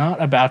 and I'm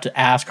not about to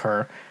ask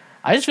her.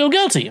 I just feel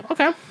guilty.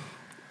 Okay.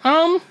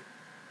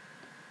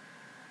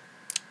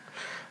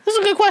 This is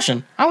a good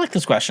question. I like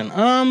this question.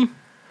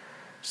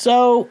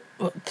 So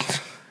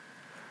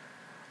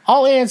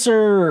I'll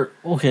answer.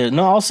 Okay,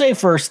 no, I'll say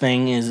first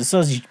thing is it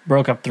says you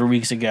broke up 3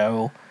 weeks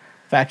ago.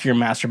 Fact, you're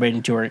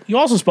masturbating to her. You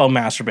also spell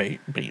masturbate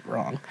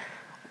wrong.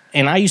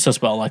 And I used to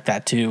spell like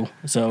that too,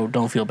 so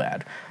don't feel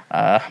bad.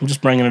 I'm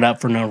just bringing it up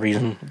for no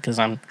reason because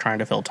I'm trying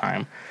to fill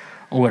time.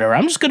 or whatever.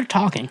 I'm just good at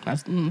talking.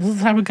 This is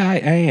the type of guy I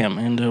am.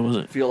 And was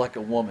it? Feel like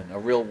a woman, a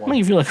real woman. Make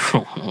you feel like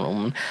a real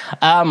woman.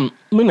 But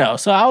no.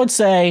 So I would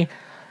say,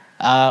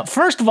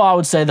 first of all, I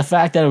would say the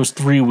fact that it was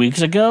 3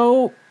 weeks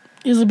ago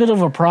is a bit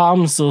of a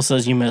problem. Still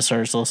says you miss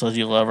her. Still says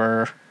you love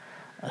her.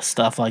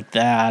 Stuff like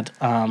that.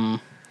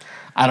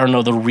 I don't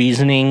know the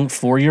reasoning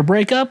for your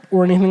breakup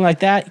or anything like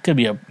that. It could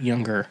be a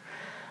younger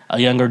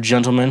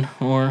gentleman,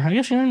 or I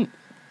guess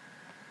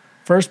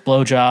first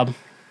blowjob.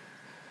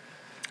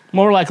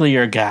 More likely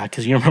you're a guy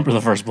because you remember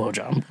the first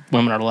blowjob.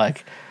 Women are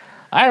like,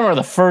 I remember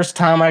the first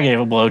time I gave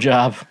a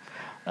blowjob.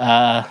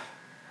 Guys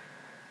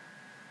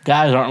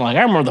aren't like,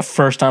 I remember the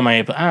first time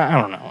I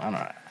don't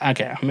know.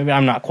 Okay, maybe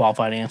I'm not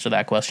qualified to answer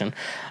that question.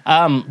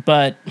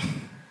 But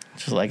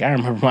just like I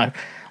remember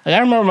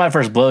my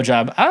first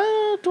blowjob.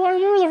 Do I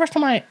remember the first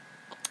time I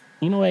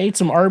ate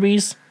some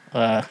Arby's?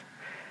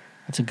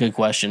 That's a good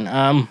question.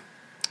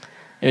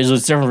 It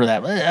was different for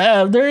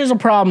that. There is a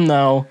problem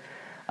though.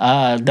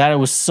 That it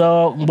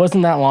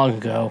wasn't that long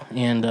ago,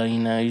 and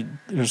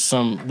there's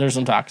some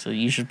toxicity.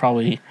 You should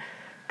probably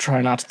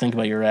try not to think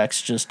about your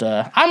ex. Just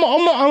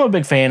I'm a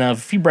big fan of,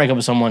 if you break up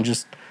with someone,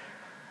 just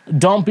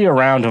don't be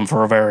around them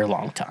for a very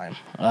long time.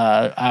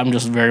 I'm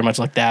just very much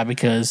like that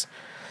because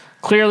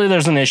clearly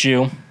there's an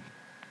issue,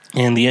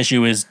 and the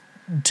issue is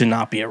to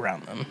not be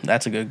around them.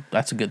 That's a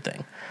good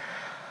thing.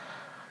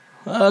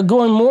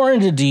 Going more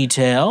into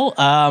detail,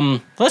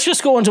 let's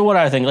just go into what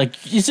I think.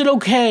 Like, is it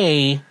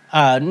okay?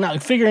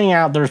 Not figuring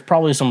out there's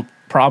probably some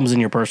problems in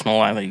your personal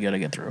life that you got to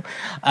get through.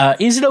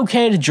 Is it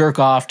okay to jerk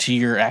off to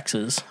your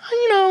exes?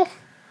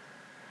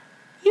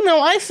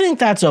 I think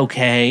that's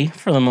okay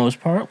for the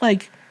most part.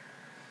 Like,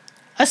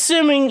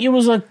 assuming it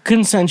was a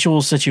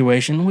consensual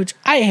situation, which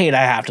I hate.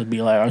 I have to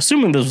be like,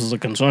 assuming this was a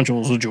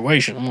consensual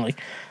situation. I'm like,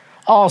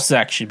 all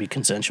sex should be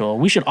consensual.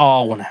 We should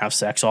all want to have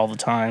sex all the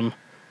time.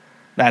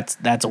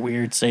 That's a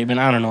weird statement.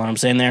 I don't know what I'm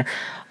saying there.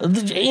 I'm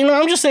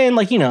just saying,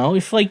 like,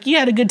 if like you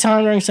had a good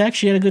time during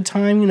sex, you had a good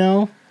time,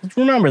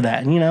 remember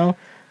that. And,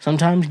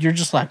 sometimes you're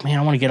just like, man,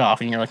 I want to get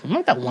off. And you're like,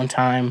 remember that one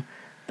time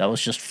that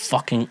was just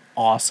fucking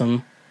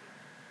awesome?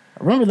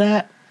 Remember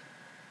that?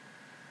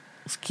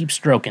 Let's keep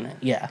stroking it.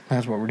 Yeah,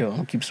 that's what we're doing.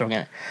 We'll keep stroking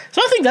it.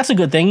 So I think that's a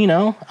good thing,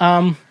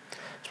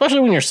 especially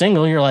when you're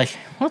single. You're like,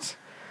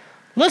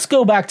 let's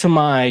go back to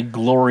my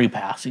glory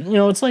past.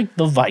 It's like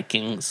the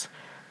Vikings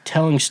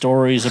telling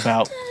stories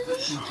about,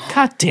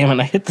 God damn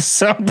it, I hit the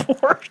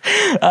soundboard.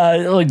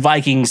 Like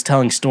Vikings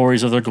telling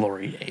stories of their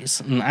glory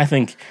days. And I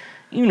think,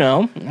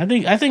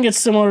 I think it's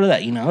similar to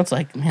that. It's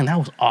like, man, that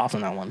was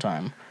awesome that one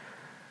time.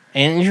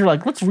 And you're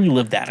like, let's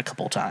relive that a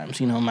couple times,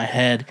 in my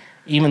head,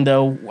 even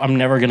though I'm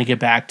never going to get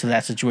back to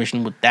that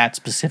situation with that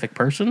specific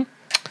person.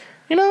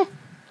 It'd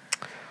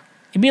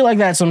be like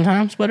that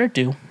sometimes, but it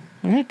do.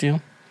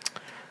 Let's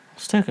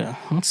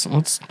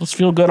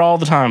feel good all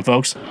the time,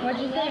 folks. What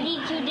you ready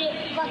to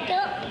get fucked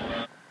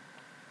up?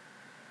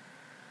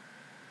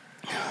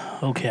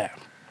 Okay.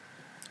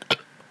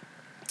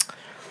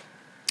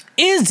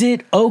 Is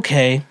it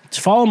okay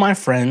to follow my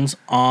friends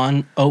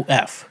on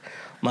OF?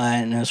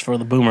 And as for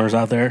the boomers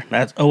out there,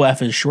 that's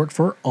OF is short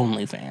for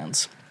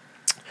OnlyFans.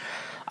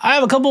 I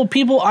have a couple of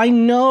people I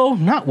know,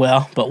 not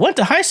well, but went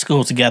to high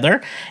school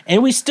together,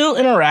 and we still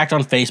interact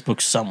on Facebook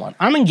somewhat.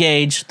 I'm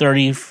engaged,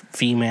 30,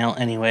 female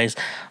anyways.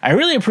 I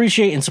really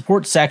appreciate and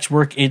support sex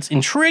work. It's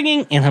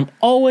intriguing, and I'm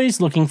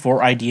always looking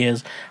for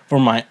ideas for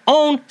my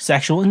own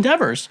sexual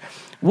endeavors.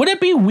 Would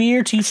it be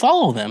weird to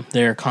follow them?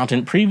 Their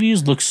content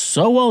previews look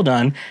so well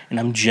done, and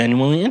I'm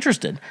genuinely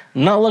interested.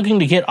 I'm not looking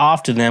to get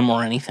off to them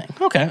or anything.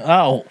 Okay,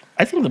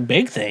 I think the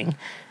big thing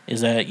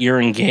is that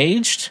you're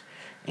engaged,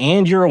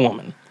 and you're a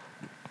woman.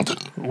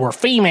 Or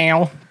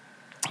female,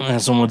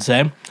 as some would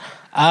say.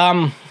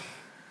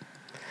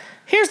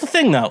 Here's the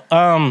thing, though.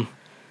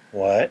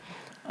 What?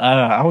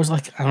 I was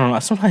like, I don't know.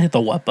 Sometimes I hit the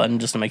what button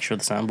just to make sure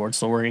the soundboard's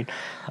still working.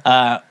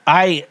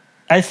 I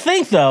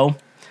think, though,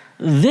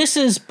 this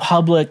is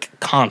public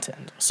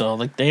content. So,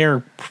 like,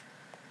 they're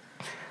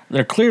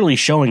clearly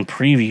showing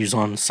previews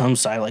on some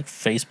site like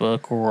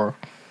Facebook or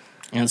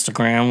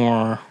Instagram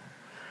or...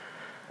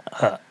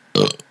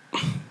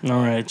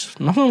 all right,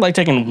 just nothing like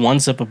taking one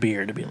sip of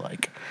beer to be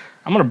like,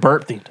 I'm gonna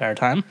burp the entire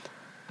time.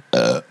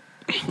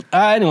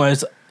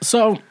 Anyways,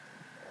 so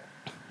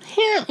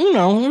here,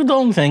 the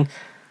only thing.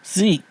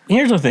 See,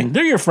 here's the thing: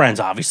 they're your friends,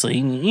 obviously.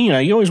 You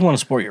always want to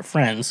support your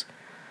friends,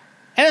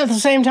 and at the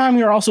same time,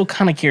 you're also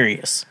kind of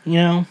curious,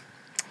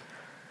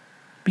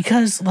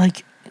 because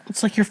like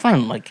it's like your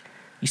friend, like.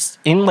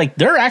 And like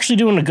they're actually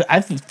doing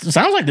it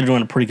sounds like they're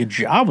doing a pretty good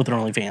job with their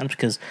OnlyFans,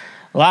 because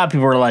a lot of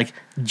people are like,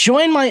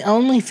 join my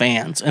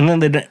OnlyFans, and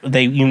then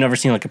you've never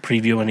seen like a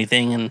preview of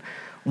anything, and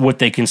what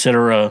they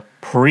consider a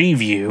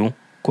preview,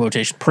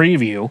 quotation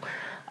preview,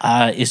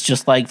 is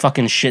just like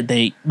fucking shit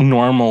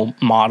normal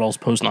models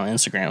post on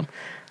Instagram.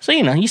 So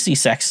you see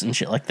sex and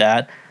shit like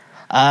that.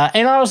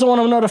 And I also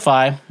want to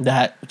notify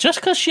that just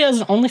because she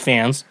has an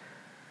OnlyFans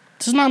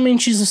does not mean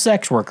she's a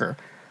sex worker.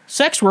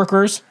 Sex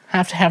workers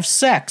have to have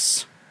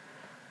sex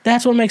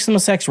That's what makes them a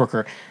sex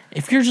worker.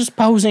 If you're just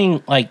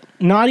posing like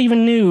not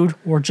even nude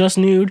or just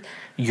nude,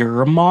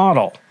 you're a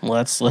model.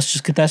 Let's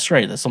just get that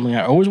straight. That's something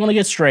I always want to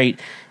get straight.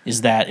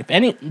 Is that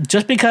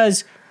just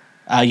because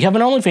you have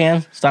an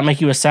OnlyFans, does not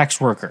make you a sex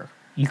worker.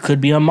 You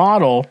could be a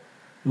model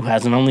who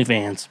has an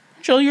OnlyFans.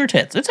 Show your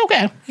tits. It's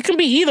okay. You can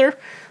be either.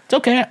 It's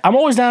okay. I'm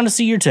always down to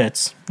see your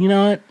tits. You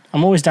know what?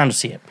 I'm always down to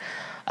see it.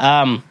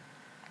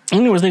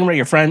 Anyways, thinking about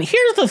your friend.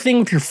 Here's the thing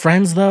with your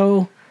friends,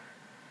 though.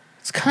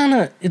 It's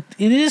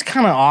it is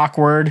kind of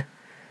awkward.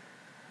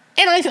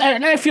 And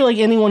I feel like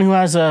anyone who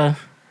has a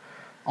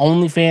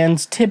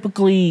OnlyFans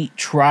typically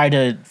try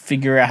to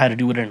figure out how to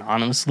do it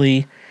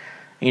anonymously.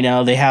 You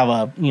know, they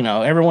have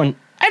everyone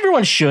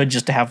should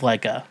just have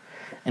like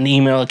an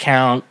email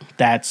account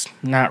that's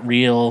not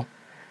real,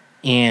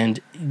 and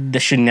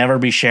this should never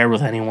be shared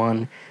with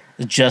anyone.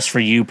 It's just for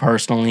you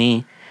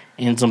personally,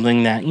 and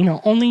something that,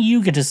 only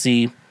you get to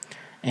see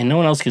and no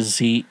one else gets to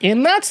see.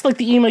 And that's like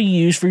the email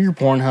you use for your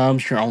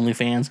Pornhubs, your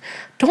OnlyFans.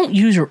 Don't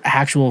use your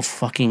actual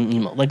fucking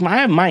email. Like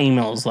my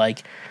email is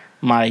like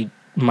my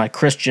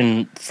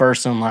Christian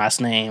first and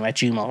last name at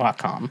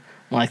gmail.com.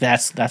 Like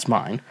that's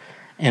mine.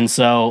 And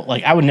so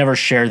like I would never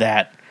share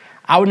that.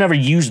 I would never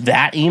use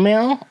that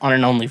email on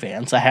an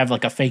OnlyFans. I have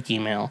like a fake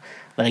email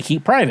that I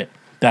keep private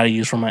that I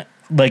use for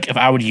if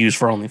I would use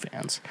for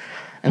OnlyFans.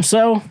 And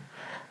so,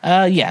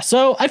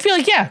 so I feel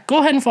like, go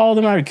ahead and follow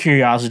them out of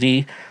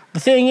curiosity. The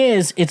thing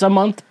is, it's a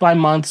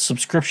month-by-month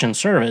subscription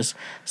service,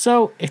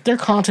 so if their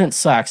content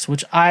sucks,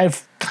 which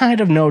I've kind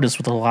of noticed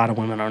with a lot of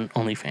women on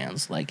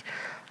OnlyFans, like,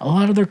 a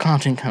lot of their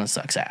content kind of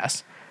sucks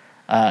ass,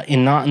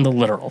 and not in the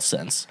literal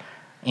sense,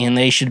 and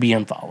they should be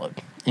unfollowed,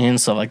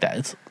 and stuff like that.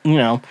 It's,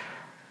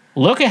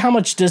 look at how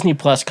much Disney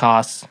Plus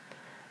costs,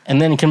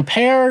 and then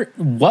compare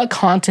what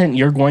content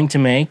you're going to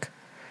make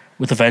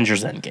with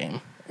Avengers Endgame,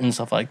 and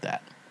stuff like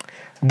that.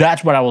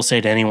 That's what I will say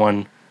to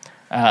anyone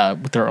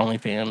with their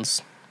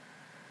OnlyFans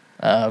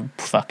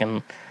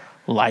fucking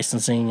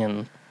licensing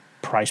and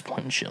price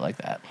point and shit like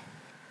that.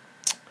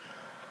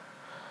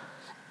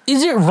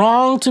 Is it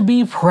wrong to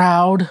be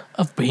proud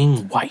of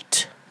being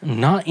white?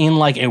 Not in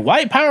like a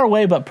white power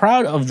way, but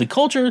proud of the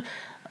culture.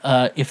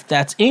 If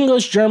that's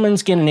English, German,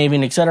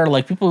 Scandinavian, etc.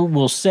 Like people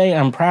will say,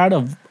 I'm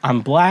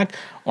black,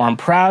 or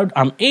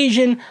I'm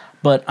Asian,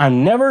 but I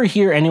never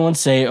hear anyone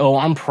say, oh,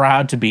 I'm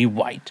proud to be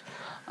white.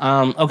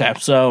 Okay,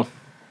 so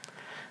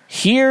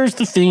here's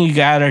the thing you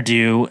gotta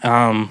do.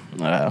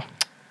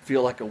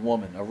 Feel like a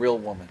woman, a real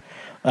woman.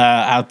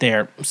 Out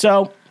there.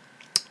 So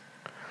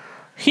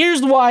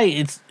here's why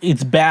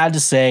it's bad to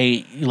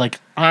say like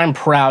I'm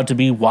proud to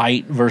be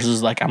white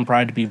versus like I'm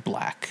proud to be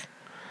black.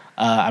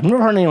 I've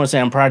never heard anyone say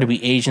I'm proud to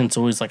be Asian. It's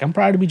always like I'm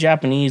proud to be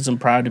Japanese. I'm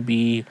proud to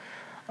be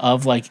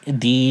of like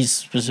these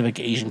specific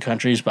Asian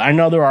countries. But I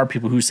know there are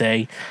people who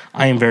say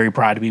I am very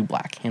proud to be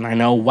black, and I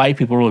know white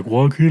people are like,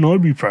 why can't I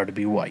be proud to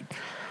be white?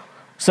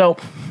 So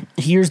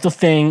here's the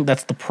thing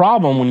that's the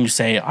problem when you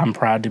say I'm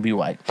proud to be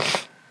white.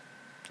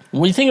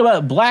 When you think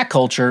about black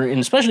culture, and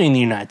especially in the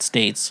United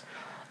States,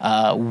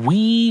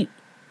 we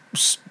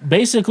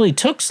basically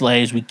took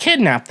slaves, we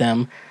kidnapped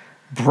them,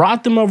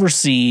 brought them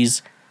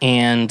overseas,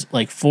 and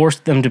like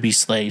forced them to be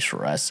slaves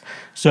for us.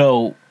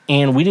 So,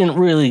 and we didn't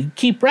really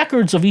keep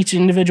records of each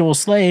individual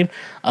slave,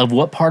 of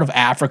what part of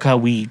Africa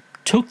we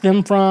took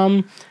them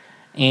from,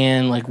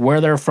 and like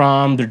where they're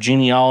from, their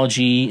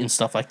genealogy, and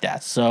stuff like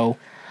that. So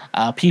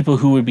people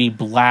who would be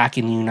black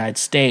in the United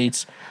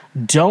States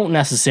don't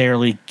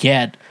necessarily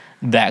get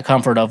that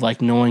comfort of like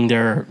knowing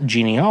their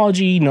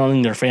genealogy,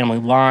 knowing their family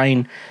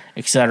line,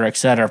 et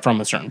cetera,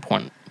 from a certain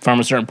point,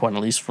 at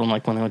least from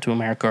like when they went to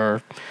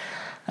America,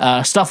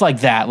 or stuff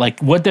like that. Like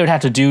what they would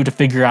have to do to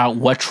figure out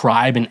what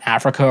tribe in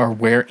Africa or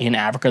where in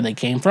Africa they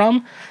came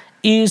from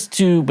is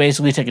to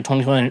basically take a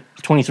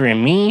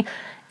 23andMe.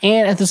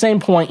 And at the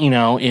same point,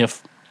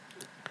 if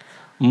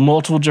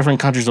multiple different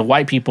countries of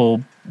white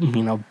people,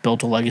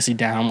 built a legacy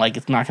down, like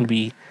it's not going to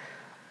be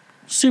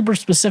super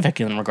specific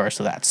in regards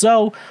to that.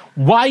 So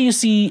why you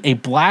see a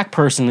black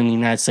person in the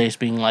United States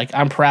being like,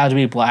 I'm proud to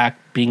be black,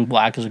 being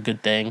black is a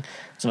good thing,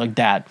 stuff like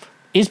that,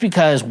 is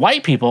because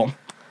white people,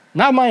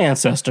 not my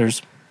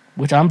ancestors,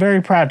 which I'm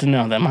very proud to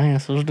know that my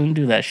ancestors didn't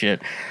do that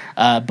shit,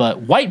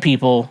 but white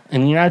people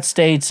in the United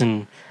States,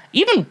 and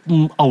even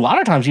a lot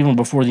of times even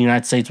before the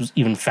United States was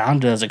even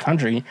founded as a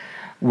country,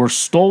 were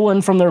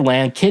stolen from their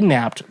land,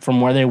 kidnapped from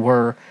where they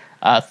were,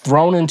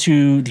 thrown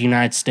into the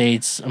United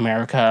States,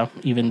 America,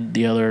 even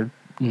the other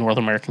North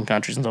American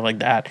countries and stuff like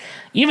that,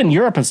 even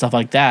Europe and stuff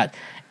like that,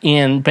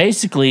 and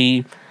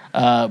basically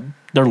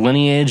their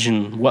lineage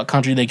and what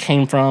country they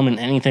came from and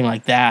anything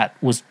like that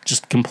was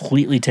just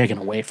completely taken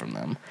away from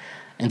them.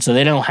 And so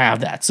they don't have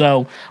that.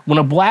 So when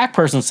a black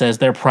person says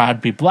they're proud to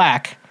be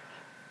black,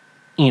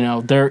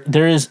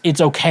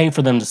 it's okay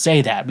for them to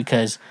say that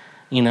because,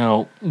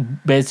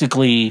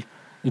 basically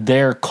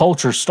their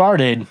culture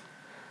started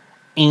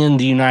in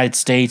the United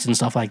States and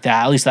stuff like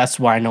that. At least that's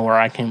why I know where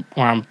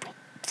I'm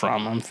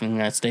from. I'm from the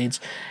United States.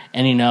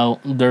 And,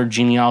 their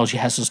genealogy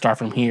has to start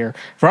from here,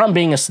 from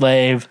being a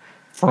slave,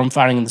 from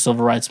fighting in the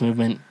civil rights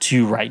movement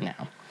to right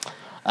now.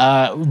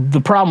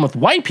 The problem with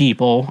white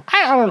people,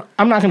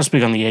 I'm not going to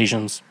speak on the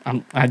Asians.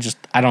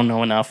 I don't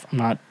know enough. I'm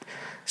not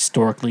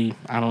historically,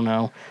 I don't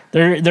know.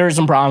 There are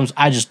some problems.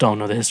 I just don't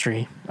know the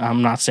history.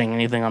 I'm not saying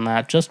anything on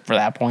that, just for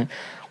that point.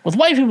 With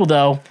white people,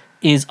 though,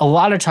 is a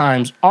lot of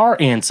times our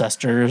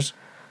ancestors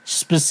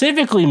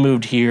specifically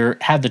moved here,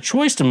 had the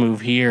choice to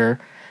move here,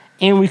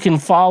 and we can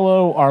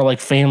follow our like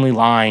family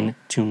line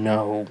to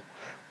know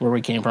where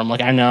we came from.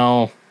 Like, I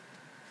know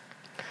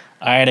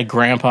I had a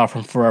grandpa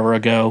from forever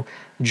ago,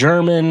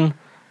 German,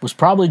 was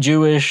probably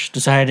Jewish,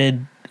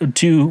 decided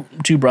two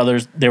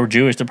brothers, they were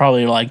Jewish, they're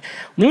probably like,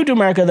 when they moved to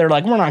America, they're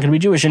like, we're not going to be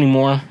Jewish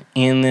anymore,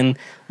 and then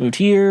moved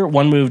here.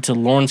 One moved to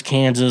Lawrence,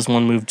 Kansas,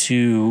 one moved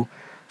to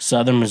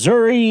Southern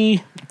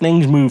Missouri.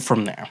 Things moved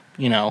from there,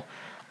 you know.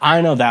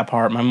 I know that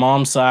part. My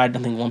mom's side, I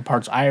think one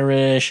part's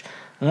Irish,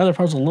 another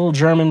part's a little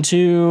German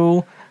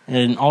too,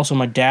 and also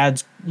my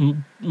dad's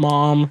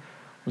mom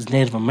was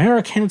Native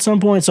American at some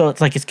point, so it's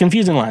like it's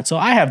confusing line. So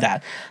I have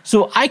that.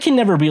 So I can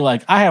never be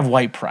like, I have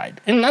white pride.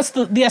 And that's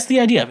the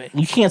idea of it.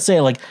 You can't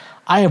say like,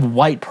 I have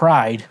white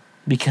pride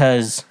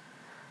because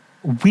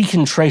we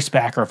can trace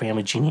back our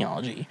family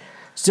genealogy.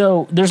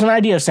 So there's an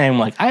idea of saying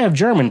like, I have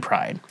German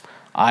pride.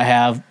 I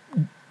have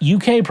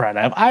UK pride.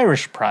 I have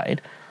Irish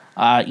pride.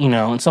 You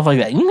know, and stuff like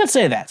that. You can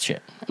say that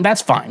shit.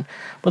 That's fine.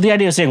 But the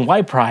idea of saying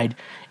white pride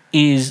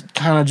is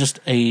kind of just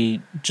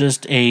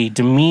a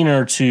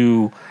demeanor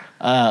to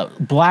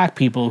black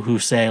people who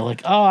say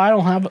like, oh, I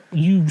don't have,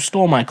 you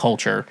stole my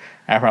culture.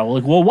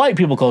 Like, well, white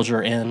people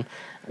culture. And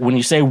when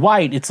you say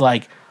white, it's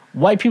like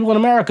white people in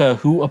America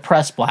who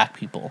oppress black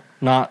people,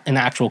 not an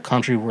actual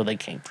country where they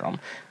came from.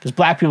 Because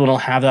black people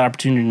don't have that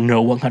opportunity to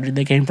know what country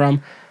they came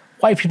from.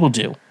 White people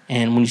do.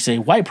 And when you say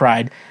white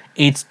pride,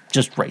 it's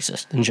just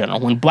racist in general.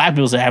 When black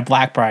people say I have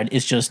black pride,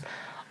 it's just,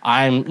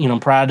 I'm, you know,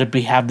 proud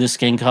to have this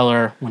skin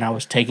color when I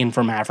was taken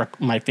from Africa.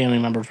 My family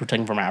members were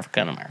taken from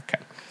Africa and America.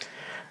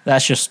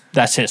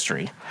 That's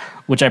history,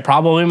 which I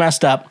probably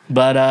messed up,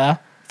 but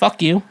fuck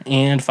you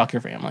and fuck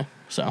your family.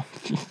 So,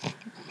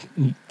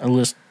 at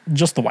least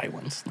just the white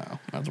ones. No,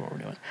 that's what we're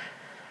doing.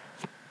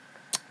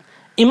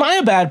 Am I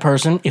a bad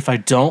person if I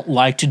don't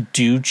like to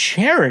do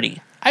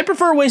charity? I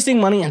prefer wasting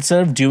money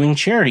instead of doing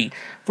charity.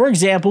 For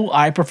example,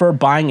 I prefer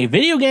buying a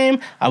video game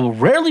I will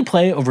rarely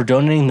play over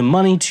donating the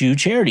money to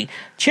charity.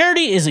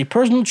 Charity is a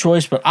personal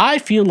choice, but I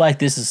feel like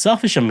this is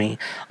selfish of me.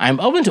 I am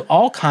open to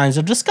all kinds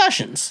of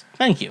discussions.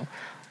 Thank you.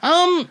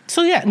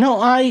 So yeah, no,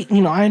 I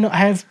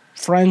have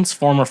friends,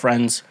 former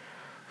friends,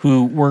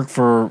 who work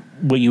for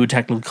what you would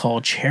technically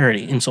call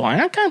charity, and so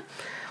I kind of,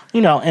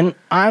 you know, and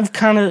I've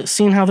kind of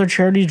seen how their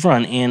charities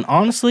run, and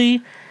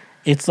honestly,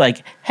 it's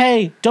like,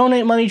 hey,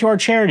 donate money to our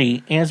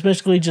charity, and it's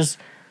basically just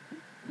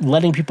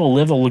letting people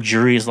live a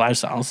luxurious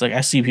lifestyle. It's like,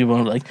 I see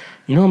people like,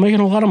 you know, I'm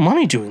making a lot of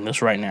money doing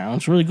this right now.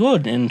 It's really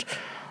good, and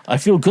I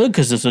feel good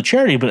because it's a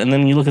charity, and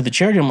then you look at the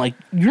charity, I'm like,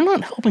 you're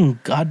not helping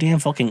goddamn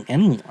fucking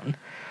anyone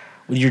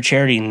with your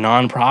charity,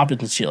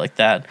 non-profits and shit like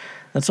that.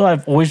 That's why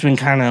I've always been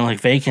kind of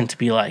like vacant to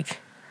be like,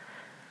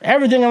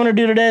 everything I'm going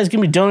to do today is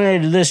going to be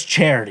donated to this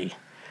charity.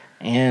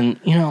 And,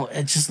 you know,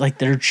 it's just like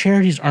their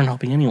charities aren't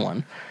helping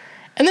anyone.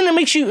 And then it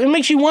makes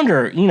you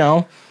wonder, you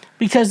know,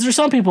 because there's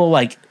some people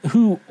like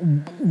who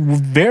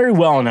very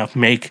well enough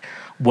make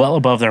well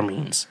above their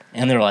means.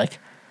 And they're like,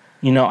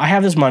 you know, I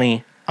have this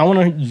money. I want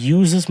to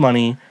use this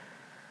money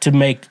to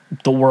make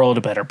the world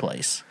a better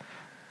place.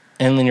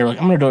 And then you're like,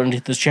 I'm going to donate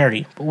to this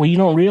charity. But what you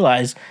don't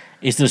realize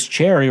is this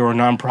charity, or a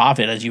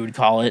nonprofit, as you would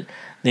call it,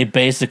 they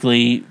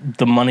basically,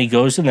 the money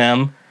goes to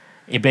them.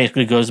 It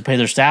basically goes to pay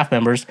their staff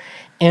members.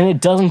 And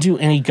it doesn't do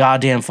any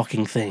goddamn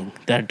fucking thing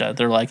that it does.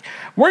 They're like,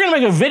 we're going to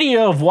make a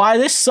video of why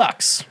this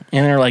sucks.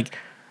 And they're like,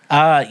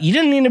 you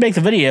didn't need to make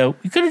the video.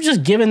 You could have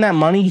just given that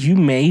money you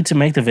made to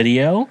make the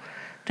video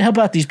to help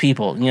out these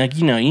people.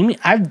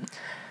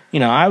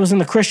 I was in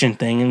the Christian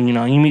thing, and, you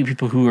know, you meet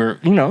people who are,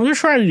 you know, they're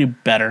trying to do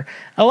better.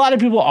 A lot of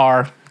people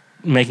are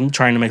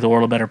trying to make the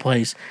world a better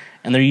place,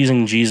 and they're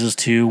using Jesus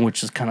too,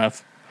 which is kind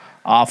of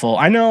awful.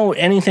 I know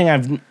any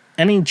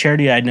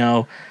charity I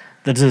know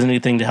that does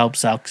anything to help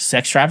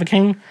sex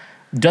trafficking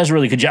does a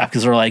really good job,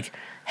 because they're like,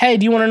 hey,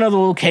 do you want to know the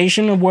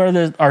location of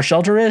where our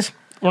shelter is?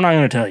 We're not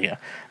going to tell you,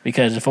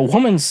 because if a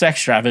woman's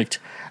sex trafficked,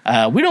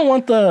 we don't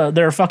want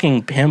their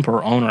fucking pimp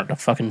or owner to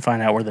fucking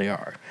find out where they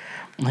are.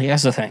 Like,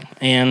 that's the thing.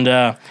 And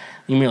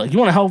you mean like, you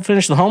want to help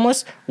finish the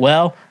homeless?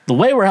 Well, the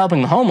way we're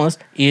helping the homeless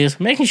is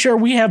making sure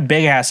we have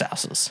big ass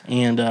houses,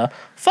 and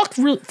fuck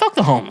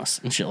the homeless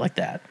and shit like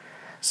that.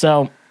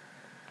 So,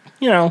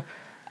 you know,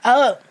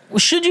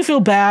 should you feel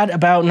bad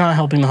about not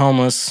helping the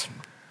homeless?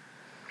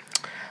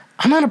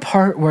 I'm at a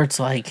part where it's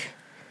like,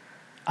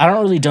 I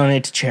don't really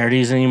donate to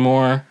charities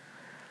anymore.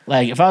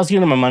 Like, if I was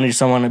giving my money to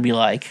someone, it'd be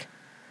like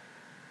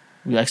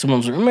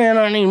someone's like, man,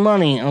 I need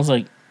money. And I was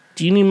like,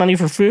 do you need money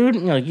for food?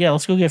 And you're like, yeah,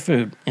 let's go get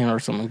food. Or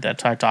something like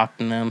that. So I talked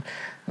to them.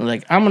 They're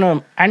like,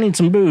 I need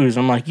some booze.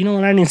 I'm like, you know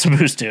what? I need some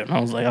booze too. And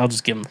I was like, I'll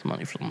just give them the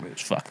money for the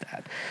booze. Fuck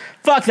that.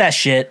 Fuck that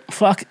shit.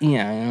 Fuck,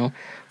 yeah, you know.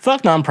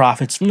 Fuck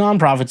nonprofits.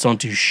 Nonprofits don't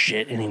do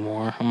shit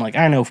anymore. I'm like,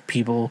 I know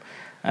people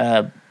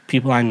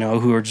I know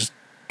who are just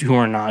who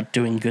are not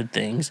doing good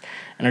things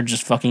and are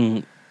just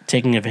fucking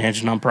taking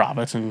advantage of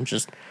nonprofits and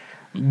just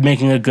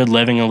making a good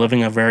living and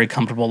living a very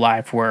comfortable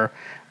life where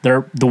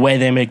the way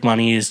they make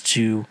money is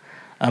to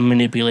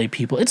manipulate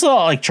people. It's a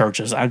lot like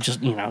churches. I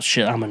just,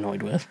 shit I'm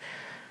annoyed with.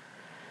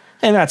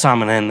 And that's how I'm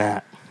going to end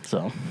that.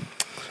 So,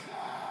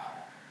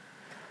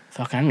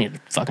 fuck, I need a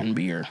fucking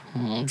beer.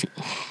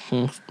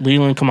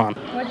 Leland, come on.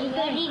 What you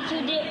ready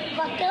to get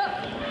fucked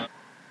up?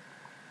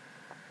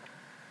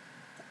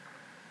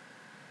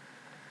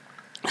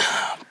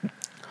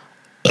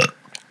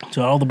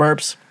 So all the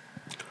burps.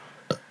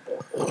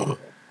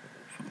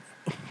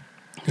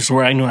 This is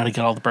where I know how to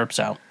get all the burps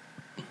out.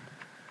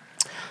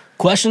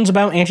 Questions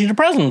about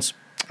antidepressants.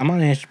 I'm on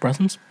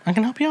antidepressants. I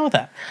can help you out with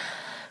that.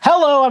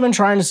 Hello, I've been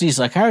trying to see a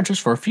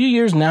psychiatrist for a few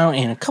years now,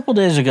 and a couple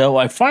days ago,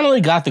 I finally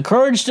got the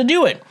courage to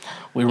do it.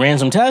 We ran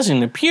some tests,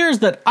 and it appears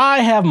that I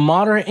have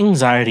moderate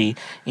anxiety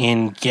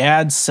and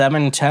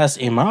GAD-7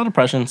 test and mild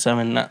depression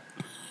 7.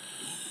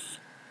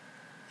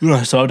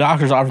 So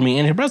doctors offered me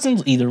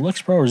antidepressants, either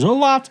Lexapro or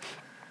Zoloft,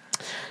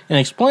 and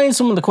explained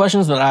some of the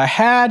questions that I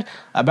had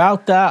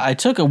about that. I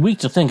took a week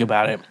to think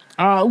about it.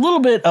 A little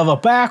bit of a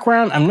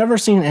background. I've never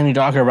seen any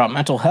doctor about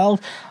mental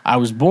health. I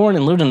was born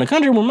and lived in a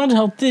country where mental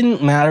health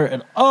didn't matter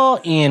at all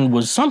and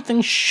was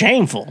something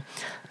shameful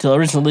until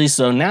recently.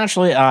 So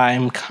naturally,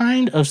 I'm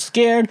kind of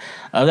scared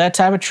of that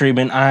type of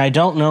treatment. I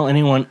don't know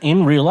anyone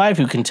in real life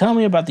who can tell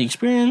me about the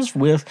experience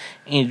with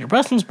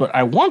antidepressants, but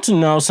I want to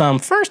know some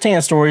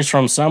firsthand stories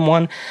from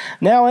someone.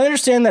 Now, I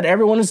understand that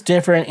everyone is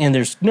different and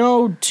there's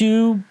no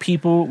two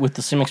people with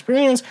the same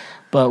experience,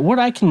 but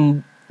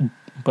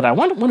I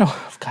want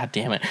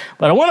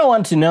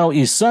to know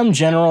is some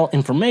general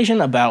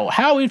information about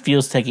how it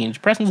feels taking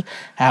antidepressants,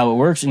 how it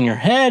works in your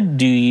head.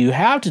 Do you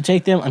have to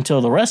take them until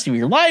the rest of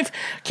your life?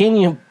 Can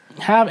you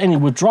have any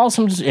withdrawal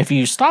symptoms if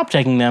you stop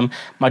taking them?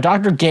 My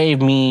doctor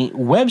gave me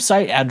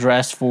website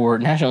address for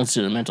National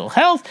Institute of Mental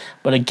Health,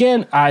 but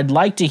again, I'd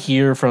like to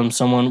hear from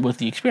someone with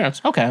the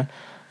experience. Okay.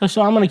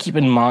 So I'm going to keep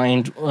in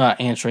mind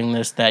answering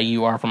this that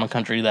you are from a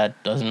country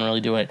that doesn't really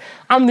do it.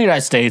 I'm in the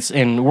United States,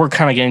 and we're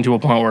kind of getting to a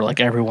point where like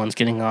everyone's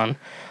getting on,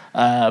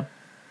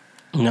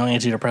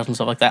 antidepressants and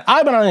stuff like that.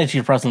 I've been on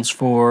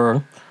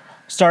antidepressants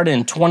started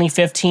in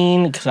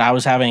 2015 because I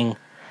was I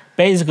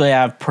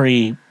have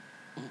pretty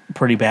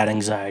bad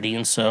anxiety,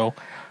 and so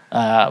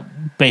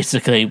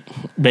basically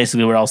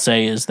what I'll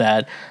say is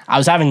that I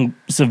was having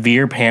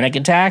severe panic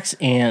attacks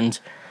and.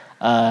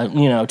 I'm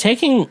not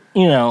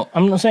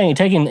saying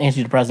taking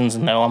antidepressants,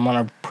 and no, I'm on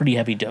a pretty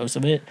heavy dose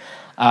of it.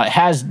 It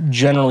has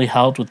generally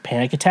helped with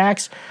panic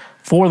attacks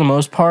for the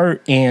most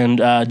part, and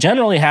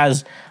generally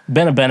has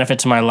been a benefit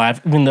to my life,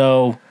 even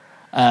though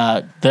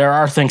there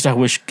are things I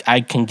wish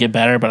I can get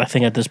better, but I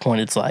think at this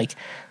point it's like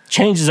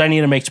changes I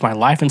need to make to my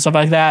life and stuff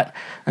like that.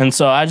 And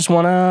so I just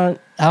want to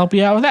help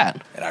you out with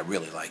that. And I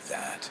really like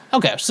that.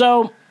 Okay,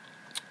 so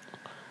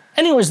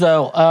anyways,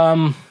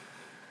 though,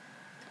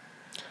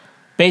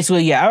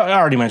 basically, yeah, I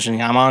already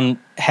mentioned I'm on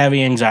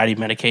heavy anxiety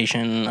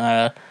medication.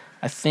 I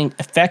think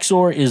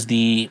Effexor is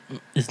the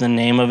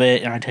name of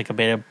it, and I take a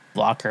beta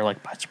blocker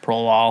like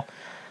bisoprolol.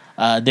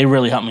 They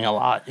really help me a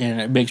lot,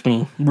 and it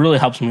really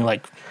helps me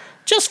like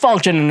just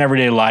function in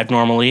everyday life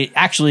normally. It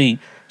actually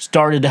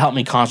started to help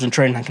me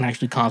concentrate, and I can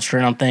actually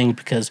concentrate on things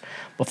because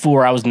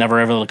before I was never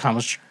able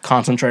to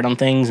concentrate on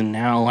things, and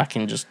now I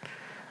can just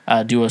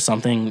do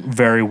something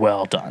very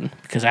well done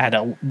because I had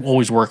to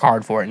always work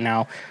hard for it.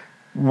 Now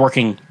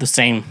working the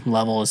same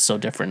level is so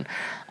different.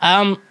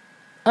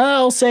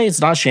 I'll say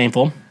it's not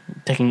shameful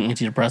taking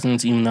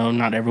antidepressants, even though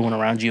not everyone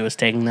around you is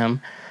taking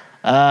them.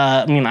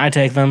 I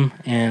take them,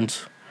 and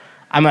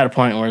I'm at a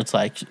point where it's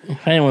like,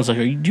 if anyone's like,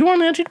 "Do you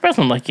want an antidepressant?"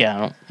 I'm like,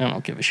 "Yeah, I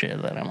don't give a shit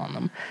that I'm on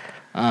them.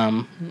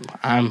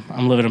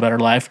 I'm living a better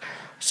life."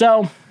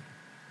 So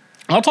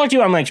I'll talk to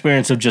you about my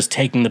experience of just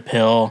taking the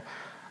pill,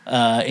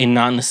 and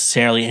not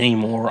necessarily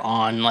anymore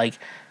on like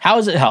how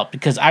has it helped,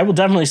 because I will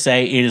definitely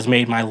say it has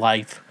made my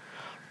life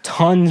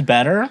tons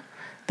better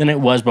than it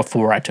was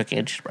before I took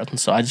antidepressants.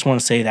 So I just want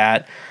to say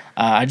that.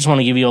 I just want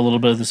to give you a little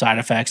bit of the side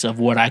effects of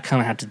what I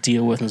kind of have to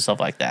deal with and stuff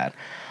like that.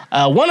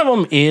 One of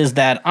them is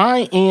that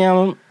I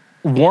am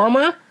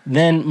warmer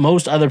than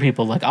most other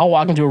people. Like, I'll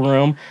walk into a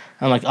room,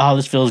 I'm like, oh,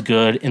 this feels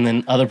good. And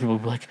then other people will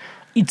be like,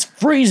 it's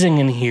freezing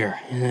in here.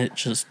 And it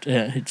just,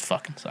 it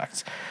fucking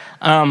sucks.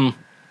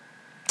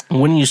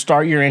 When you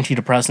start your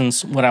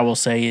antidepressants, what I will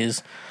say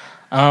is,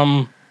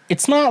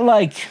 it's not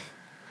like,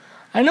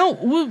 I know,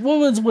 what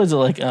was it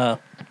like,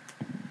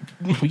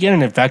 we get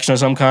an infection of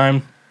some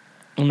kind,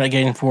 I'm not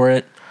getting for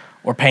it,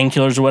 or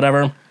painkillers or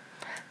whatever.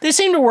 They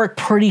seem to work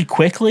pretty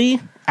quickly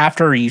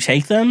after you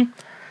take them.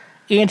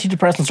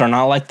 Antidepressants are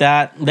not like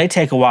that. They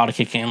take a while to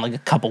kick in, like a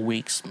couple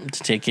weeks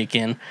to kick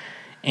in.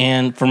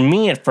 And for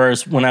me at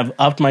first, when I've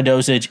upped my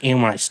dosage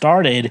and when I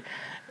started,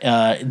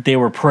 they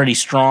were pretty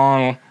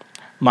strong.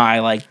 My,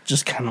 like,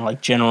 just kind of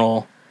like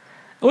general,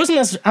 it wasn't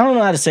necessarily, I don't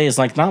know how to say, it's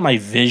like not my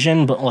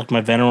vision, but like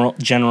my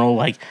general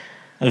like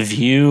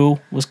view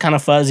was kind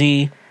of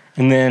fuzzy.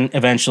 And then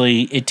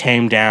eventually it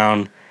tamed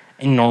down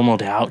and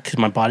normaled out because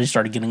my body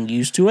started getting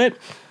used to it.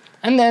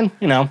 And then,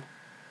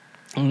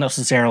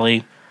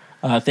 necessarily,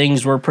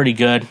 things were pretty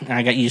good, and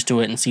I got used to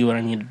it and see what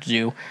I needed to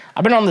do.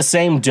 I've been on the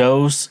same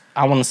dose,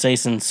 I want to say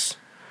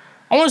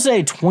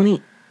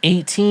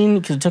 2018,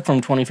 because it took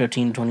from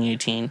 2015 to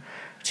 2018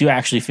 to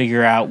actually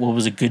figure out what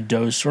was a good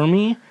dose for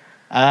me.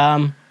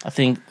 I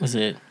think, was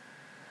it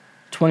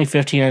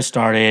 2015 I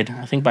started.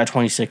 I think by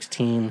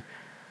 2016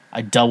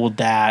 I doubled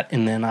that,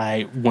 and then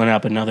I went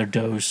up another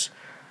dose.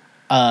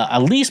 At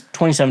least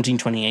 2017,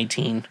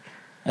 2018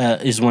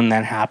 is when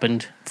that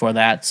happened for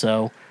that.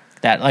 So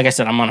that, like I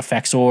said, I'm on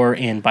Effexor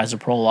and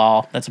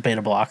bisoprolol. That's a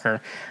beta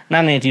blocker.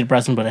 Not an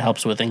antidepressant, but it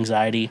helps with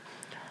anxiety.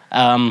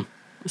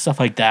 Stuff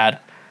like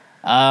that.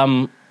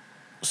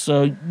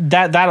 So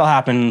that'll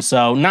happen.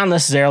 So not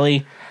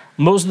necessarily.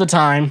 Most of the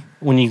time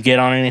when you get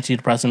on an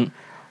antidepressant,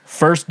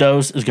 first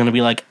dose is going to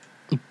be like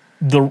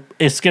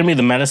it's going to be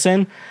the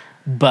medicine,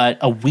 but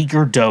a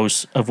weaker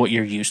dose of what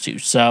you're used to.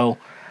 So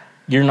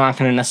you're not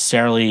going to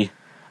necessarily,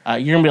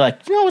 you're going to be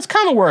like, it's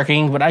kind of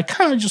working, but I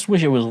kind of just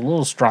wish it was a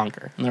little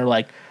stronger. And they're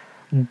like,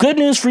 good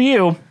news for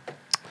you.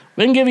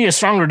 We can give you a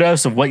stronger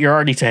dose of what you're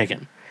already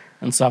taking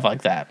and stuff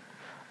like that.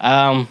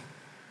 Not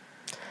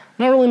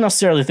really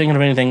necessarily thinking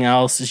of anything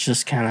else. It's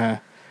just kind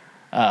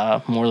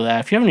of more of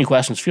that. If you have any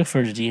questions, feel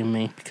free to DM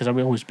me, because I'll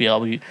always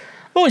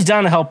always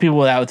down to help people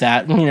with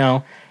that.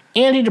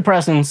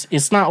 Antidepressants,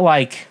 it's not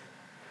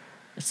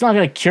going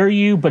to cure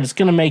you, but it's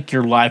going to make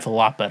your life a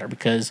lot better,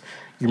 because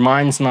your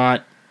mind's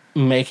not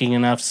making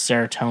enough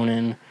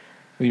serotonin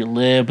where you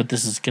live, but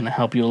this is going to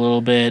help you a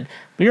little bit.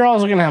 But you're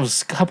also going to have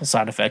a couple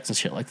side effects and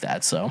shit like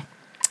that. So,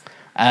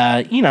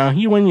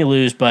 you win, you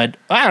lose, but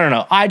I don't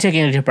know. I take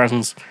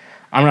antidepressants.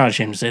 I'm not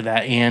ashamed to say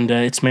that, and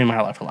it's made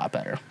my life a lot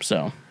better.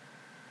 So,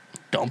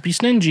 don't be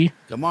stingy.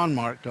 Come on,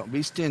 Mark. Don't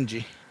be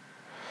stingy.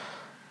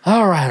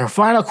 All right, our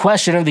final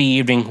question of the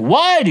evening.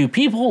 Why do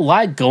people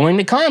like going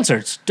to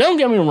concerts? Don't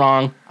get me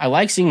wrong, I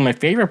like seeing my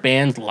favorite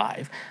bands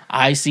live.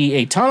 I see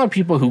a ton of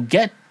people who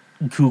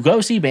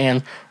go see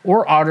bands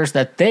or artists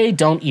that they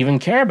don't even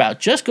care about.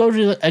 Just go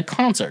to a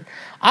concert.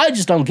 I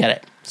just don't get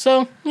it.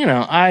 So,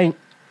 I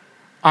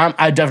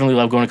definitely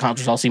love going to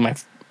concerts. I'll see my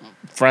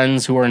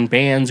friends who are in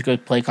bands go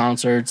play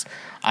concerts.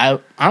 I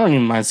don't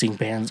even mind seeing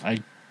bands. I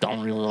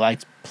don't really like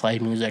to play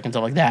music and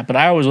stuff like that, but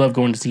I always love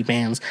going to see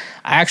bands.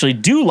 I actually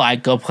do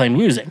like go play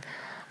music.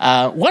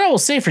 What I will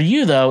say for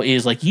you, though,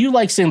 is you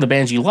like seeing the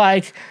bands you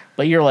like,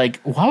 but you're like,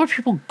 why would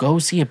people go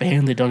see a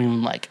band they don't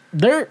even like?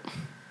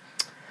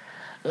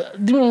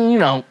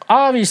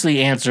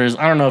 Obviously answers.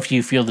 I don't know if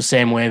you feel the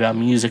same way about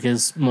music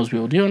as most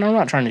people do, and I'm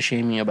not trying to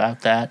shame you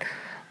about that,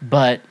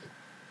 but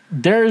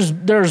there's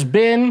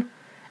been,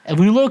 if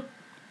we look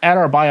at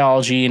our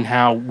biology and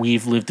how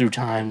we've lived through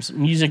times,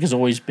 music has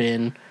always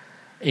been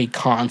a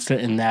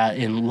constant in that.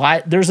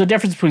 There's a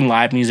difference between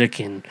live music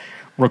and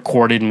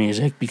recorded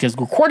music, because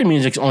recorded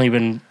music's only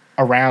been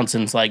around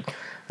since the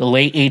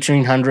late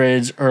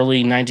 1800s,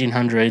 early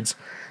 1900s.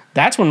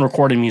 That's when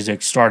recorded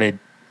music started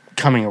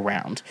coming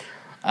around.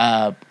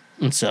 And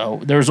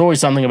so there's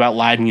always something about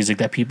live music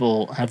that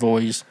people have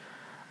always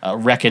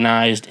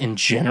recognized and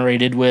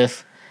generated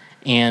with,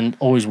 and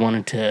always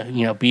wanted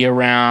to, be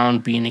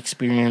around, being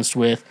experienced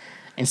with,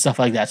 and stuff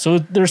like that. So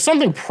there's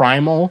something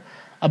primal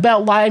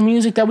about live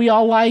music that we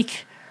all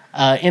like,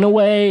 in a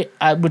way,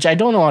 which I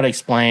don't know how to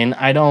explain.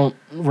 I don't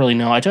really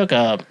know. I took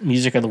a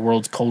Music of the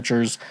World's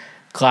Cultures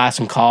class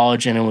in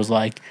college, and it was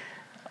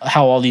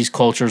how all these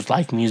cultures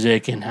like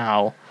music, and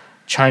how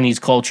Chinese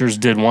cultures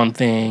did one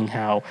thing,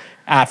 how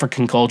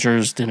African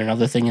cultures did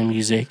another thing in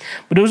music.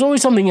 But it was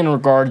always something in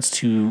regards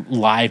to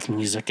live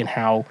music, and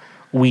how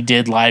we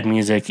did live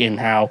music, and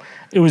how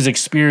it was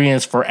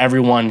experienced for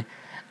everyone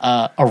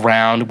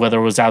around, whether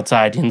it was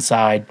outside,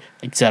 inside,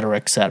 etc.,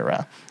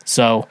 etc.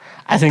 So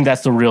I think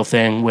that's the real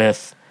thing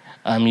with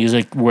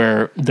music,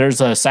 where there's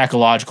a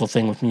psychological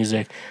thing with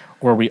music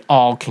where we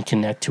all can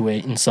connect to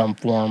it in some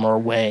form or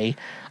way,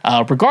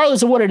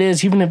 regardless of what it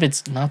is, even if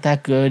it's not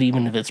that good,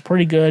 even if it's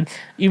pretty good,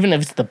 even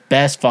if it's the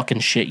best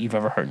fucking shit you've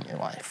ever heard in your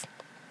life.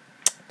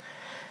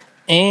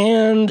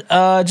 And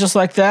just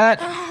like that,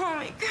 Oh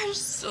my gosh,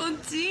 so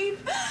deep.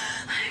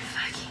 I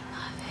fucking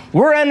love it.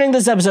 we're ending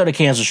this episode of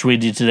Cancel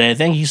Shweezy today.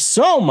 Thank you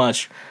so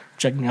much for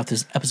checking out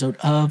this episode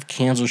of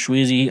Cancel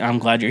Shweezy. I'm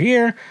glad you're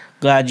here.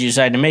 Glad you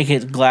decided to make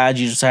it. Glad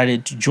you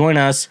decided to join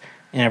us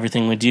in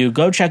everything we do.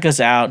 Go check us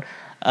out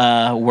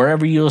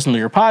wherever you listen to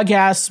your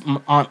podcasts,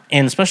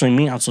 and especially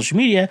me on social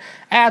media,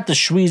 at The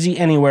Shweezy.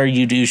 Anywhere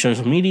you do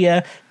social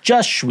media,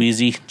 just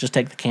Shweezy. Just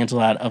take the cancel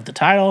out of the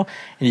title.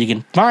 And you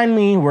can find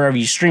me wherever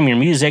you stream your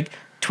music,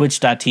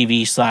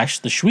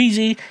 twitch.tv/The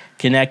Shweezy.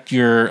 Connect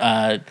your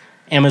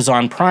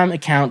Amazon Prime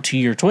account to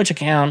your Twitch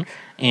account,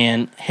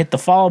 and hit the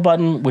follow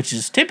button, which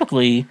is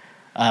typically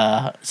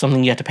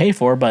something you have to pay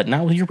for, but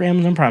not with your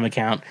Amazon Prime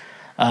account.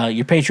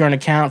 Your Patreon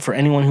account for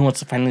anyone who wants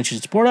to financially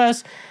support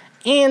us,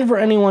 and for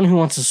anyone who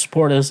wants to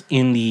support us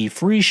in the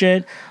free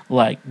shit,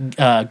 like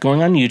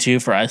going on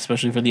YouTube,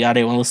 especially for the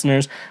audio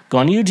listeners. Go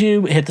on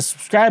YouTube, hit the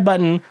subscribe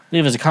button,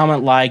 leave us a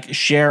comment,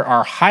 share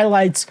our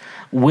highlights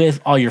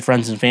with all your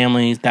friends and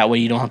family. That way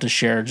you don't have to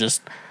share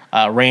just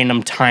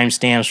random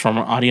timestamps from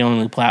our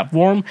audio-only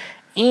platform.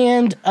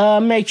 And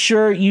make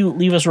sure you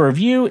leave us a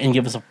review and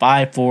give us a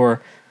 5,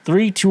 4,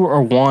 3, 2,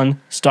 or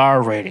 1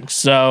 star rating.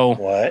 So,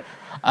 What?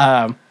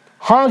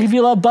 honk if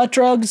you love butt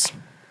drugs,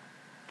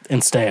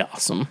 and stay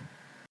awesome.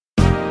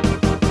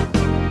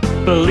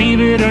 Believe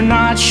it or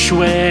not,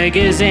 Schweg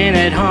isn't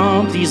at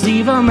home. Please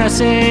leave a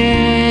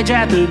message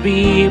at the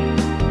beep.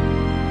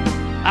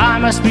 I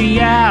must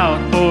be out,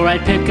 or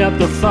I'd pick up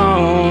the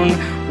phone.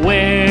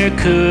 Where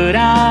could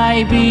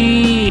I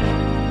be?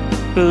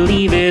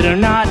 Believe it or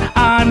not,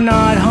 I'm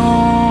not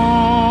home.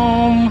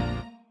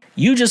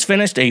 You just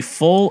finished a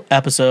full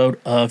episode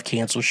of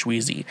Cancel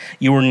Shweezy.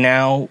 You are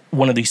now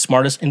one of the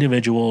smartest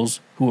individuals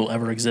who will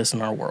ever exist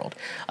in our world.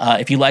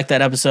 If you like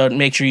that episode,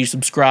 make sure you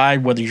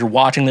subscribe. Whether you're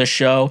watching this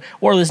show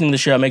or listening to the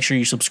show, make sure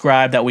you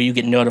subscribe. That way you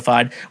get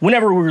notified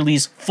whenever we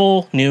release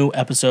full new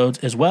episodes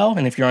as well.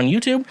 And if you're on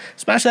YouTube,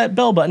 smash that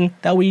bell button.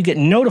 That way you get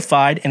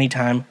notified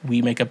anytime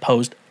we make a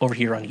post over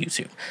here on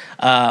YouTube.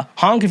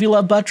 Honk if you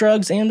love butt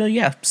drugs, and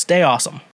stay awesome.